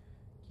my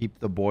keep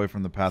the boy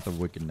from the path of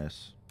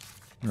wickedness.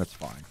 That's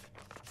fine.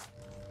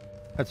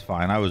 That's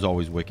fine. I was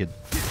always wicked.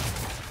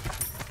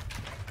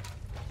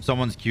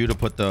 Someone's cue to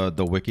put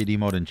the wicked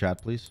emote in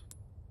chat, please.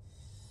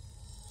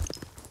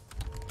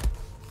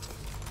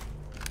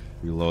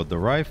 Reload the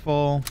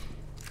rifle.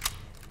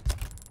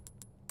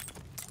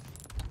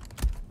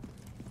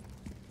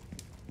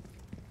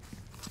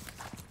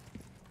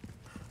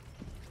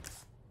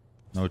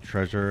 No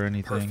treasure or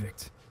anything.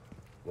 Perfect.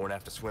 Won't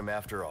have to swim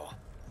after all.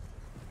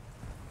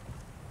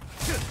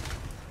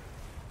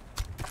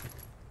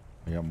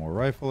 We got more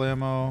rifle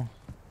ammo.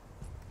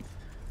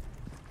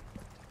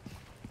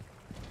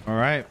 All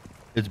right,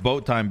 it's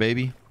boat time,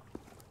 baby.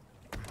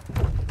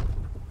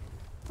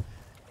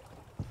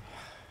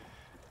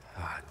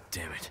 Ah,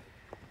 damn it.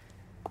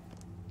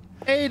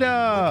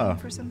 Ada!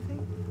 Looking for something?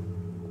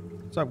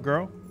 What's up,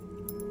 girl?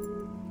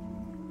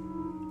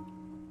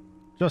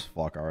 Just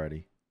fuck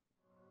already.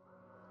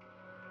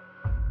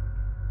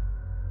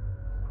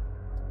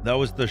 That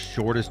was the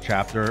shortest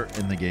chapter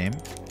in the game.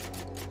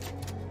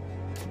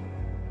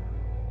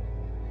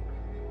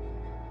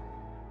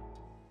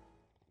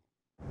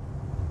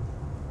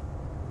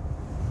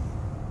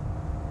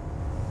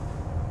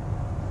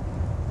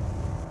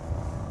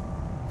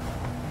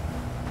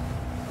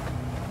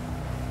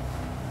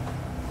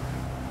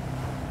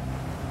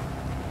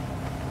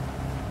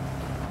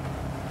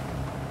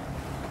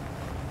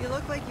 You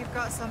look like you've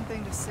got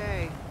something to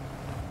say.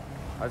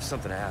 I have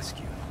something to ask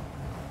you.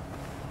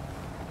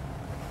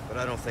 But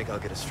I don't think I'll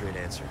get a straight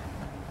answer.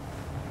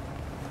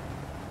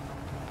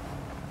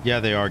 Yeah,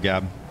 they are,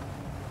 Gab.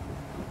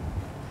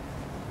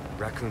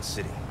 Raccoon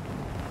City.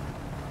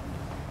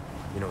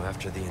 You know,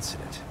 after the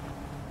incident,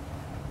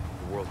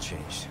 the world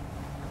changed.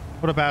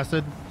 What up,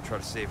 Acid? You try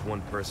to save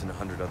one person,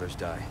 100 others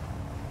die.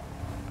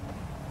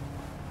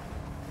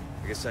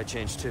 I guess I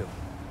changed too.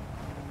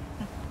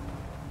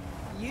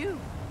 You.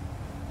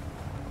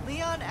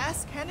 Leon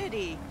S.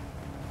 Kennedy.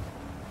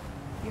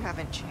 You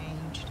haven't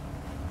changed.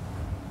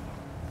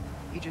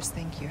 You just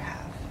think you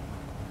have.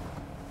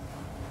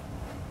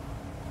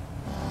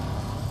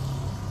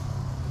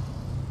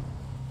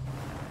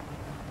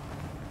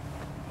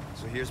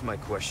 So here's my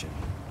question.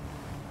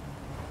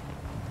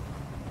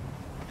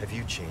 Have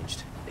you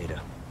changed,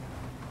 Ada?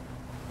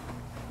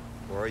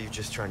 Or are you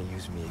just trying to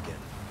use me again?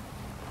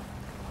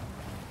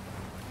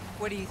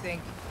 What do you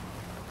think?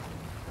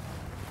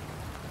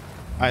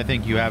 I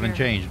think you haven't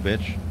changed,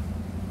 bitch.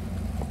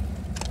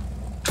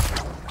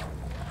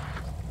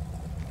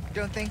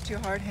 Don't think too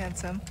hard,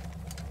 handsome.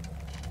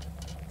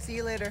 See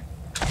you later.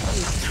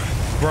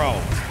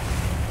 Bro.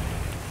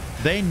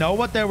 They know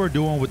what they were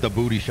doing with the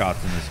booty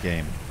shots in this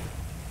game.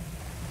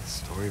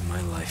 Story of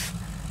my life.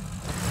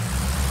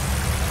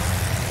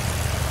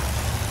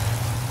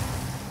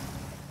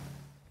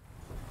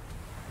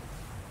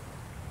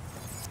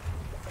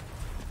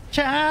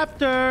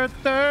 Chapter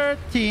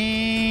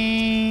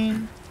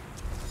 13.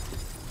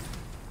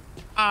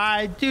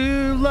 I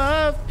do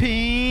love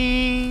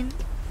pain.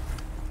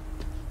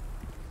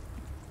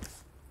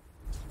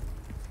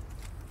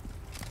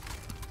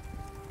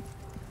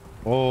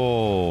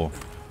 Oh,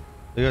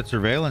 they got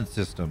surveillance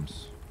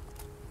systems.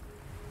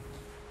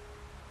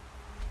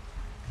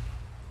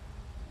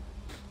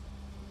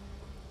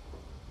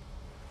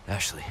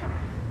 Ashley.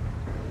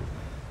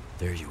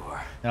 There you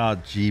are. Oh,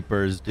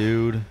 jeepers,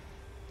 dude.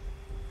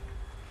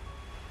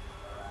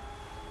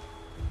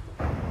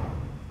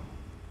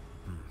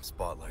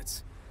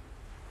 Spotlights.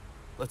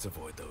 Let's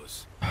avoid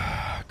those.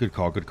 Good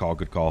call, good call,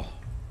 good call.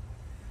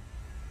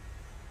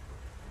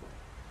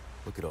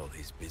 Look at all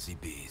these busy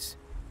bees.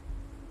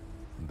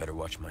 Better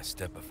watch my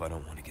step if I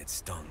don't want to get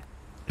stung.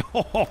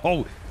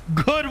 Oh,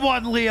 good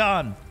one,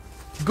 Leon.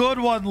 Good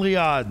one,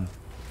 Leon.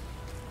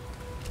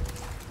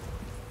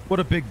 What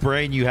a big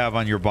brain you have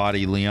on your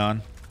body,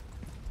 Leon.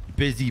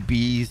 Busy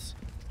bees.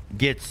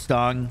 Get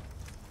stung.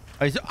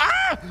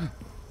 Ah!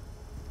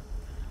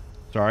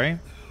 Sorry.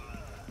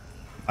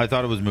 I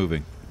thought it was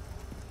moving.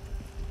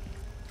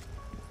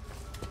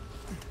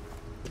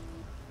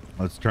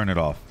 Let's turn it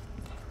off.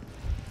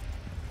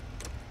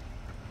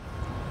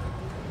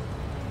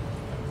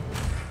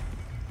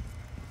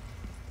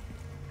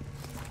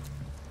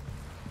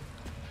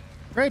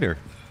 Raider.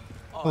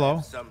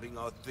 Hello. Something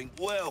I think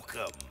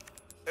welcome.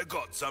 I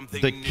got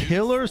something The new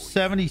Killer for you.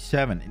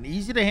 77, an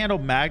easy to handle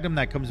Magnum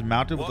that comes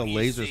mounted with What a you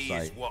laser see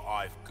sight is what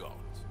I've got.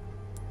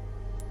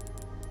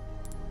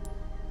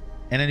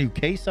 and a new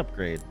case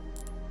upgrade.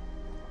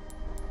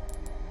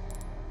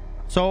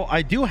 So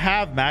I do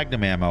have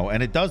Magnum ammo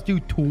and it does do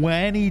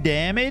 20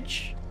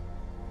 damage.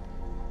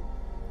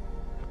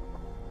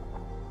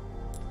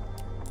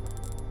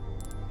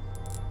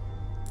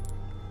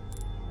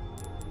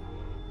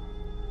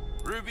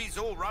 Ruby's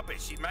all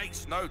rubbish. It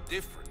makes no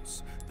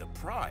difference. The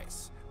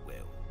price,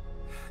 well,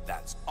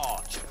 that's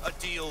Archer. A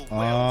deal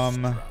well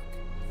struck.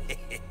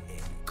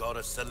 Got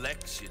a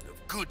selection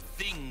of good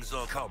things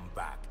will come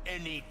back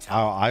anytime.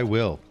 Oh, I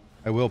will,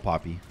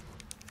 Poppy.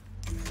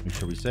 Make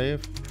sure we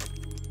save.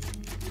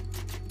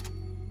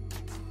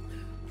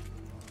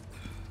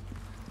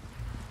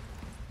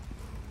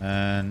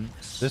 And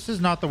this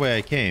is not the way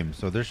I came,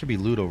 so there should be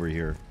loot over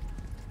here.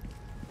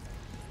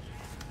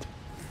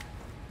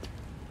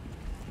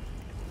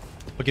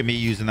 Look at me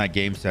using that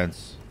game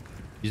sense.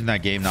 Using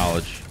that game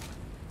knowledge.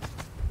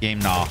 Game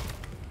nah.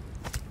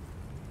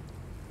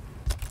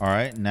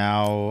 Alright,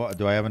 now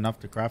do I have enough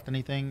to craft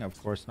anything? Of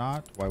course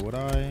not. Why would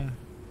I?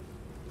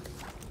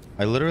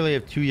 I literally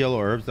have 2 yellow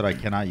herbs that I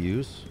cannot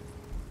use.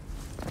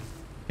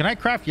 Can I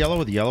craft yellow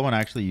with yellow and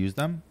actually use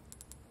them?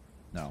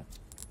 No.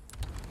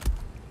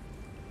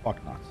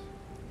 Fuck not.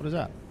 What is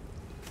that?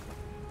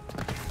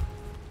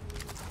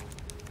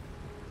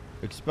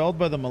 Expelled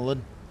by the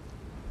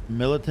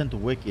militant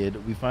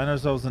wicked, we find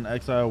ourselves in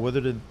exile.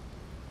 Whether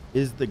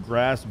is the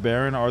grass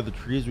barren, are the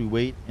trees we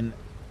wait in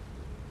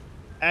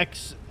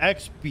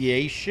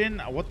expiation?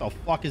 What the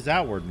fuck does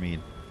that word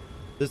mean?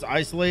 This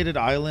isolated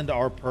island,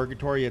 our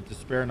purgatory, yet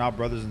despair not,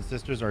 brothers and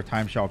sisters, our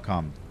time shall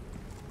come.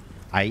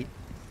 Aight.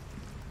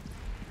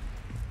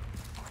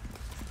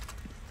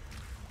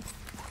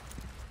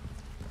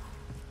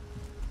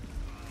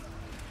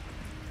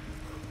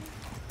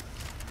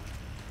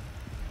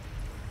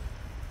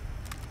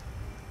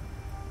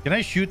 Can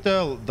I shoot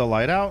the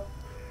light out?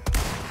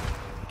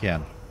 I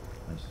can.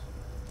 Nice.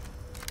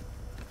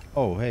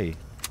 Oh, hey.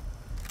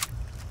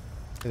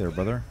 Hey there,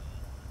 brother.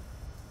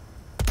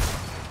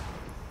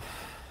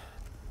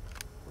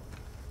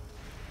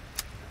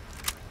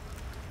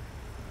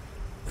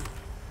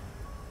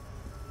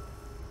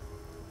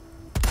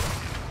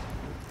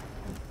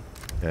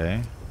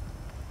 Okay.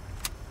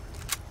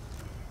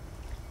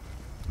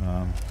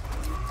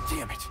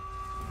 Damn it.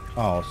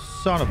 Oh,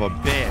 son of a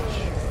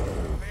bitch.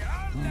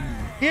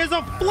 He has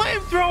a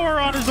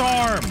flamethrower on his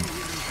arm.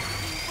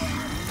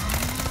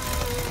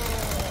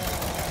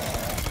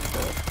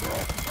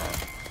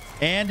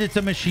 And it's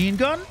a machine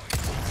gun?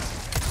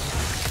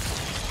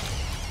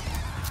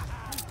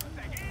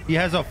 He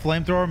has a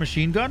flamethrower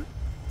machine gun?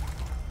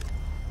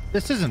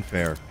 This isn't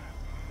fair.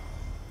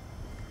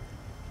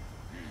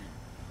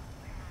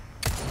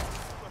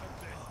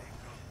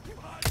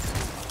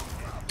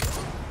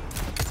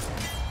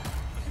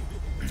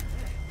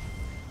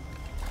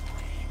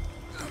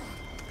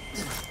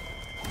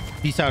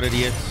 Peace out,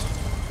 idiots.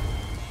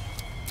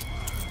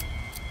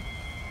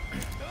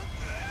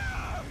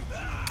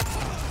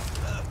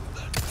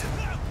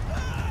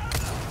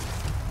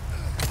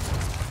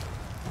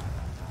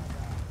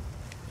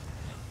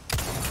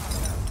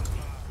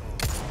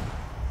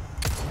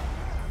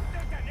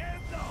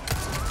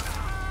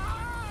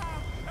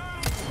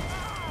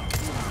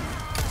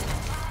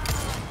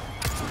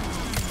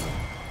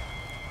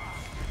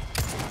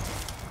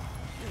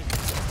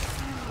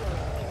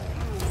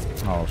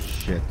 Oh,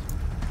 shit.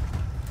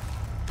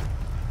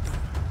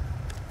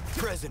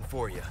 Present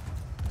for you.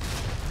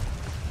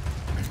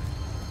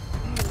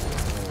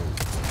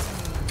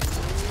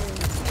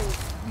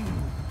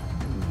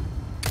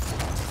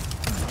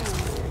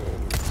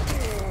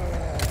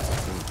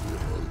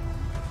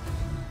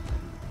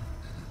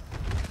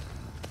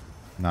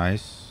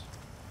 Nice.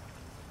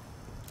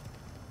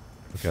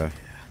 Okay.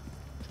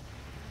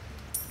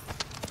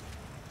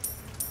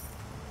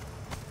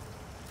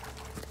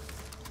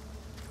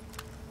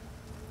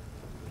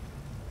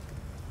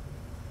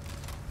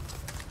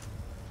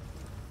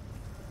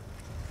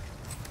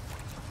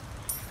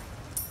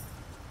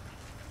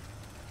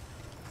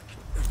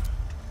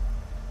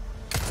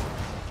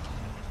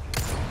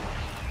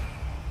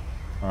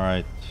 All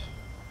right.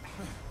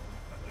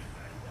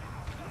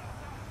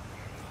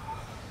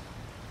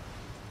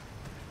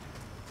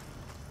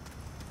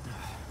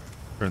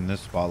 Turn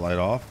this spotlight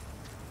off.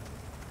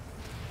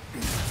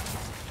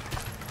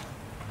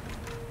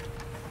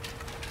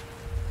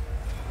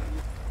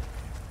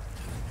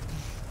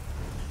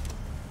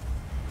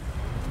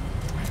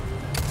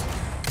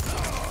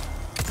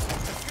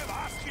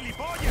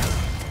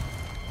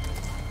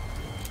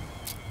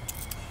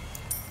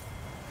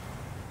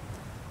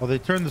 Oh, they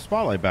turned the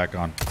spotlight back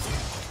on.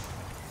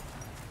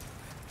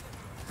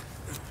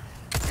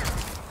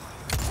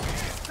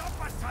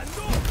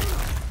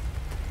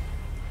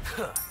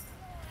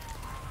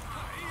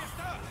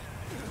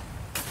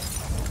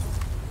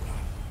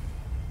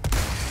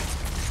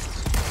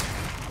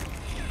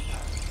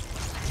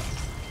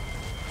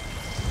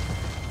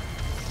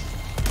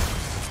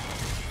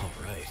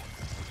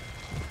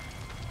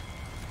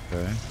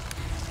 Okay.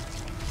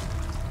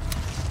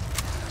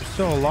 You're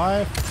still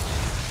alive?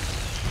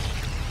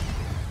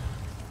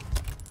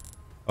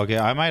 Okay,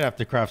 I might have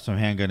to craft some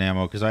handgun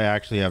ammo because I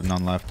actually have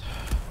none left.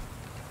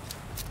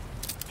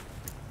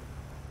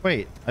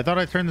 Wait, I thought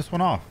I turned this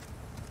one off.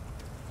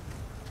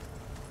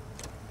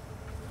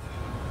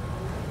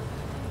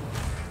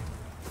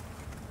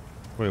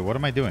 Wait, what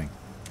am I doing?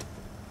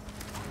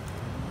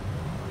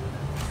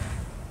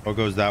 Oh, it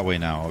goes that way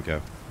now. Okay.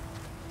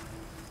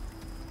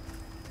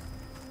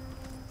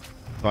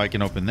 So I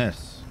can open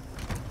this.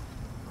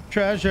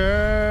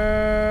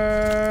 Treasure.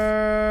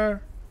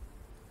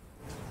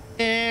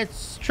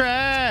 It's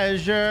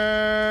treasure.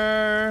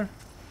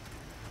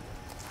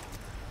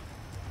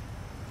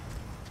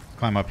 Let's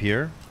climb up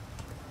here.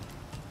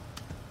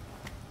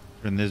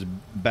 Turn this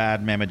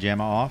bad mamma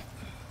jamma off.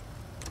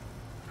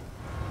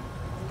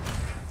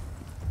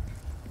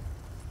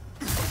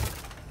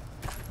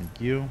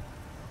 Thank you. You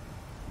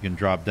can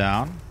drop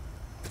down.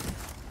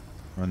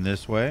 Run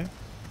this way.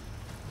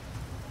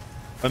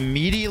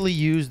 Immediately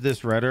use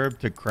this red herb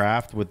to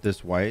craft with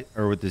this white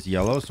or with this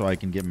yellow so I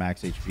can get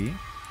max HP.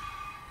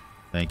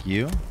 Thank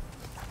you.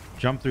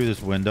 Jump through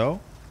this window.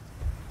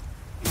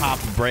 Pop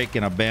a break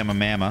and a bama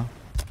mama.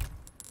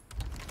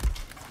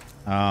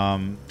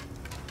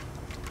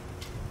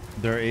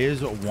 There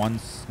is one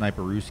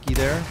sniperooski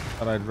there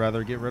that I'd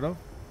rather get rid of.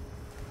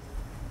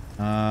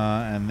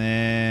 And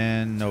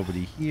then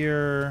nobody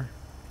here.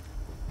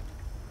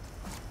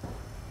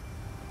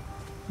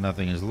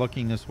 Nothing is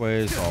looking this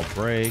way, so I'll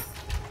break.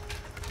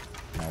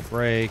 I'll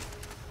break.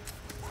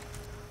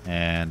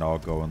 And I'll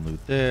go and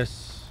loot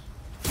this.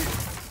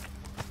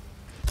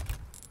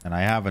 And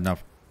I have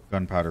enough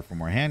gunpowder for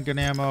more handgun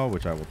ammo,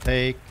 which I will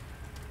take.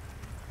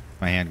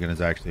 My handgun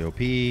is actually OP.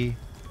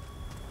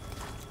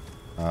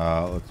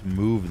 Let's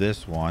move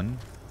this one.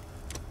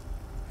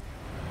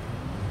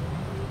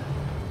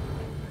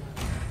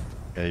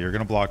 Okay, you're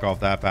going to block off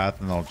that path,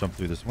 and then I'll jump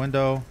through this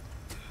window.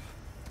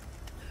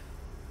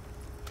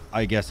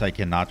 I guess I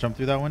cannot jump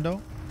through that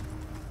window.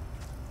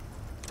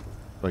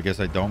 So I guess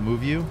I don't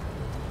move you.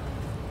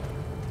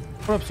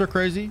 What up, Sir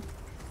Crazy?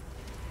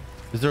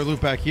 Is there a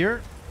loop back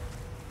here?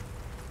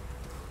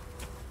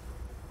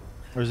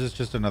 Or is this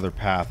just another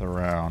path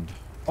around?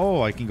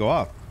 Oh, I can go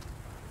up.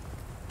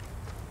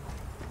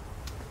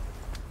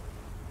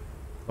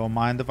 Don't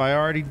mind if I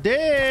already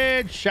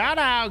did. Shout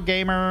out,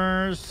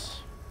 gamers.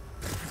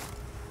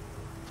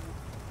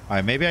 All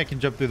right, maybe I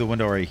can jump through the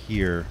window right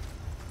here.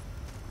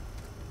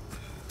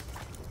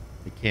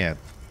 I can't.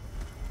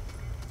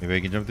 Maybe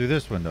I can jump through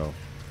this window.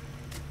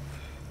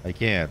 I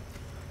can't.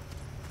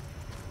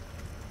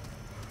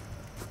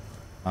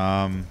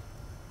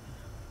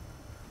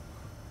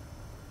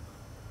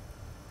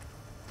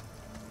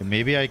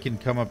 Maybe I can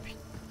come up.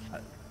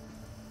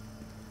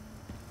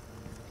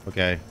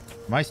 Okay.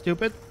 Am I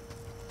stupid?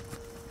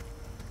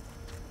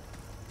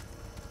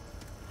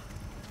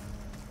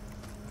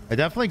 I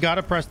definitely got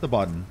to press the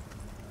button.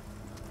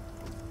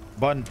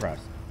 Button press.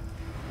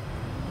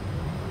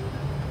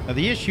 Now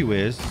the issue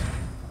is,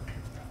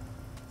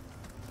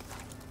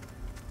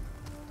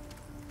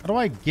 how do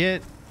I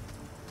get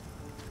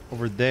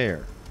over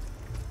there?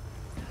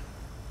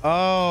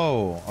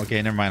 Oh,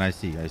 okay. Never mind. I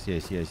see. I see.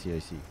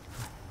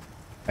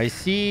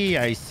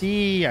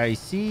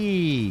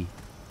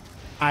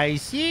 I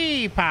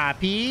see,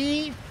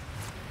 Poppy.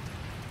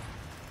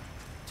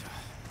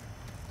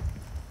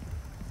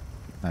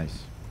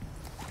 Nice.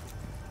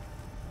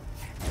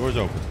 Door's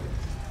open.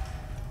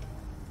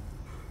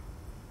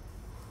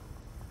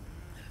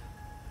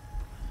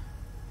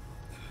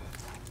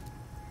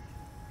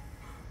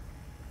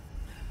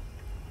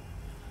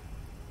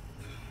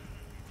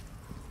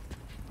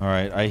 All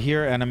right, I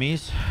hear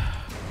enemies.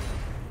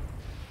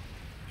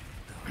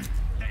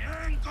 They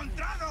ain't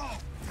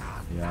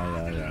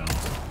Yeah.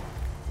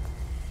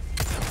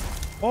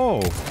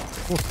 Oh,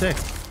 full stick.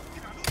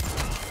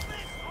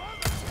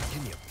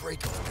 Give me a break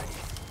already.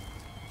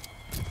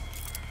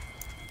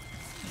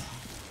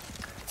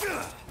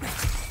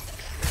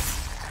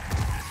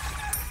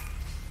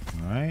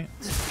 All right.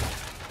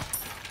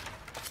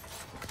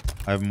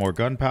 I have more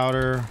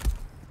gunpowder.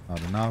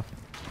 Not enough.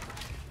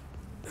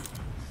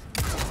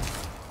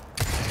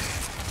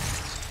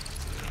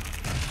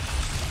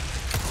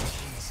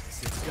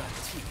 Jesus, it's got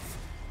teeth.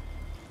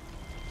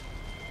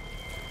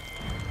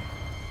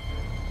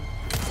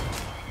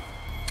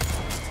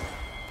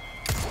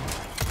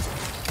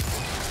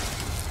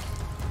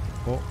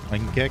 Oh, I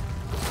can kick.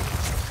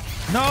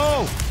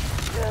 No!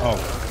 Oh.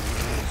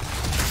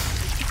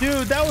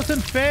 Dude, that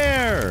wasn't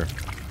fair.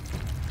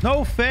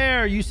 No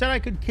fair. You said I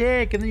could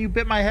kick and then you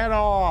bit my head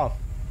off.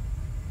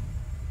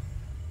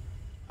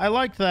 I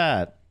liked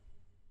that.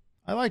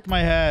 I liked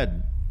my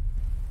head.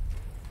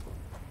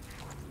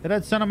 It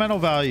had sentimental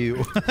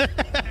value.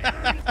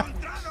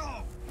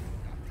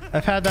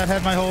 I've had that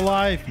head my whole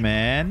life,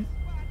 man.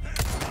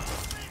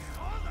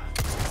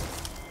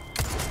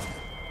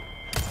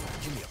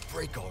 Give me a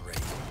break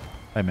already.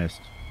 I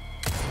missed.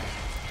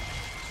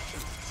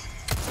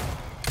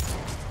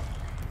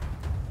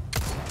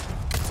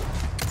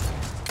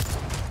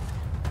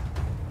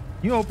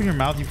 You open your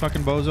mouth, you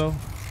fucking bozo.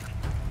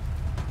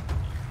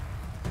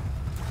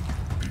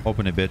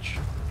 Open it, bitch.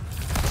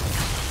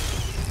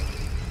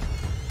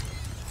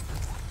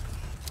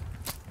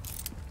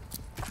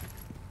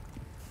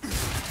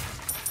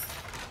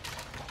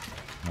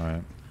 All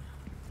right.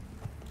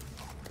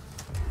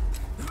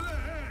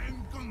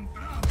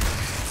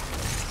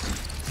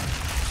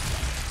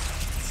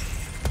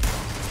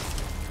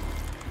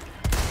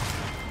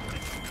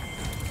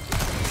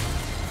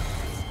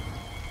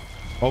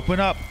 Open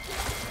up.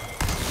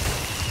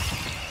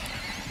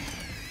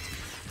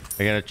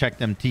 I gotta check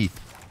them teeth.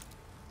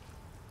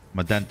 I'm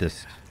a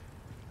dentist.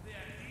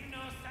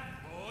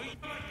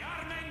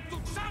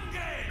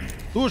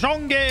 Tu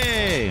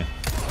sangue!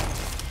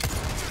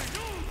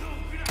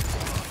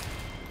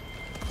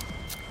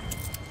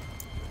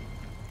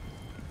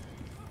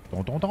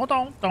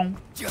 Don't.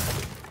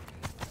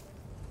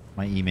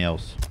 My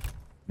emails.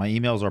 My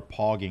emails are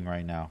pogging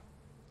right now.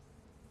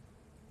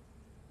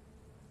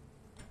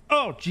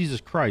 Oh,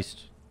 Jesus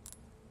Christ.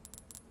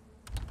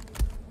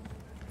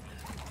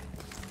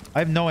 I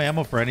have no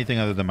ammo for anything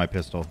other than my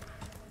pistol.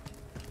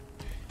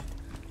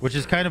 Which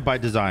is kind of by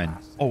design.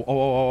 Oh.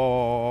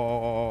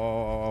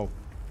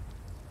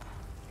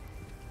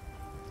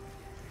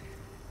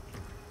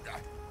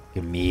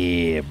 Come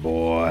here,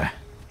 boy.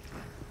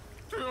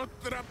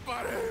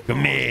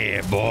 Come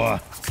here, boy.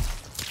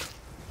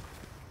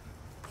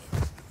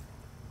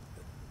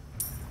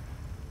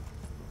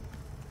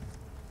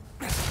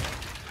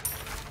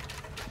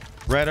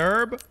 Red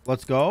herb.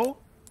 Let's go.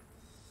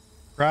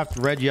 Craft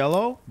red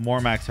yellow.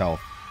 More max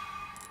health.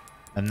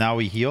 And now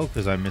we heal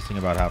because I'm missing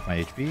about half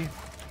my HP.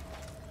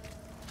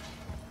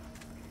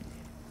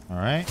 All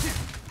right.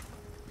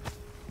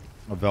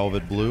 A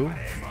velvet blue.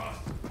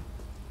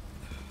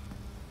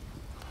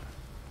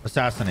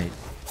 Assassinate.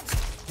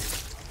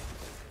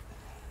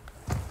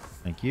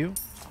 Thank you.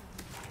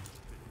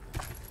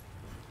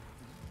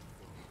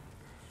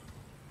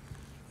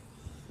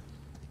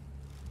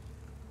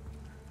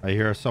 I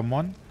hear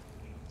someone.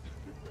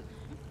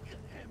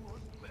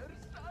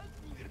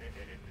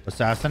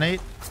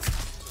 Assassinate.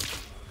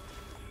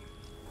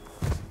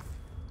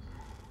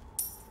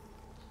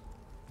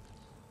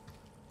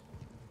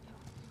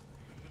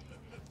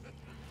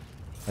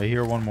 I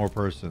hear one more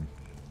person.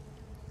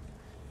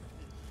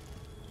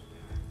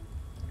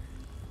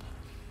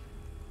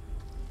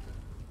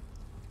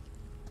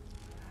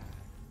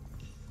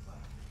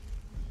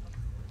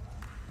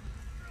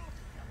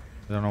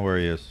 I don't know where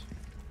he is.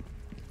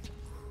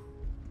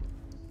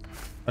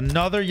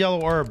 Another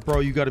yellow herb, bro.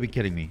 You got to be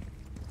kidding me.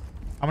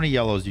 How many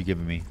yellows you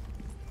giving me?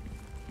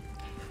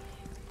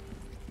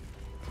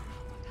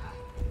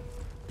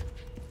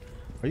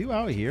 Are you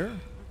out here?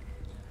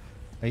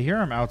 I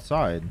hear him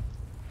outside.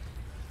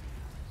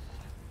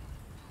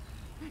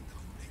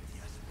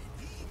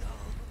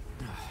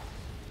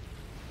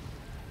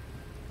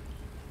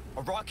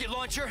 A rocket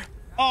launcher?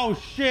 Oh,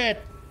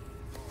 shit.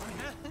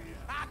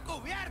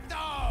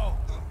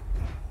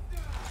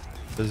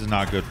 This is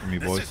not good for me,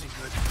 boys.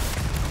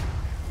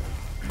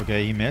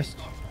 Okay, he missed.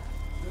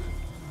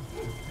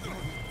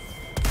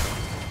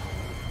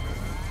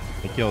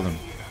 I killed him.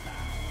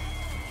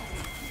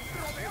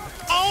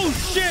 Oh,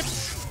 shit!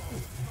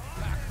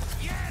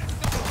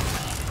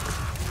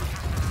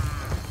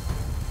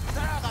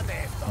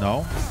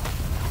 No.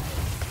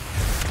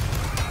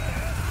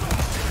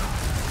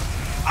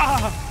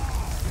 Ah!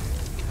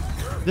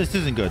 This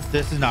isn't good.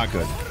 This is not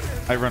good.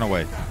 I run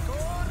away.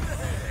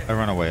 I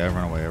run away.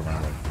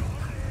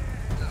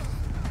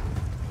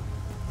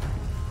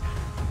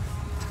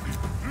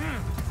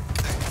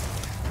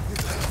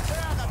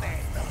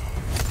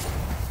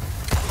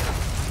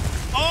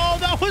 Oh,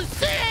 that was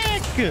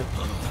sick!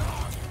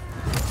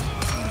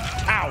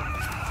 Ow!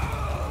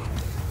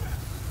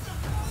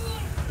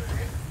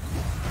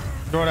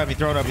 Throw it at me,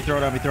 throw it at me, throw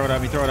it at me, throw it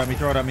at me, throw it at me,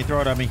 throw it at me,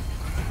 throw it at me.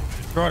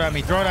 Throw it at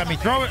me, throw it at me,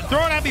 throw it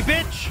at me,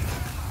 bitch!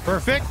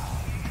 Perfect.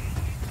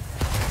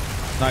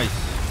 Nice.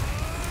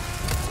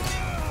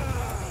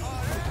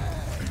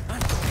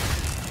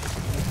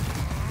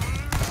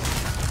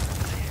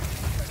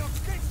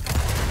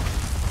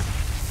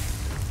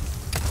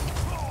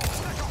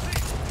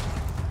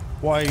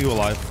 Why are you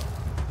alive?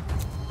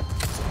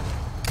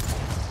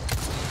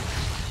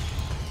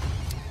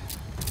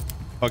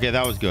 Okay,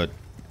 that was good.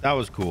 That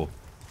was cool.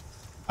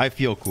 I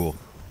feel cool.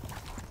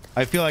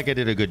 I feel like I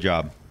did a good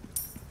job.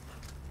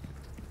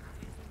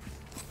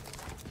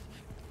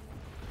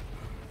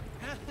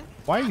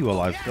 Why are you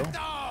alive still?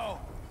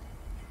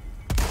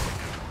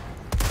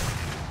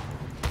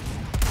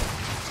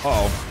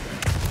 Uh-oh.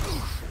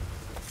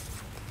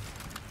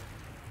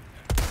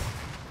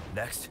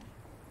 Next.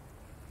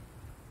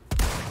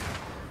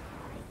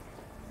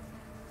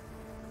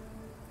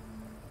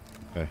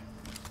 Okay.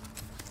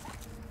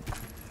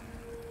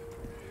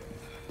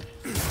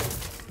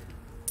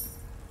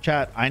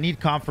 Chat, I need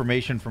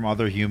confirmation from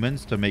other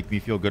humans to make me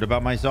feel good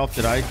about myself.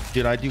 Did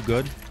I do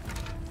good?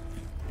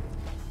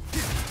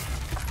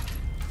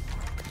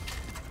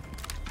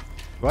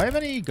 Do I have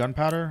any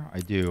gunpowder? I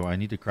do. I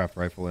need to craft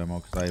rifle ammo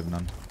because I have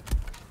none.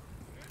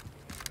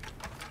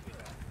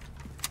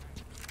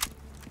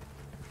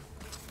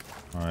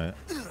 All right.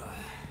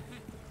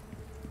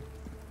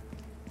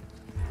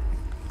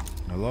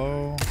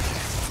 Hello?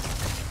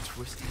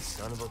 Twisty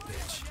son of a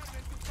bitch.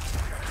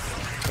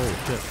 Oh,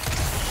 shit.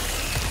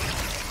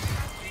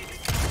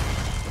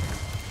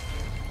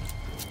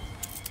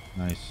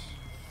 Nice.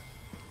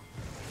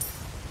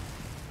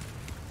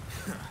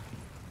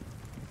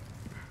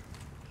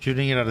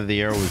 Shooting it out of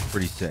the air was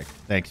pretty sick.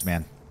 Thanks,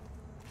 man.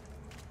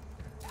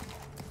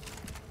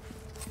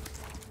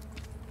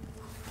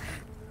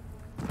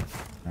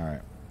 All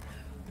right.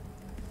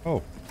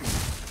 Oh.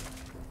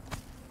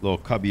 Little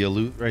cubby of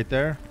loot right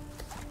there.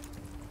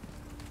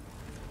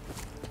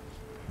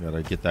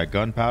 Gotta get that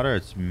gunpowder.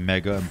 It's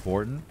mega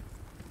important.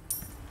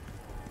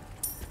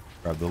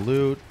 Grab the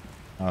loot.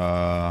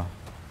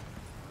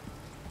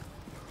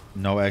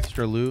 No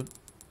extra loot.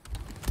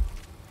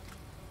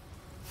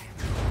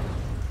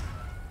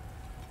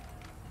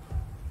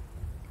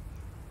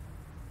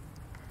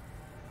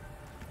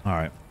 All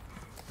right.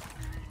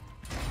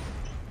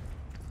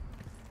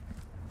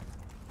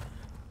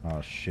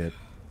 Oh, shit.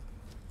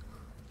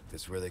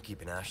 This where they're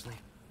keeping Ashley?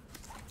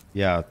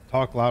 Yeah,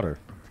 talk louder.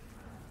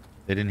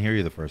 They didn't hear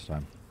you the first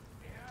time.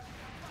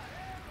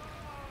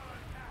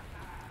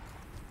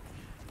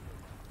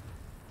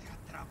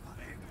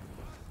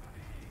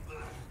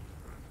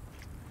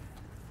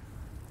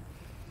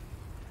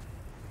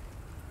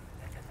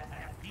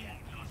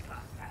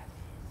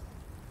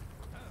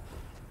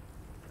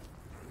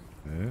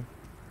 Okay.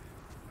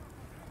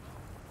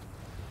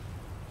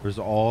 There's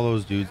all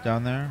those dudes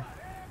down there.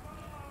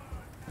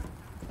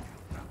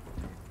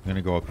 I'm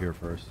gonna go up here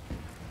first.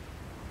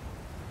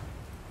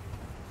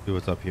 See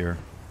what's up here.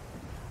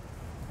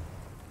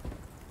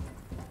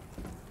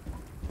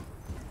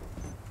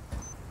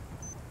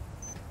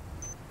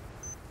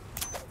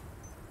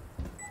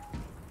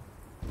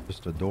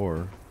 Just a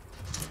door.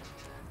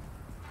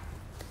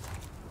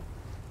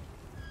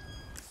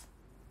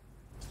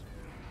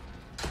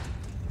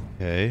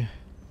 Okay.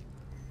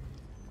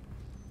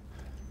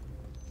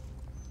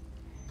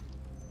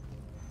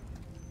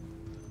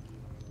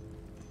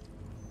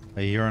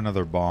 I hear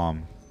another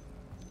bomb.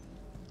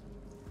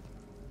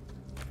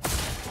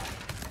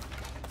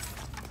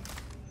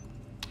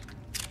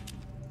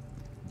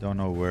 Don't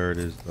know where it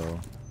is though.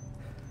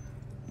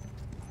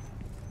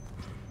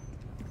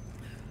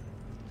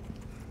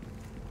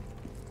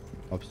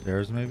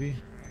 Upstairs maybe?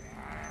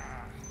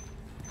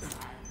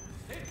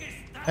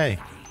 Hey.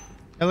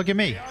 Hey, look at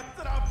me.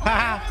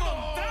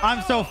 Haha.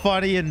 I'm so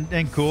funny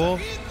and cool.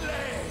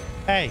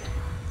 Hey,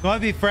 you want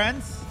to be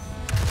friends?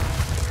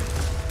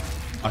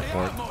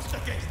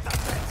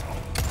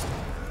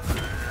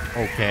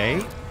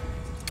 Okay.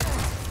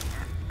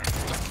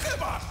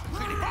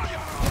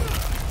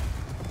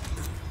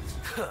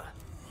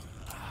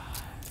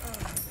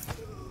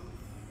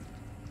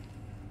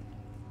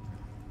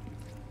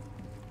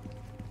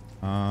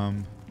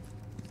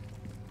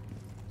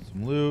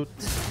 Some loot.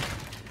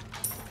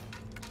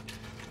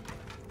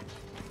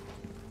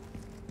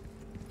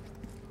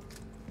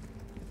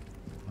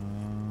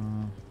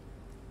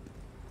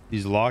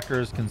 These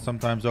lockers can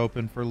sometimes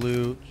open for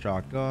loot.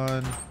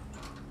 Shotgun.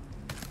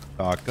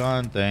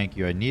 Shotgun. Thank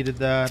you. I needed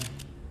that.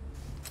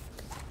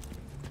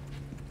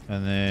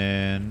 And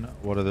then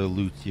what other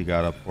loots you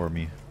got up for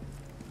me?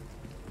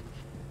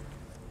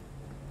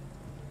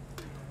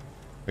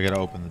 I gotta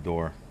open the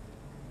door.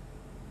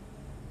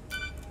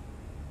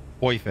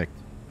 Perfect.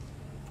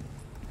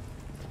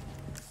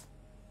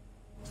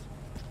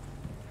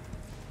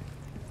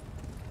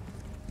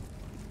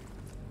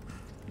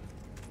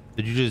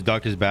 Did you just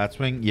duck his bat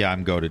swing? Yeah,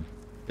 I'm goated.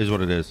 Is what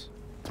it is.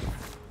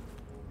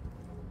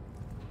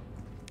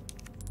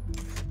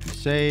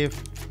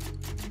 Save.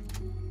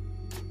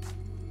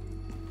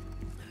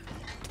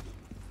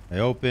 I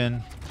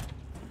open.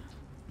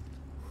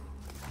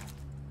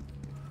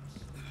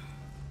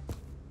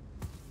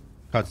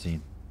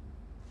 Cutscene.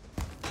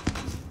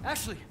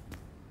 Ashley!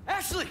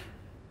 Ashley!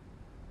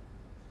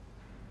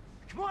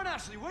 Come on,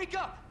 Ashley, wake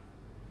up!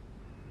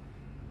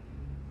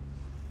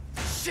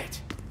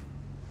 Shit!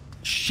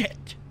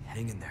 Shit!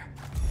 Hang in there.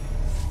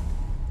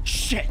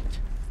 Shit!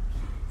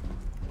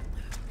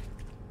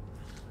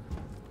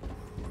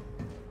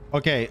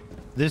 Okay,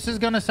 this is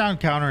gonna sound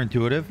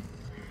counterintuitive,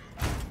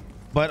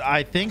 but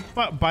I think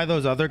by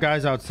those other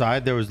guys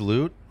outside there was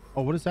loot.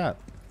 Oh, what is that?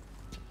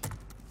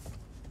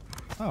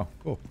 Oh,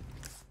 cool.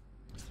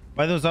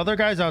 By those other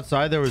guys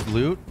outside there was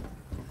loot.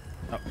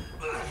 Oh.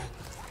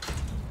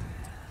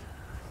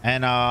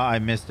 And I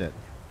missed it.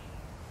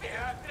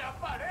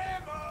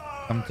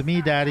 Come to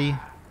me, daddy.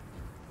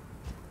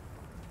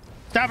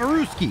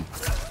 Stabaruski.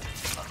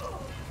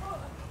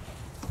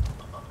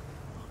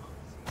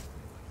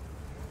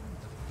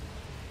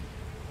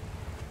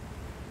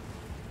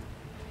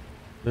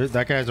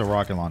 That guy has a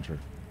rocket launcher.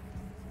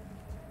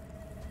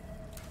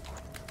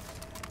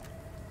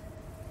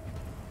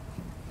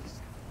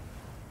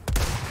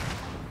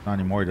 Not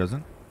anymore, he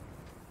doesn't.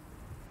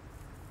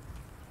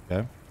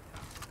 Okay.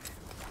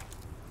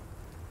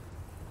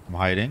 I'm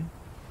hiding.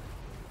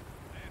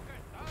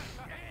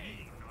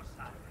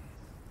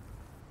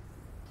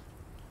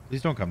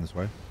 Please don't come this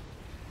way.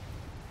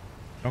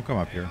 Don't come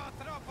up here.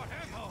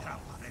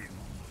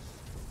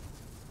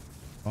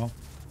 Well,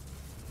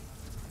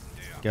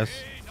 guess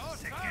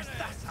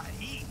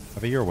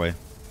have it your way.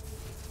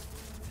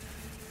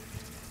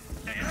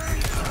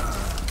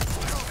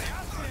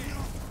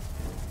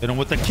 Hit him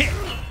with the kick.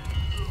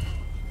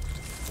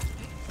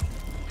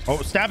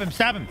 Oh, stab him,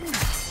 stab him.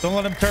 Don't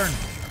let him turn.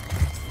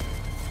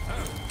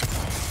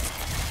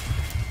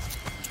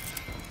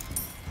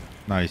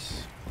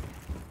 Nice.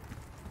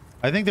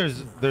 I think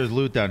there's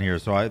loot down here,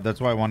 so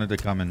that's why I wanted to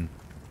come and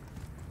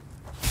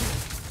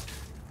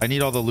I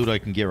need all the loot I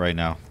can get right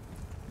now.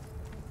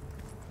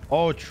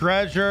 Oh,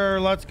 treasure.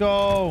 Let's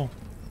go.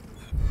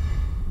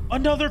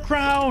 Another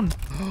crown.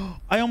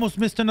 I almost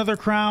missed another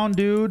crown,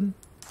 dude.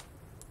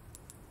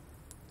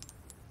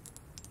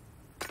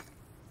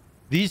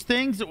 These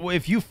things,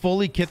 if you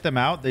fully kit them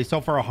out, they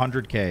sell for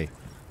 100K.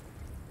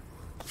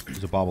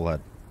 There's a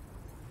bobblehead.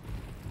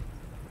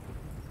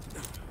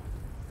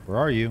 Where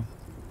are you?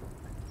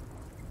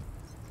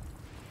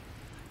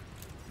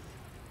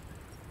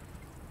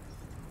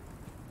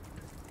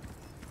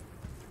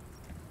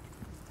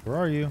 Where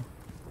are you?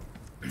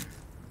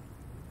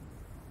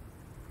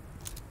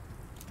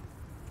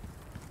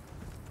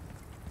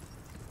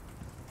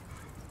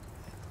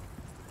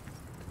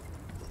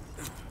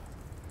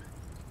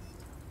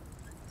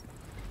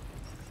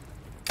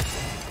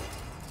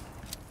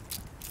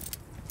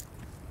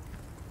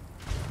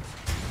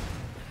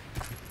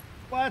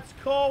 Let's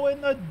go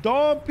in the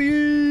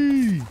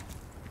dumpy. All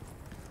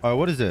right,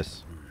 what is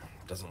this?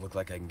 Doesn't look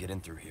like I can get in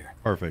through here.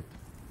 Perfect.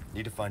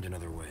 Need to find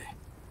another way.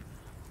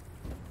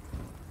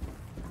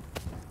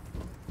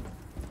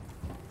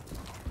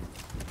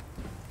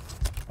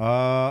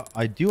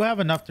 I do have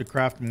enough to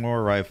craft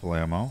more rifle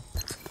ammo,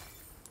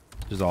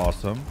 which is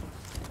awesome.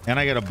 And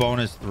I get a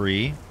bonus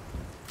 3.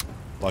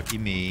 Lucky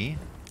me.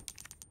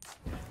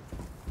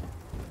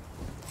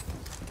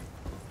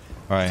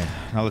 All right,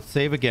 now let's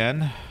save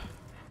again,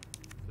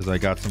 because I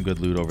got some good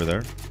loot over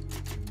there.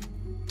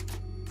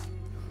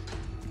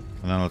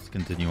 And then let's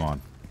continue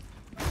on.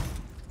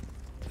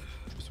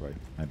 This way,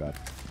 my bad.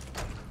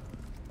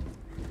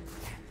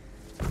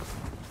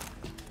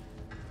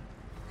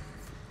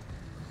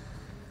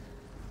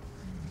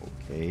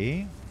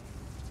 Okay.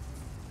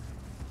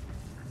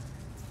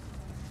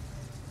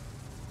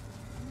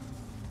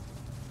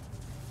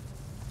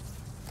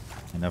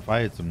 And if I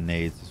had some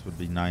nades, this would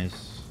be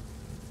nice.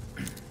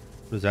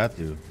 What does that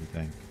do, you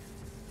think?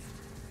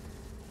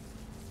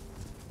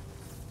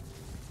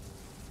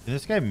 Can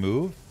this guy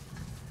move?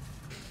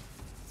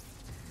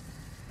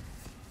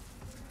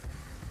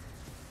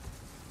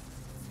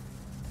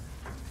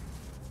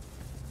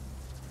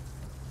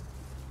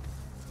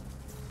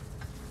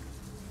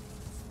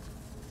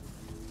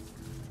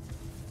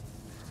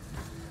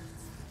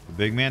 The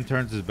big man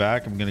turns his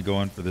back. I'm gonna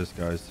go in for this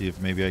guy, see if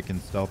maybe I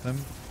can stealth him.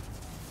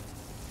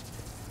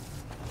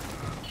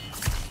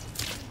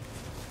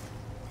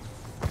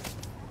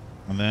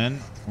 And then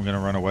we're gonna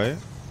run away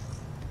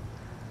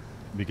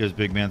because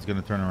big man's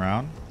gonna turn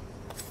around.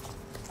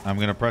 I'm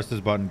gonna press this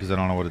button because I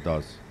don't know what it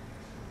does.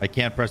 I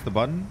can't press the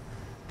button.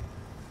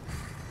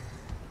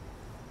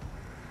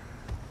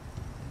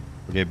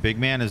 Okay, big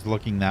man is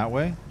looking that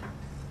way.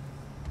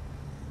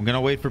 I'm gonna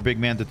wait for big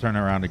man to turn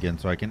around again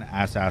so I can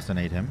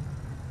assassinate him.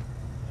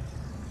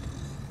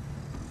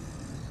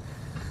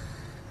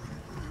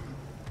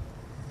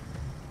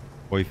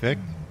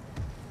 Perfect.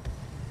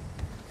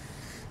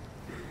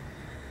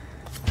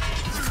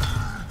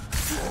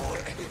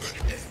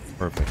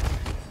 Perfect.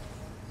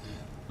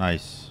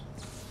 Nice.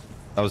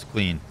 That was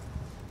clean.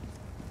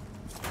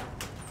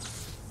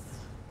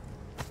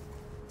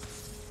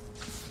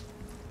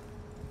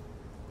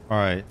 All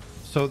right.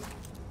 So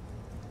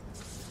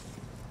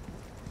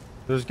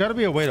There's got to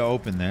be a way to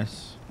open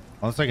this.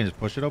 Unless I can just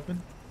push it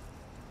open.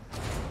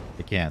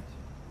 I can't.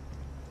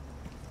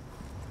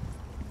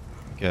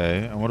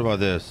 Okay, and what about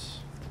this?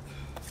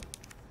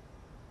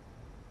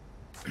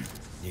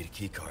 Need a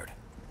key card.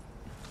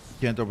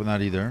 Can't open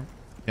that either.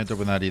 Can't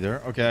open that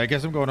either. Okay, I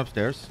guess I'm going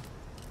upstairs.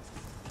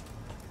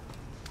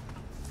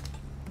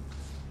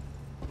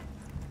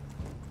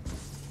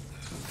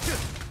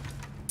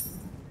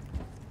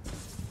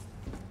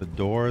 The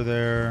door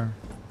there.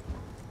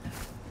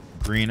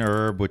 Green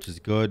herb, which is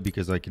good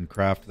because I can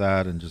craft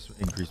that and just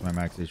increase my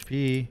max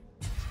HP.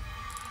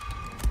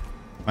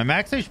 My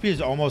max HP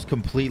is almost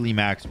completely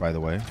maxed, by the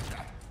way.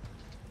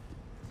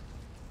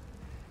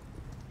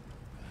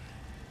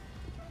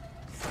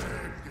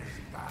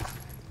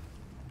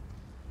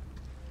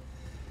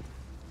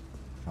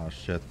 Oh,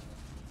 shit.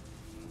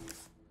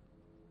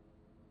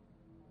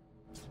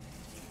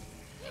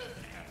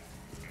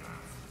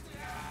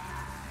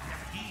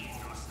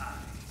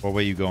 What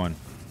way you going?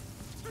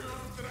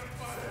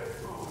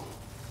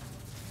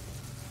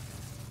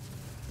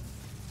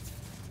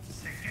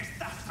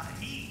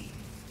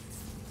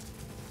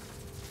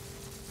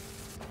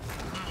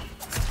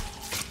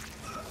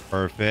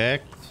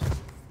 Perfect.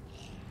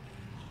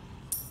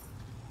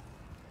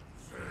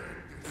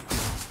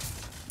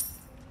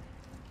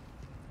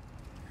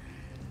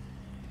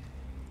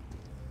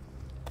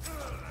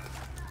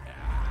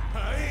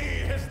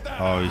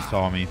 Oh, he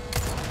saw me.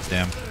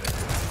 Damn.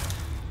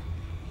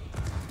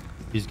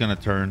 He's gonna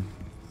turn.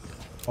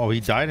 Oh,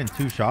 he died in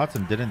 2 shots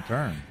and didn't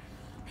turn.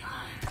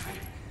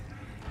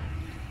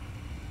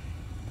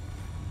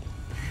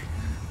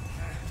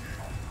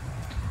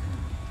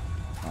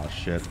 Oh,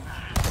 shit.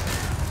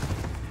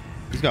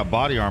 He's got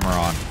body armor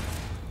on.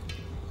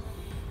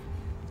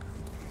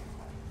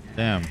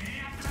 Damn.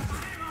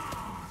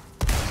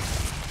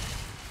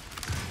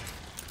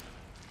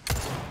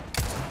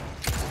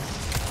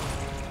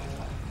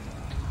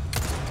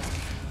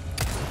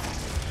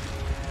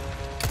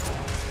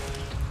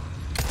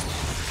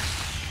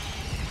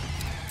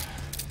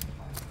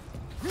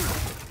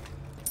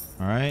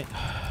 All right.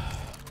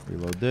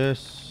 Reload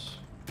this.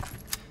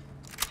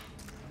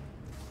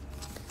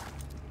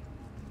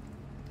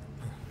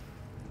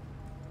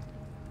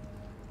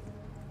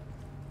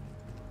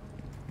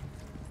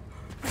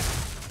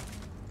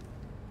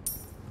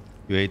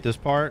 You ate this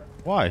part?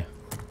 Why?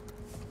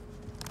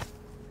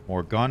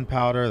 More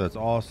gunpowder. That's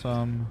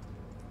awesome.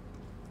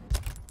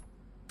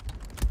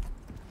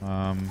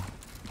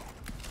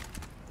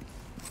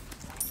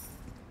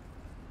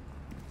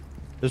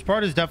 This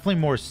part is definitely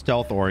more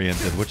stealth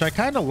oriented, which I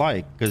kind of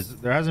like because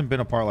there hasn't been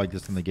a part like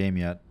this in the game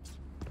yet.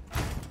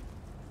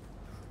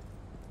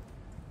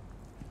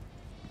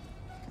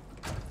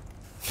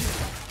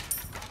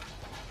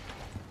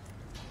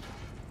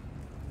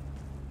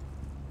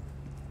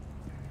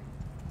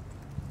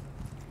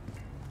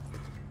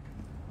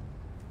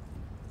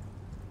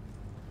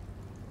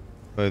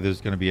 But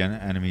there's going to be an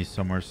enemy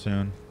somewhere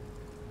soon.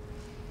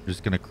 I'm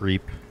just going to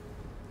creep.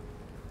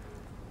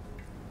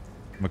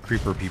 I'm a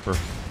creeper peeper.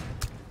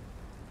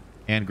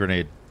 And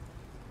grenade.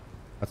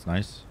 That's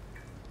nice.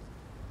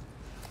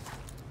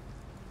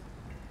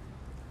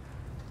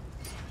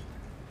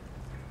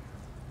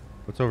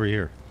 What's over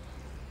here?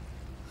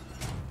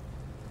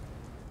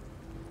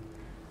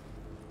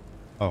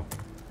 Oh.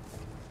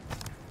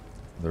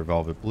 Another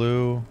velvet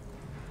blue.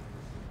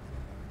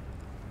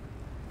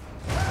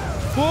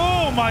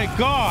 Oh my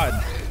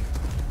god!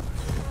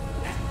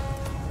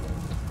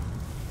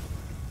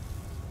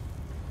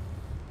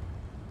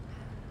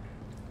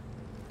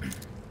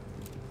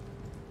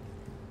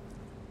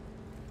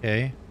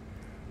 Okay.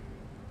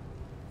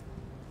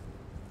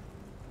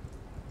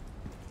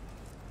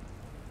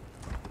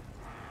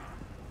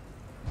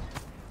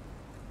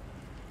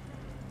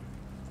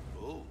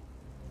 Oh,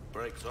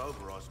 break's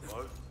over, I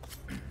suppose.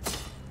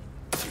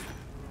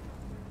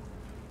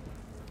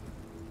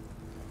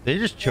 They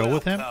just chill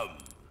with him? Welcome.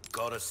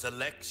 Got a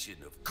selection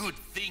of good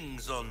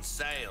things on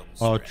sale.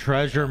 Oh,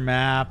 treasure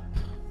map.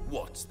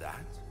 What's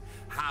that?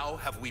 How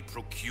have we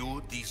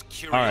procured these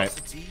Alright.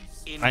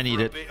 curiosities? I need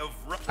it.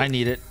 I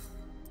need it.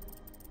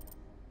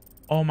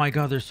 Oh my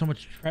god, there's so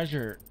much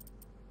treasure.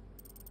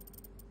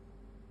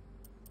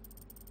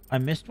 I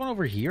missed one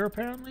over here,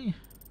 apparently.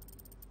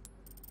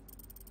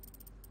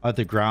 At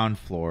the ground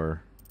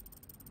floor.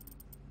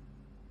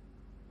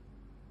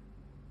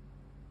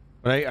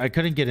 But I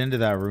couldn't get into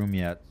that room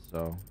yet,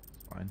 so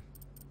it's fine.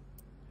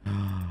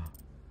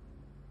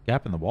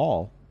 Gap in the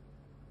wall.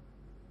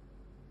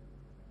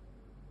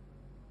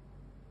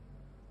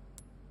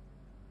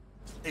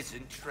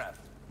 Isn't travelers.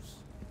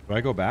 Do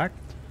I go back?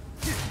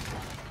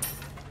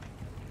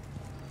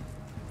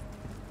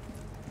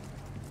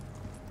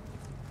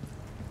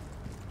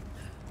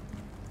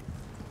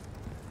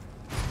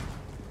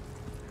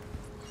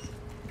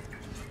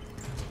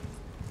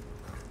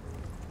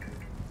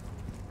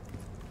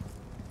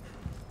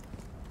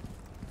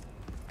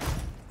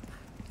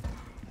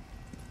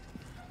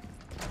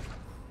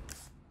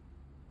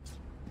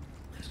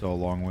 Still a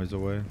long ways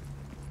away.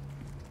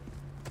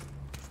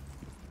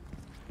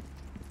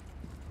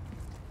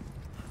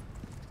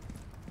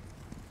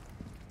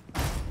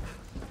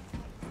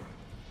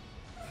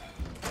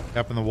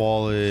 Gap in the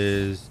wall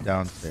is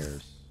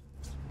downstairs.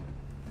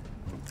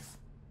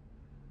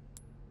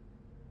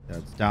 Yeah,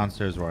 it's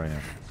downstairs where I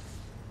am.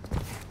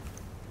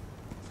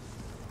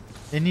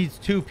 It needs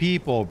 2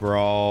 people,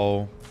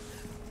 bro.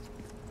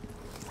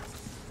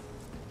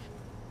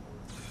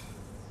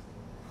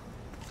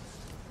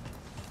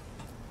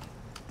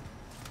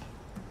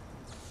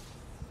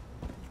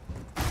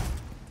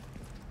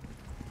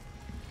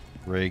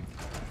 Rig.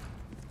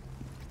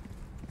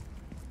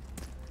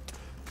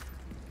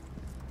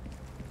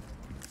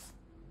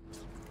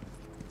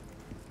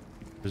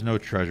 There's no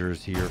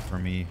treasures here for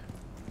me.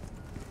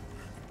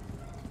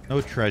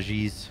 No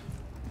treasures.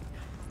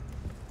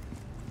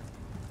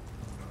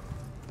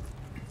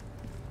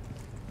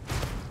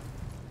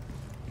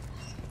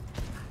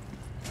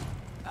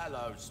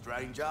 Hello,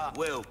 stranger.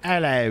 Well,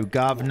 hello,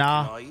 governor.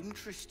 What can I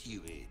interest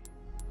you in?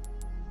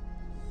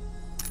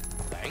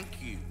 Thank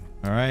you.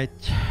 All right.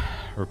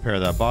 Repair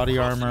that body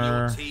Crossing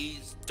armor. your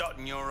T's,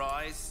 dotting your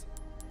I's.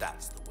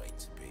 That's the way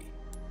to be.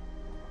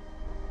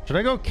 Should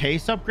I go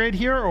case upgrade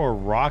here or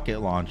rocket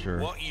launcher?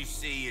 What you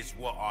see is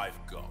what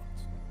I've got.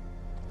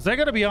 Because I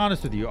gotta be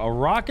honest with you, a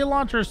rocket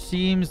launcher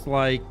seems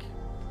like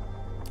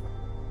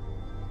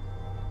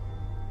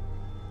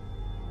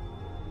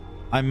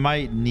I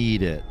might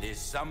need it. There's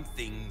some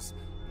things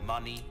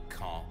money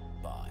can't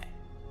buy.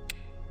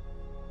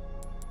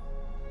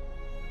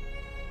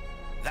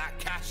 That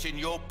cash in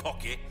your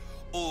pocket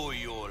or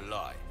your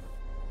life.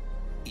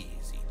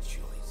 Easy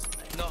choice,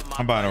 mate. Not my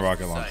I'm buying a place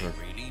rocket to say, launcher.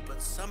 really,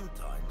 but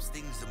sometimes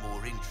things are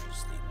more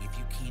interesting if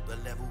you keep a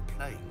level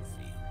playing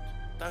field.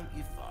 Don't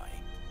you find?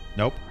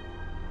 Nope.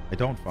 I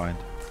don't find.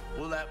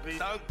 Will that be?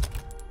 No.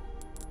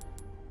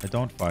 I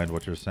don't find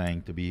what you're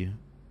saying to be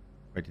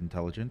quite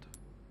intelligent.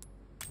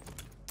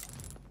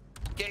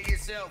 Get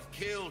yourself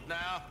killed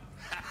now.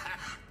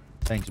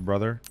 Thanks,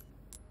 brother.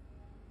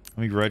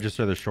 Let me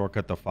register the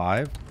shortcut to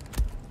 5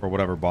 for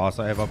whatever boss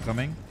I have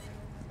upcoming.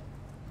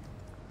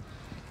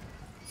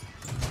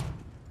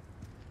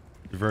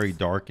 It's very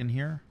dark in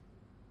here.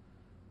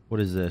 What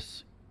is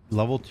this?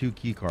 Level 2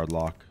 keycard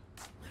lock.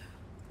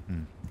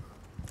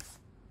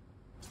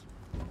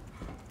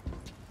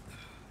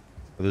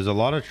 There's a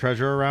lot of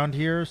treasure around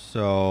here,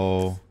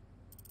 so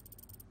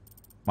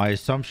my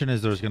assumption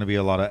is there's going to be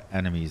a lot of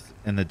enemies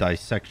in the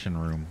dissection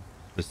room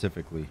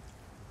specifically.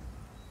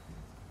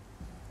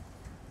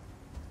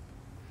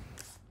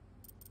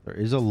 There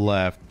is a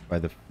left by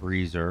the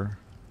freezer.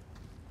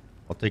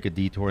 I'll take a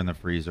detour in the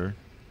freezer.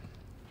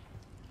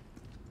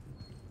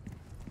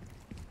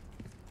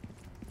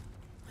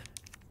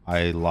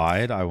 I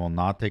lied. I will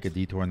not take a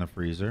detour in the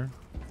freezer.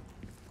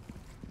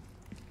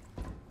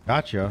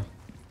 Gotcha.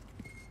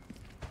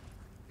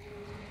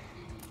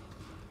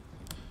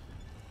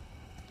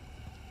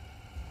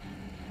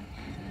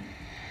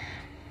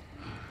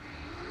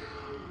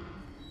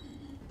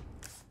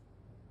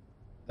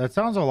 That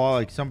sounds a lot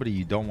like somebody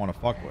you don't want to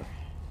fuck with.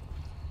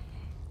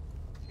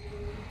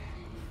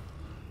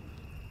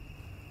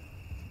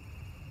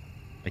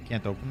 I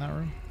can't open that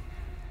room.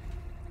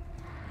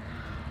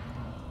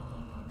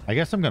 I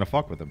guess I'm gonna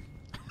fuck with him.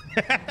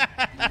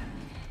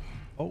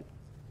 Oh.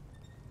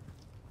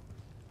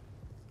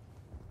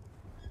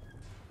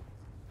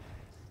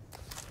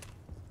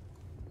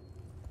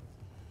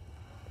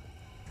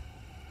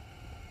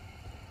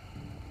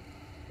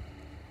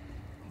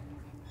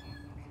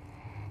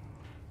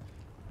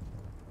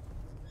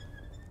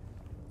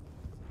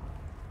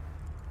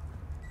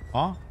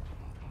 Huh?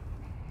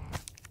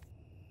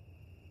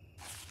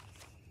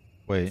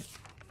 Wait.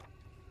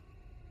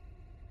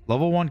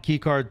 Level 1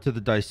 keycard to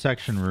the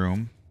dissection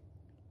room.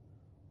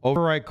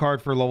 Override card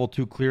for level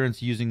 2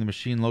 clearance using the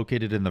machine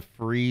located in the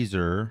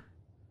freezer.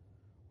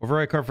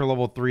 Override card for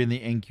level 3 in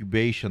the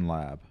incubation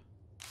lab.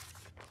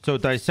 So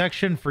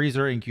dissection,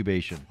 freezer,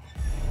 incubation.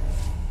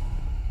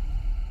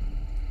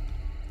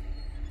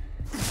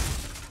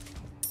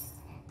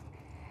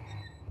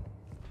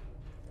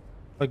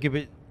 Like if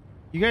it...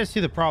 You guys see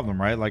the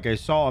problem, right? Like I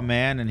saw a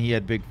man and he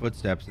had big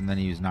footsteps and then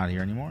he was not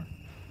here anymore.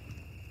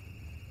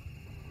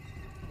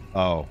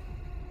 Oh.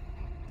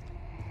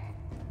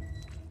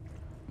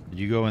 Did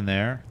you go in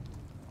there?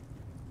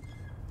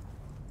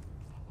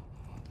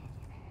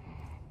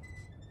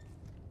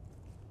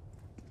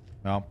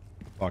 No.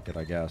 Fuck it,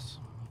 I guess.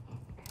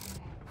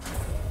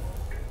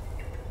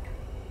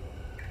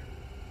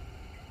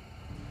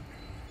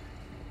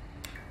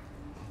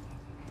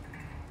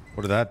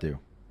 What did that do?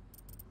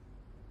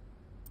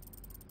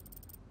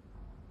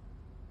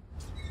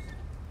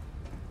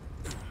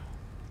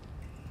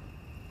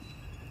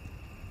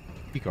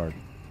 Keycard.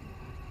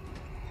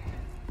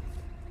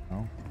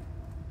 No.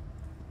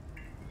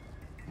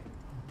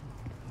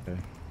 Okay.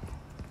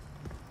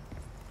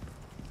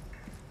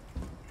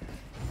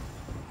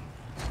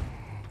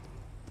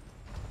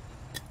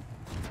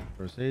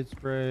 First aid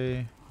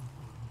spray.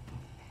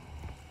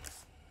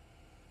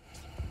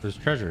 There's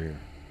treasure here.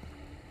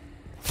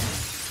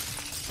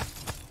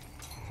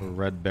 A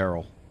red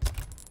barrel.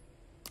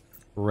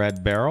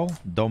 Red barrel?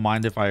 Don't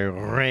mind if I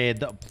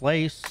raid a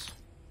place.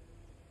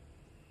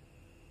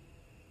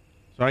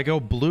 So I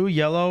go blue,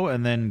 yellow,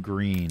 and then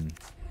green.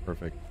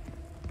 Perfect.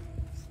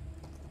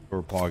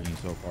 We're pogging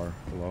so far.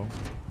 Hello.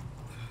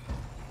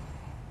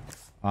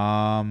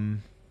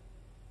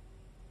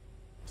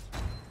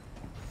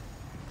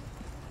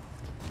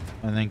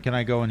 And then can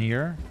I go in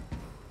here?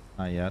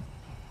 Not yet.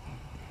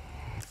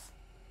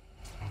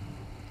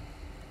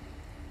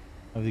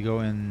 Have to go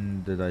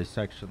in the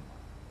dissection.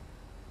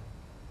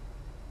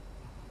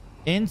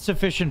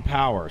 Insufficient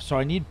power. So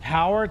I need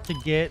power to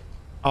get...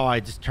 Oh,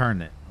 I just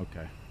turned it.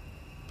 Okay.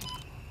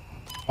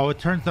 Oh, it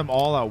turns them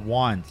all at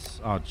once.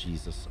 Oh,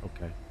 Jesus.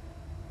 Okay.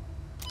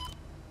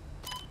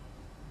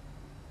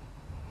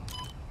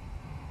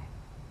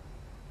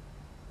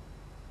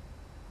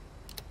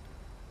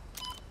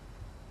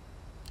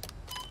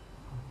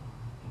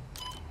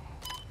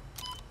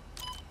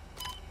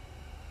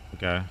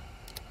 Okay.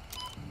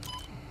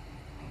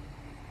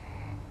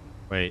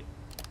 Wait.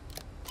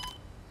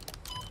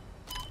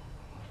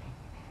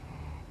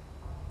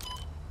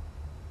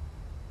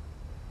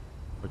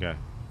 Okay.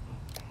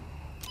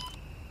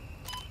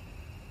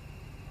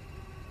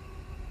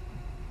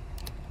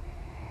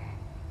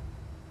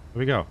 Here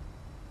we go.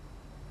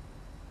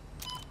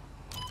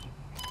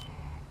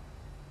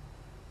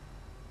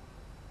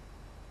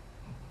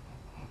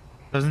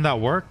 Doesn't that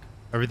work?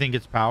 Everything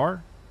gets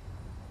power?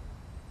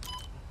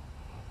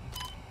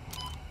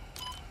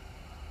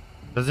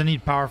 Does it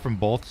need power from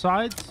both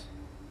sides?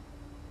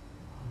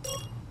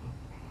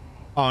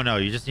 Oh no,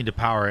 you just need to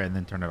power it and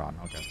then turn it on.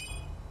 Okay.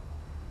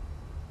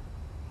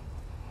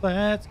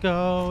 Let's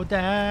go,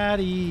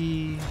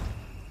 Daddy.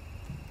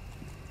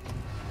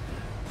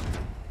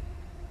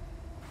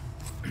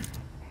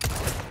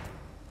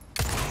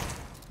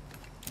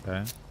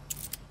 Okay.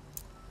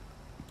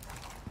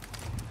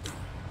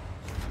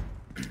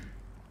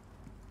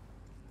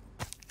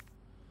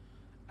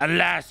 At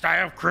last, I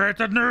have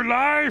created new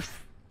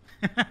life.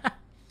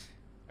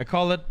 I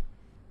call it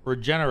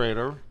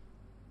regenerator.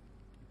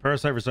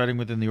 Parasite residing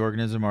within the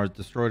organism or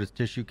destroyed its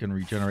tissue can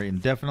regenerate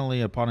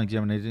indefinitely upon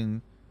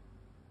examination.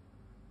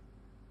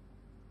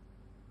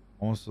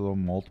 Also,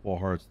 multiple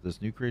hearts.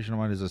 This new creation of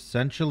mine is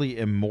essentially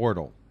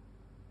immortal.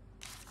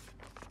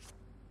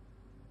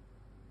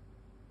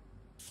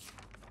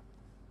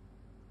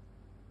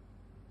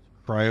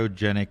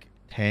 Cryogenic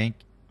tank.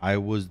 I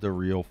was the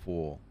real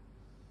fool.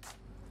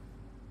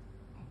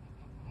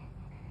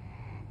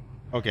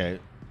 Okay.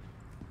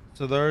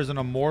 So there is an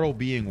immortal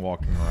being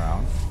walking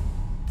around.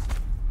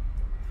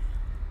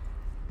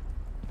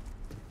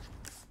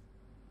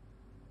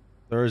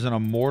 There is an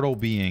immortal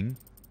being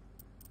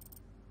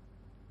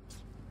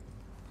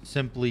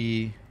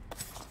simply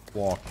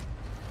walking.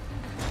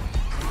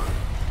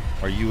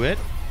 Are you it?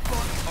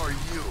 What are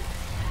you?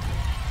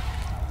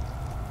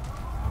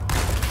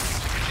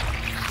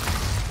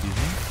 Excuse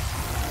me?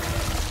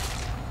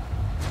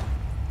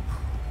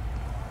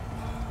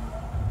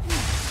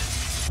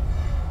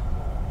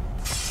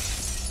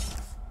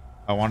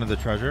 I wanted the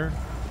treasure.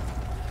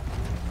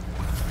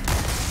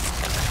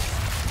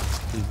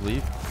 Please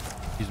leave.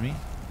 Excuse me.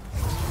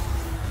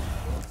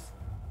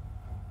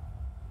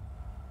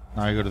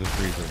 Now I go to the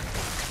freezer.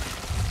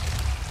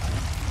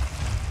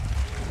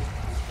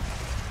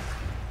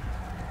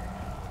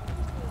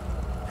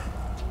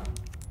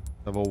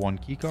 Level 1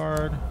 key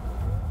card.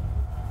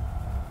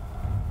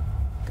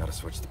 Gotta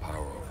switch the power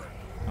over.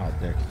 Oh,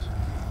 dicks.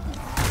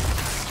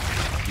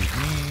 Excuse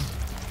me.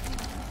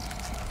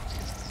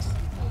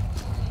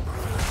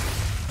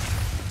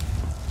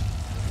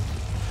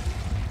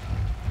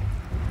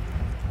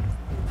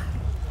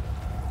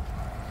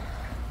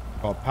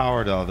 Call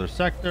power to other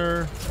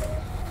sector.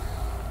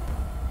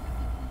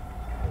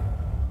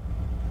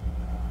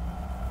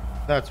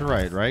 That's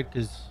right?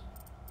 Because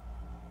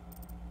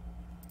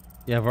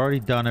yeah, I've already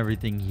done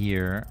everything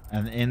here,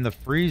 and in the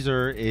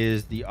freezer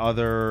is the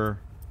other.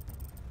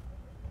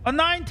 A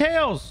nine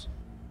tails.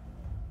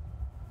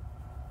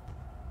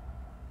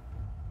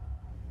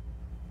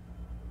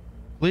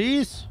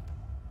 Please.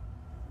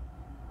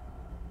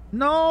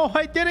 No,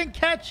 I didn't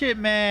catch it,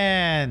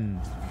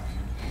 man.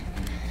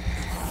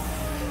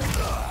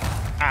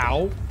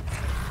 Ow.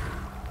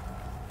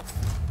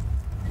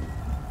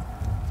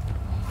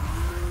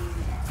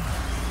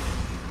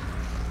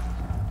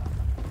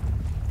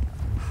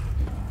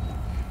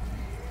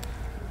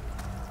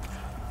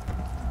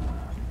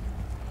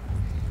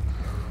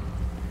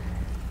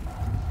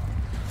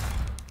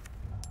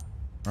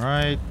 All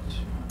right.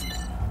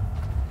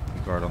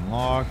 Guard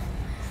unlocked.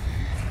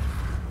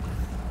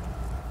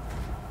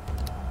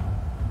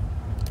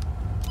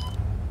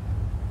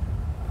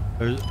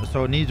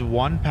 So it needs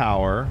 1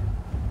 power.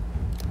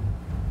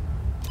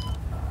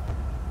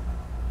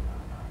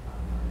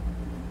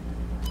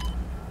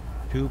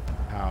 Two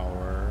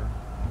power.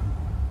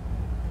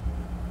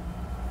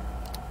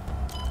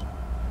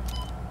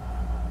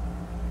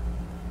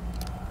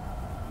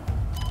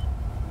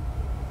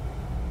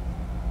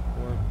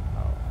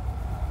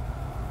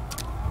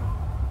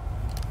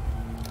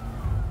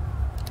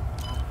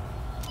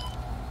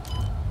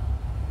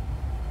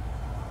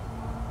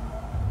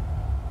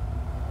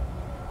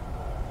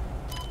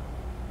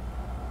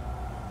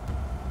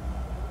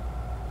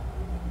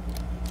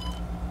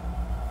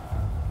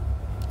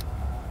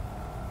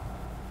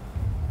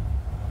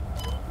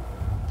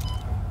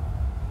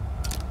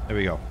 There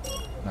we go.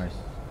 Nice.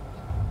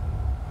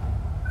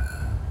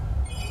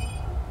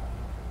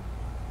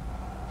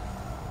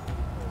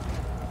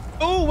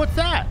 Oh, what's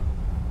that?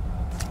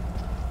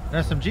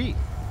 An SMG.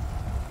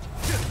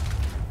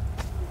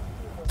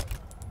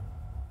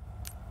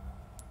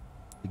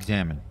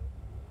 Examine.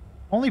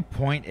 Only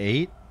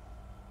 0.8.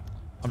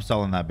 I'm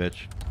selling that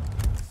bitch.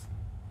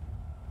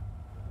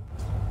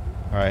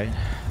 All right.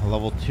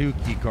 Level 2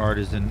 key card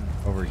is in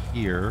over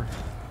here.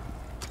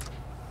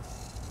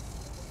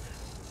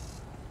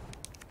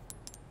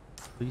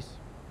 Please.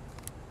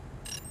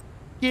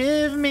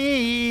 Give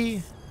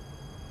me.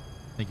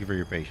 Thank you for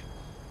your patience.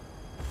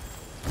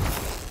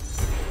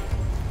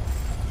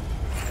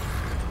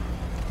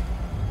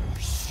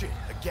 Shit,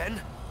 again?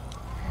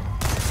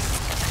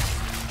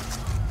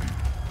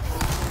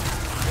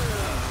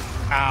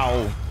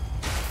 Ow.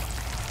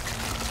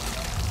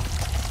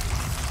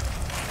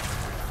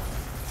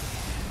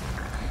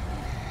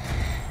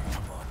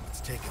 Come on,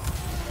 let's take it.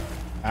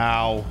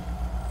 Ow.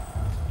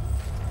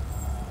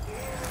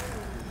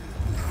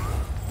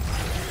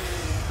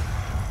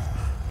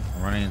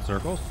 I'm running in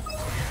circles.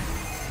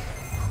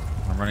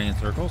 I'm running in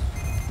circles.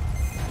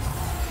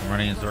 I'm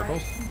running in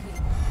circles.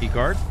 Key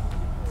card.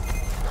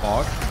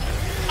 Fog.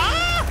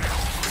 Ah!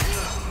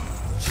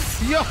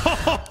 Yo!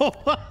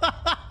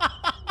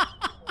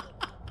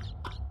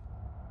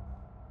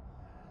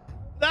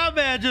 That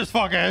man just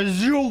fucking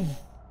zoof.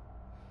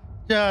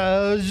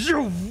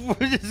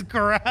 Just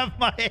grab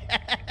my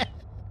head.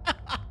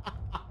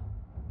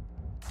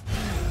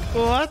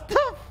 What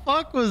the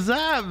fuck was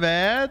that,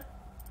 man?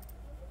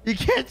 You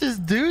can't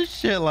just do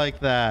shit like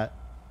that.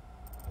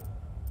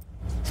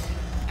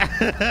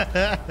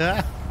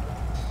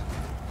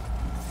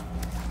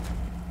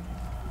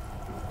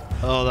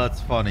 Oh, that's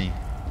funny.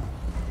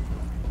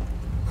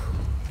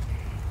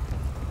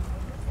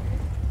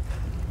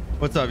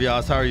 What's up,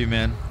 Yas? How are you,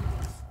 man?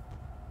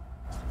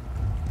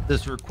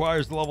 This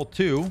requires level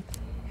 2,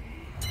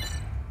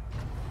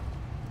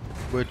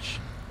 which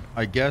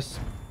I guess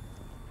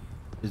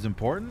is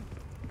important.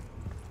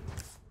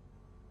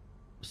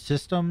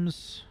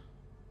 Systems.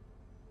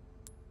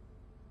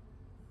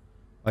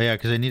 Oh yeah,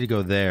 because I need to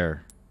go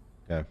there.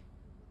 Okay.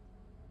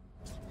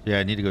 So yeah,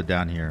 I need to go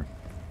down here.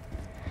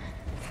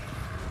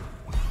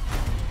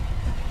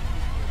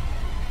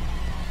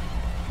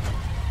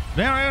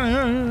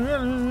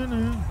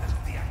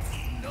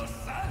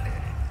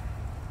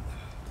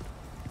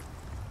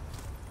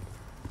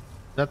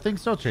 That thing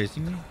still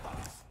chasing me?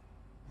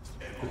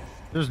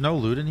 There's no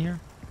loot in here?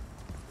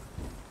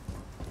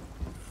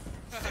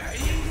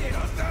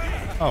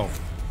 Oh,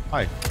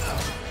 hi.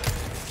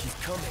 Keep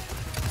coming.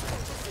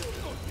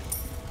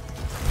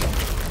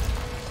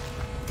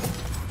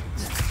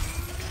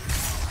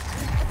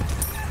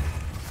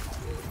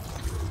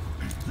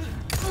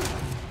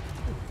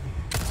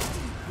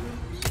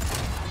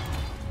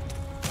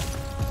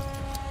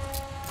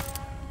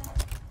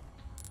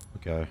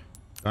 Okay.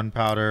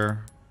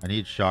 Gunpowder. I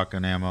need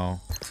shotgun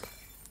ammo.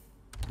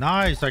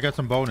 Nice, I got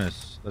some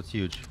bonus. That's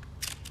huge.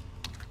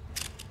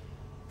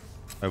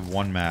 I have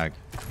 1 mag.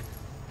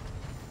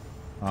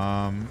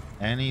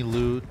 Any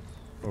loot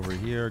over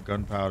here?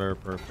 Gunpowder,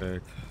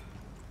 perfect.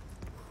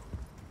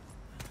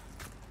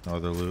 No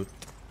other loot.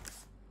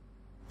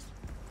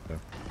 Okay.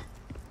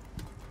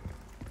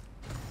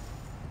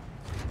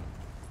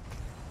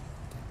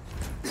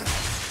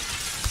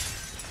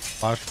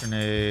 Flash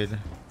grenade.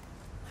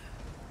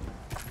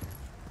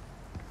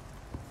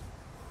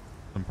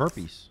 Some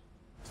perpies.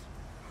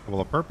 A couple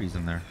of perpies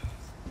in there.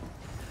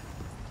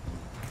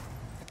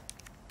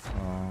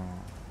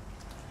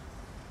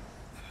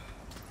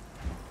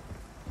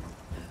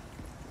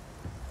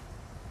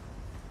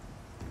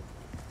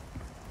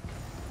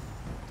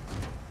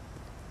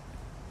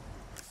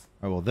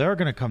 All right, well, they're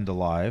going to come to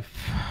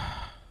life.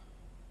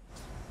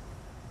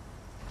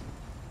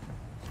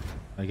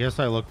 I guess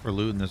I look for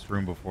loot in this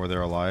room before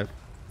they're alive.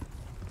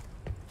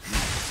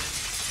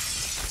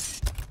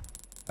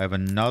 I have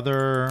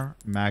another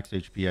max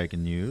HP I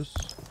can use.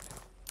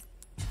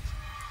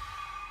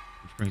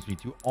 Which brings me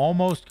to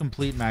almost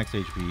complete max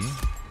HP.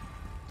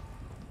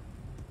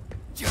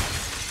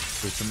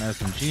 There's some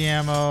SMG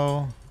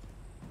ammo.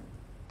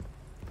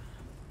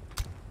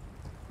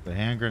 The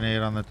hand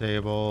grenade on the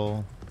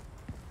table.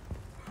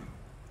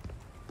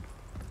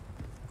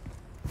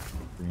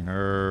 Green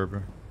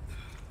herb.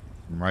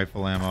 Some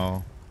rifle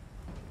ammo.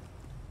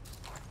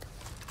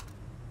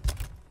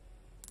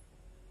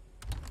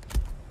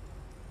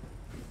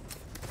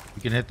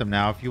 You can hit them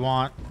now if you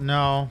want.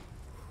 No.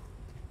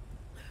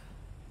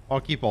 I'll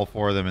keep all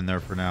 4 of them in there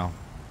for now.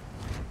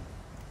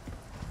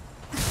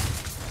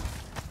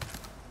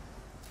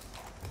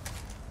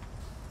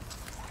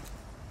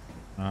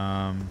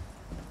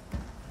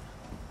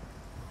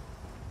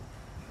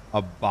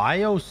 A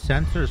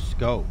biosensor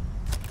scope.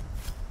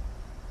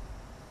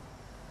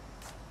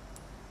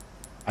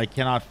 I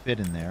cannot fit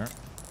in there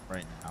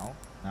right now.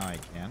 Now I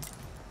can.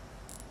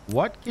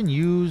 What can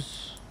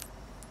use...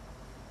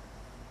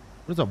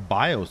 What is a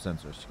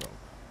biosensor scope?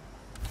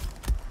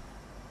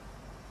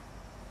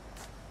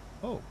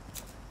 Oh.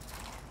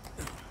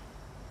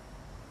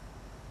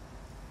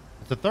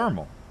 It's a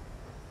thermal.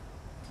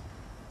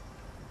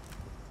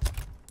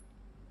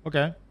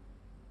 Okay.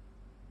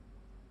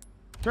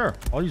 Sure,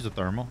 I'll use a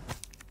thermal.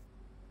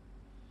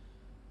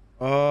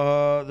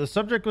 The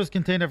subject was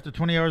contained after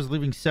 20 hours,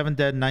 leaving 7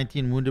 dead,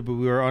 19 wounded, but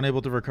we were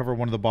unable to recover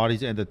one of the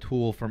bodies and the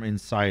tool from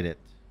inside it.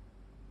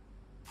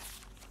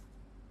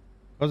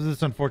 Because of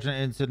this unfortunate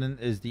incident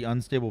is the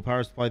unstable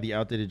power supply, the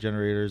outdated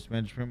generators.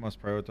 Management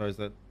must prioritize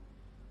that.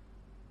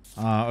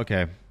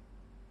 Okay.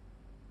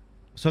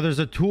 So there's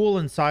a tool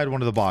inside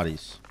one of the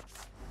bodies.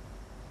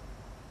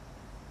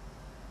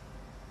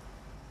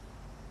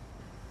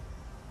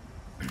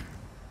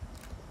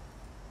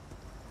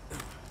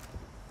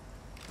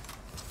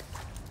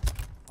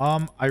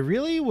 I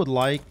really would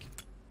like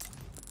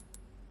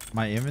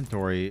my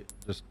inventory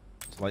just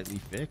slightly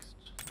fixed.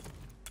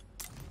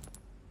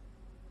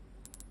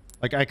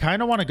 Like, I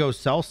kind of want to go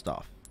sell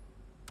stuff.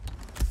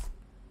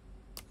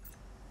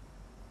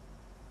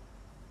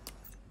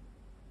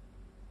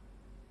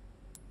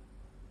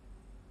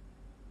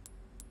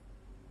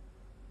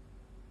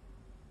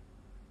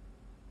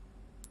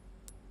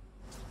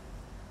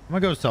 I'm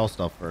gonna go sell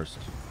stuff first.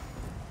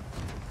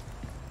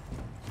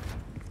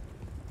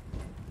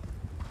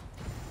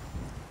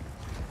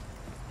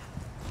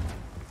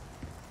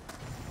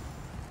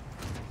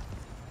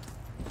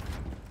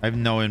 I have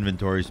no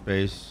inventory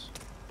space.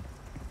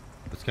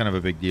 It's kind of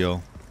a big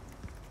deal.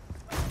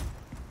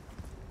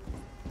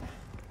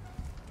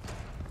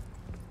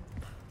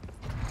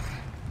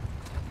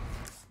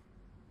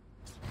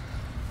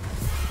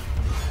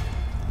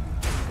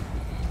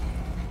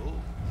 Ooh,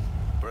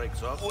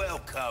 breaks off.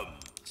 Welcome.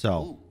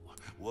 So,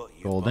 What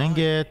you gold buying?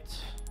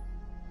 ingot.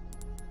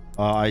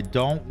 I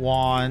don't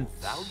want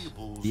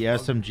Valuables the won't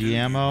do SMG you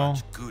ammo.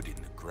 much good in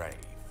the grave.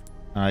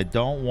 And I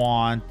don't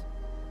want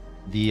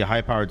the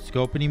high-powered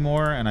scope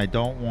anymore. And I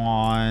don't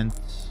want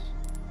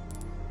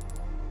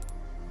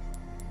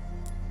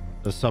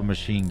the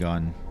submachine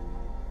gun.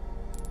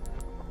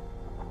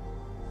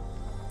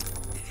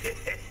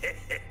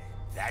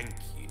 Thank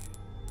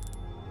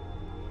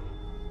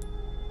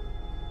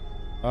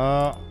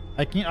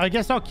you. I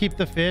guess I'll keep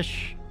the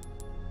fish.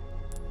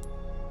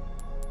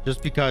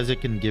 Just because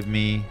it can give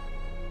me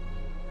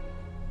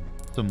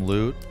some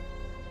loot.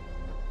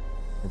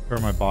 Repair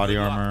my body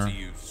Good luck armor. to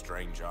you,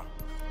 stranger.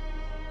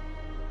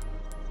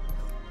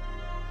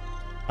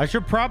 I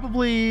should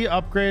probably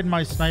upgrade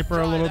my sniper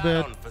a little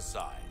bit. On for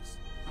size.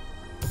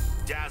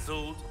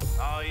 Dazzled,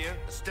 are you?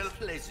 Still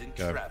pleasant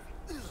Okay. travel.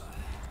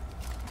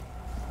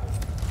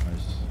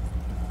 Nice.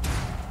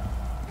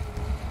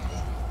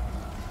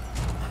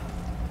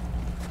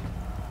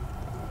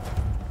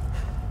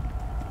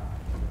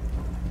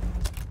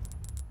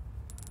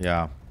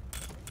 Yeah.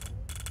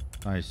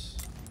 Nice.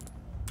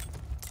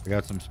 I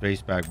got some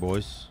space back,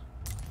 boys.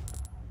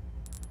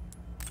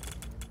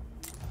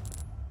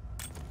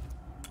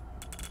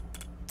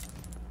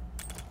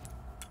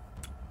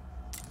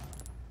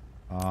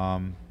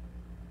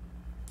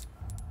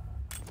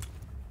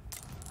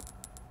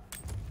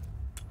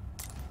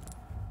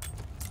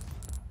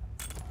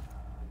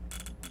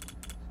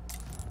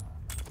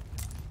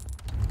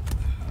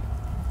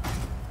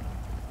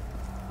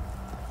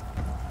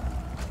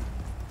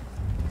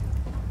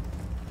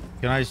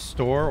 Can I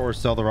store or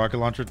sell the rocket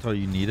launcher until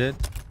you need it?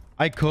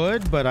 I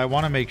could, but I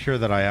want to make sure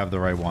that I have the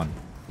right one.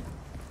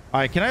 All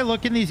right, can I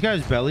look in these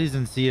guys' bellies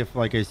and see if,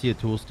 like, I see a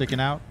tool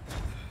sticking out?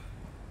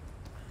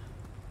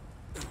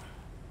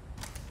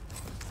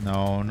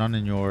 No, none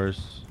in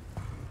yours.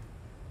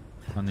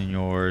 None in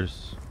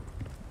yours.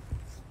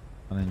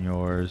 None in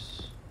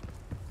yours.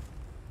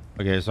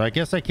 Okay, so I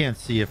guess I can't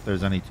see if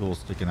there's any tools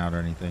sticking out or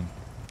anything.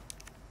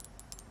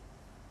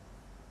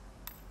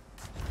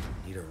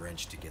 Need a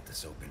wrench to get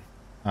this open.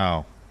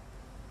 Oh.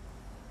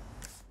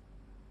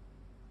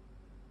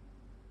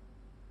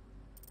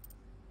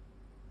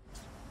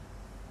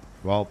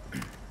 Well.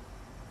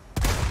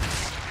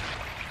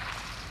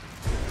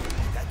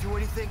 That do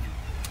anything?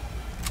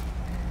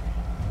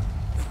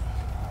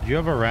 Do you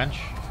have a wrench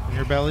in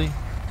your belly?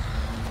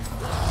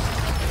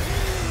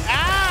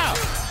 Ow!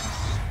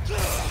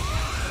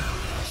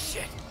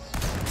 Shit.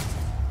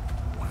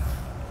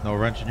 No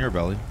wrench in your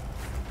belly.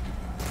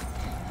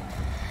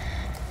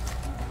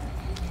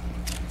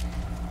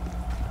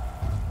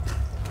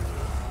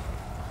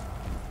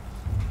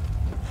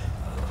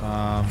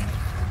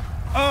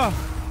 Oh!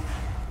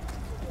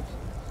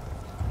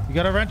 You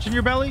got a wrench in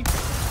your belly?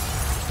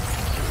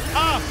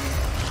 Ah!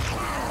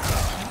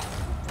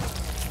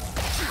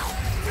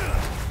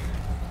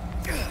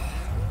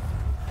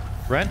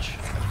 Wrench?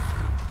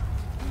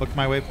 Look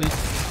my way, please.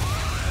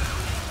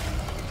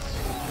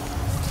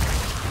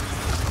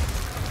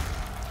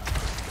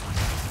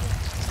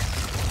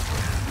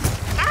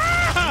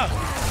 Ah!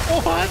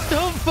 What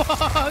the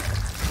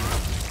fuck?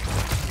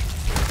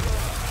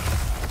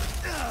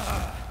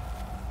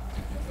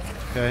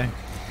 Okay.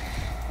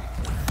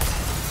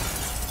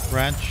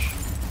 Wrench.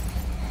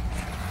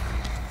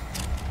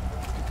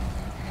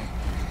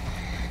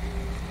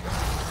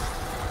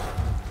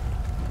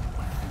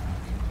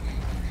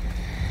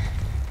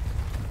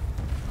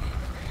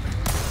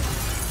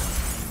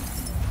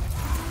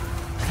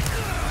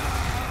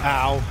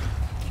 Ow.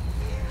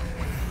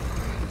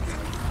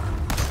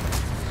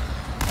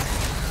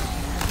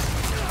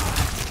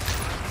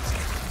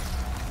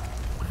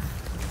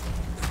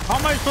 How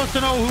am I supposed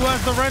to know who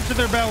has the wrench in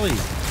their belly?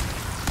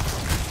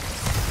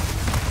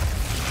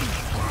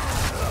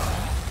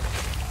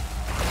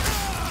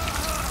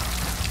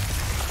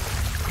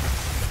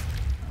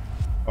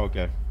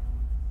 Okay.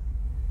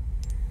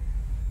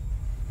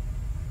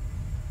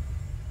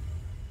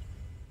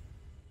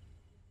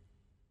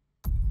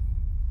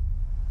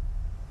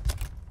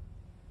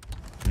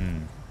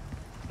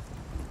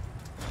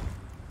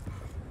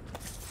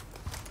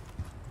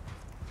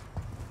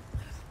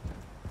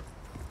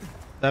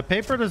 That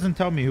paper doesn't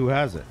tell me who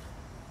has it.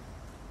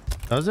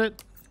 Does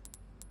it?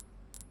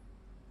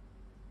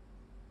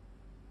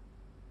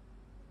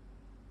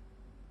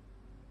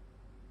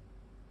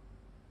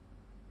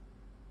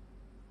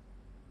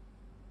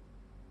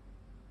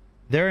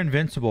 They're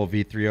invincible,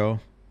 V3O.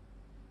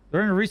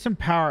 During a recent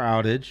power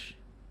outage,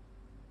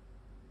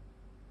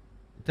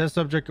 the test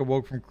subject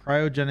awoke from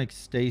cryogenic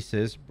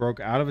stasis, broke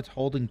out of its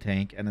holding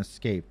tank, and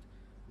escaped.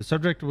 The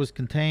subject was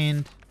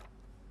contained...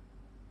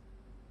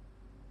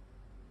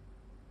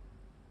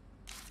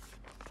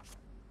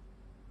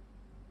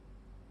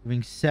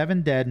 Leaving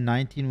 7 dead,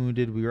 19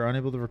 wounded. We were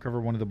unable to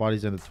recover one of the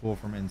bodies and the tool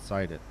from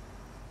inside it.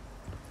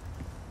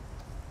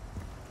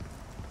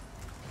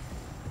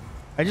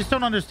 I just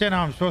don't understand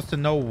how I'm supposed to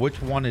know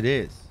which one it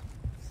is.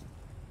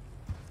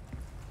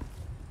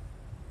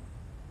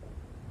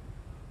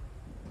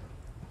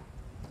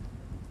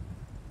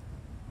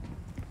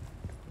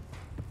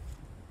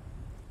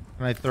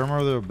 Can I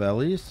thermo their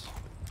bellies?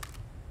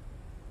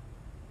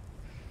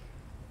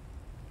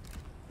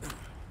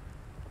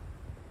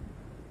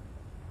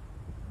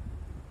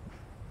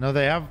 No,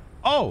 they have...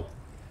 Oh!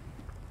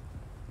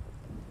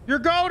 You're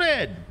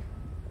goated!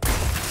 Did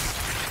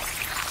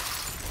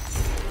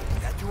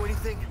that do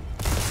anything?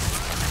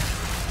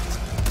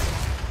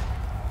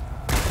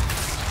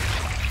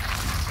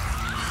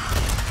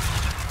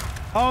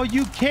 Oh,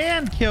 you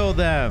can kill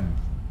them!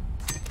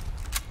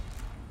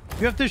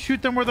 You have to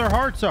shoot them where their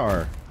hearts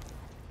are.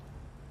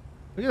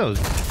 Look at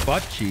those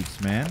butt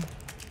cheeks, man.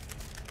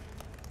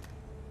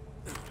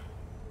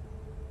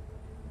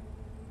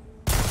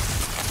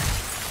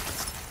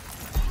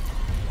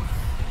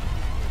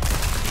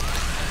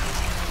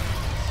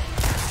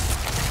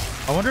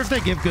 I wonder if they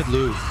give good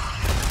loot.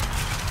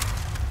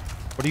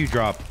 What do you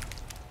drop?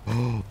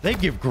 Oh, they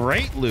give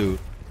great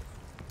loot.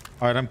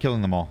 All right, I'm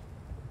killing them all.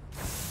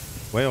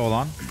 Wait, hold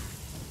on.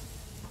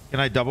 Can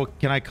I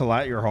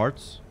collat your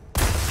hearts?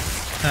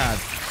 Nah,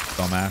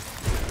 dumbass.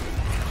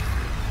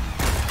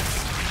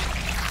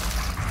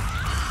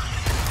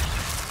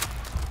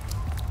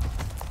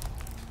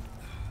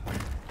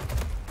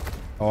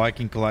 Oh, I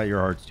can collat your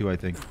hearts too, I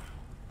think.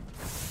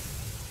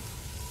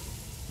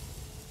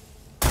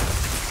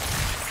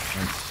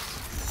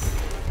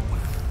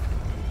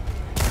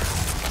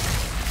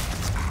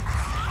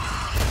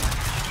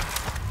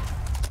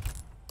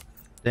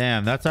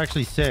 Damn, that's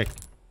actually sick.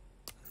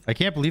 I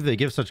can't believe they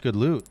give such good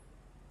loot.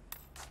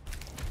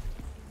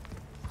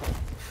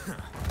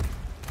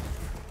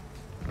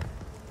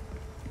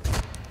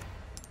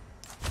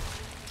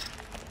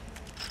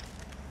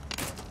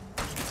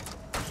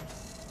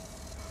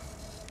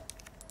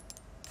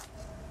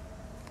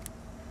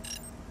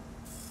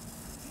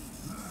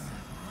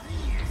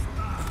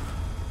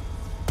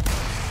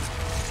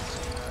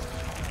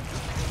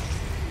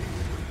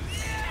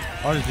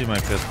 I'll just use my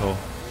pistol.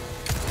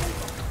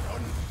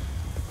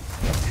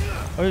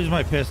 I'll use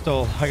my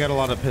pistol. I got a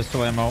lot of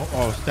pistol ammo.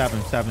 Oh, stab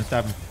him, stab him,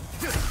 stab him.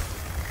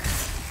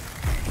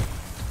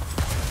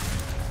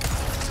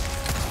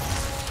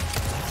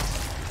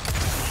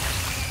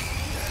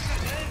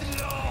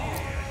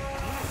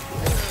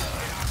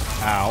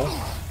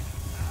 Ow.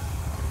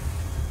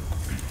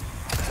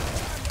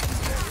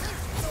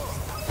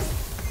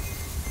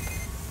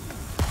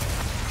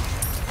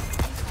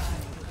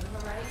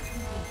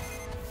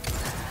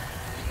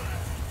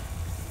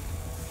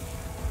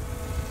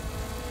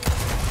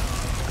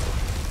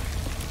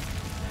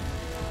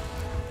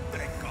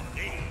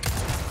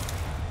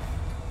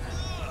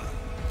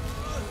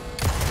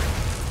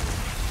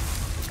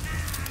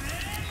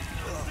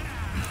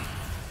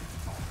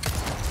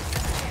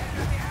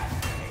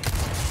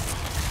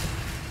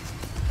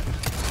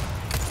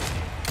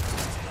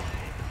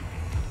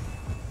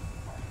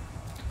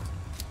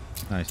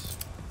 Nice.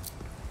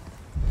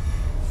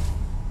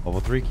 Level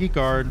 3 key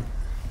card.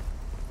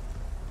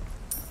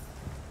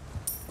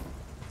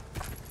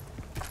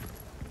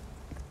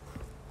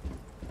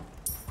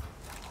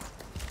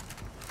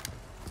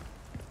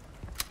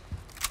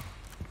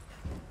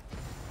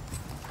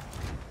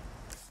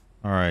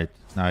 All right,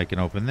 now I can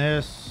open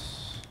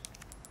this.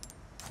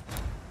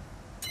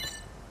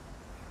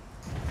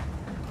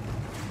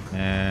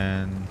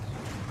 And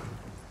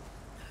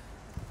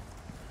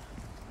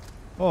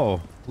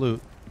oh, loot.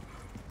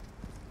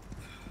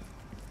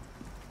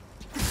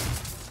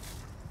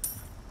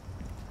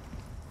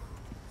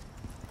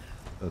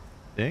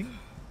 Thing.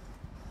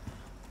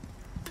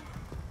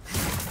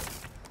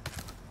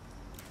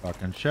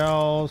 Fucking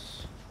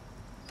shells.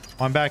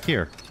 I'm back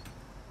here.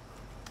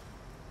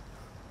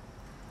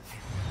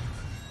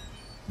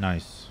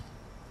 Nice.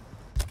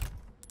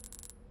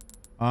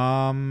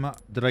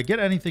 Did I get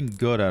anything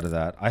good out of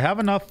that? I have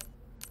enough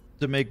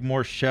to make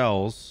more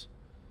shells.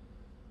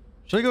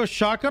 Should I go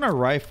shotgun or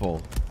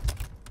rifle?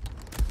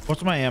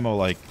 What's my ammo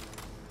like?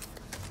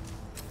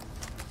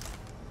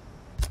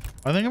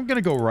 I think I'm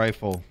gonna go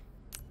rifle.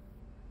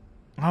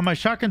 My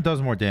shotgun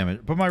does more damage,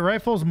 but my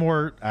rifle's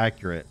more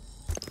accurate.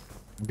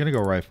 I'm gonna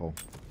go rifle.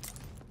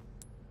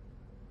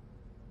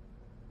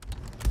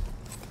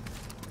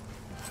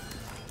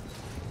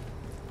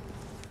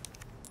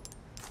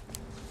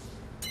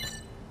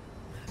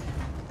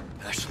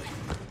 Ashley.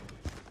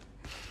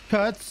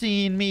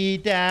 Cutscene me,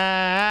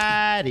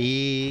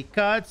 daddy.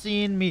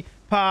 Cutscene me,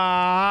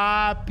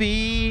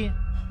 poppy.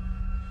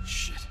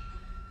 Shit.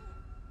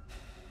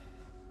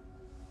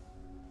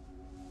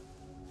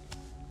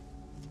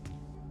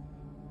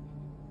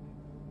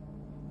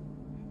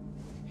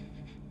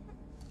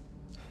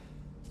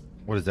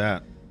 What is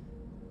that?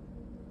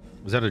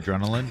 Was that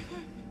adrenaline?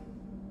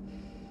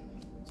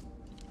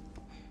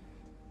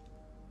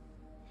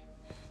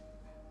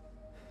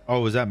 Oh,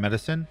 was that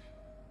medicine?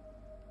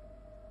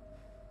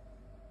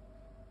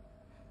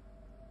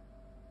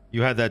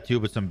 You had that too,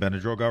 but some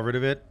Benadryl got rid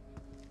of it?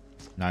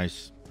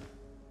 Nice.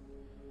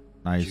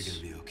 Nice.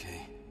 You're gonna be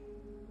okay.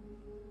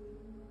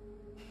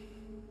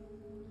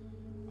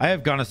 I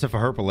have Gonosypha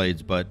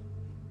herpalades, but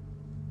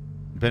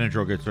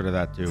Benadryl gets rid of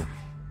that too.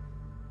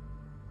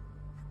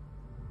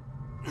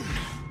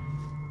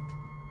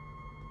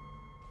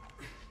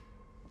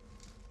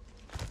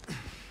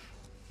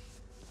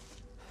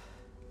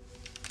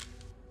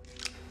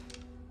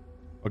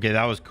 Okay,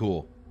 that was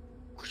cool.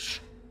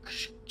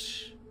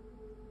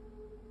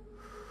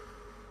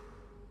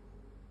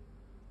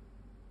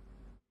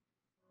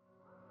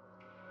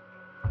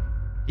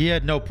 He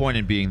had no point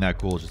in being that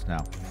cool just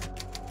now.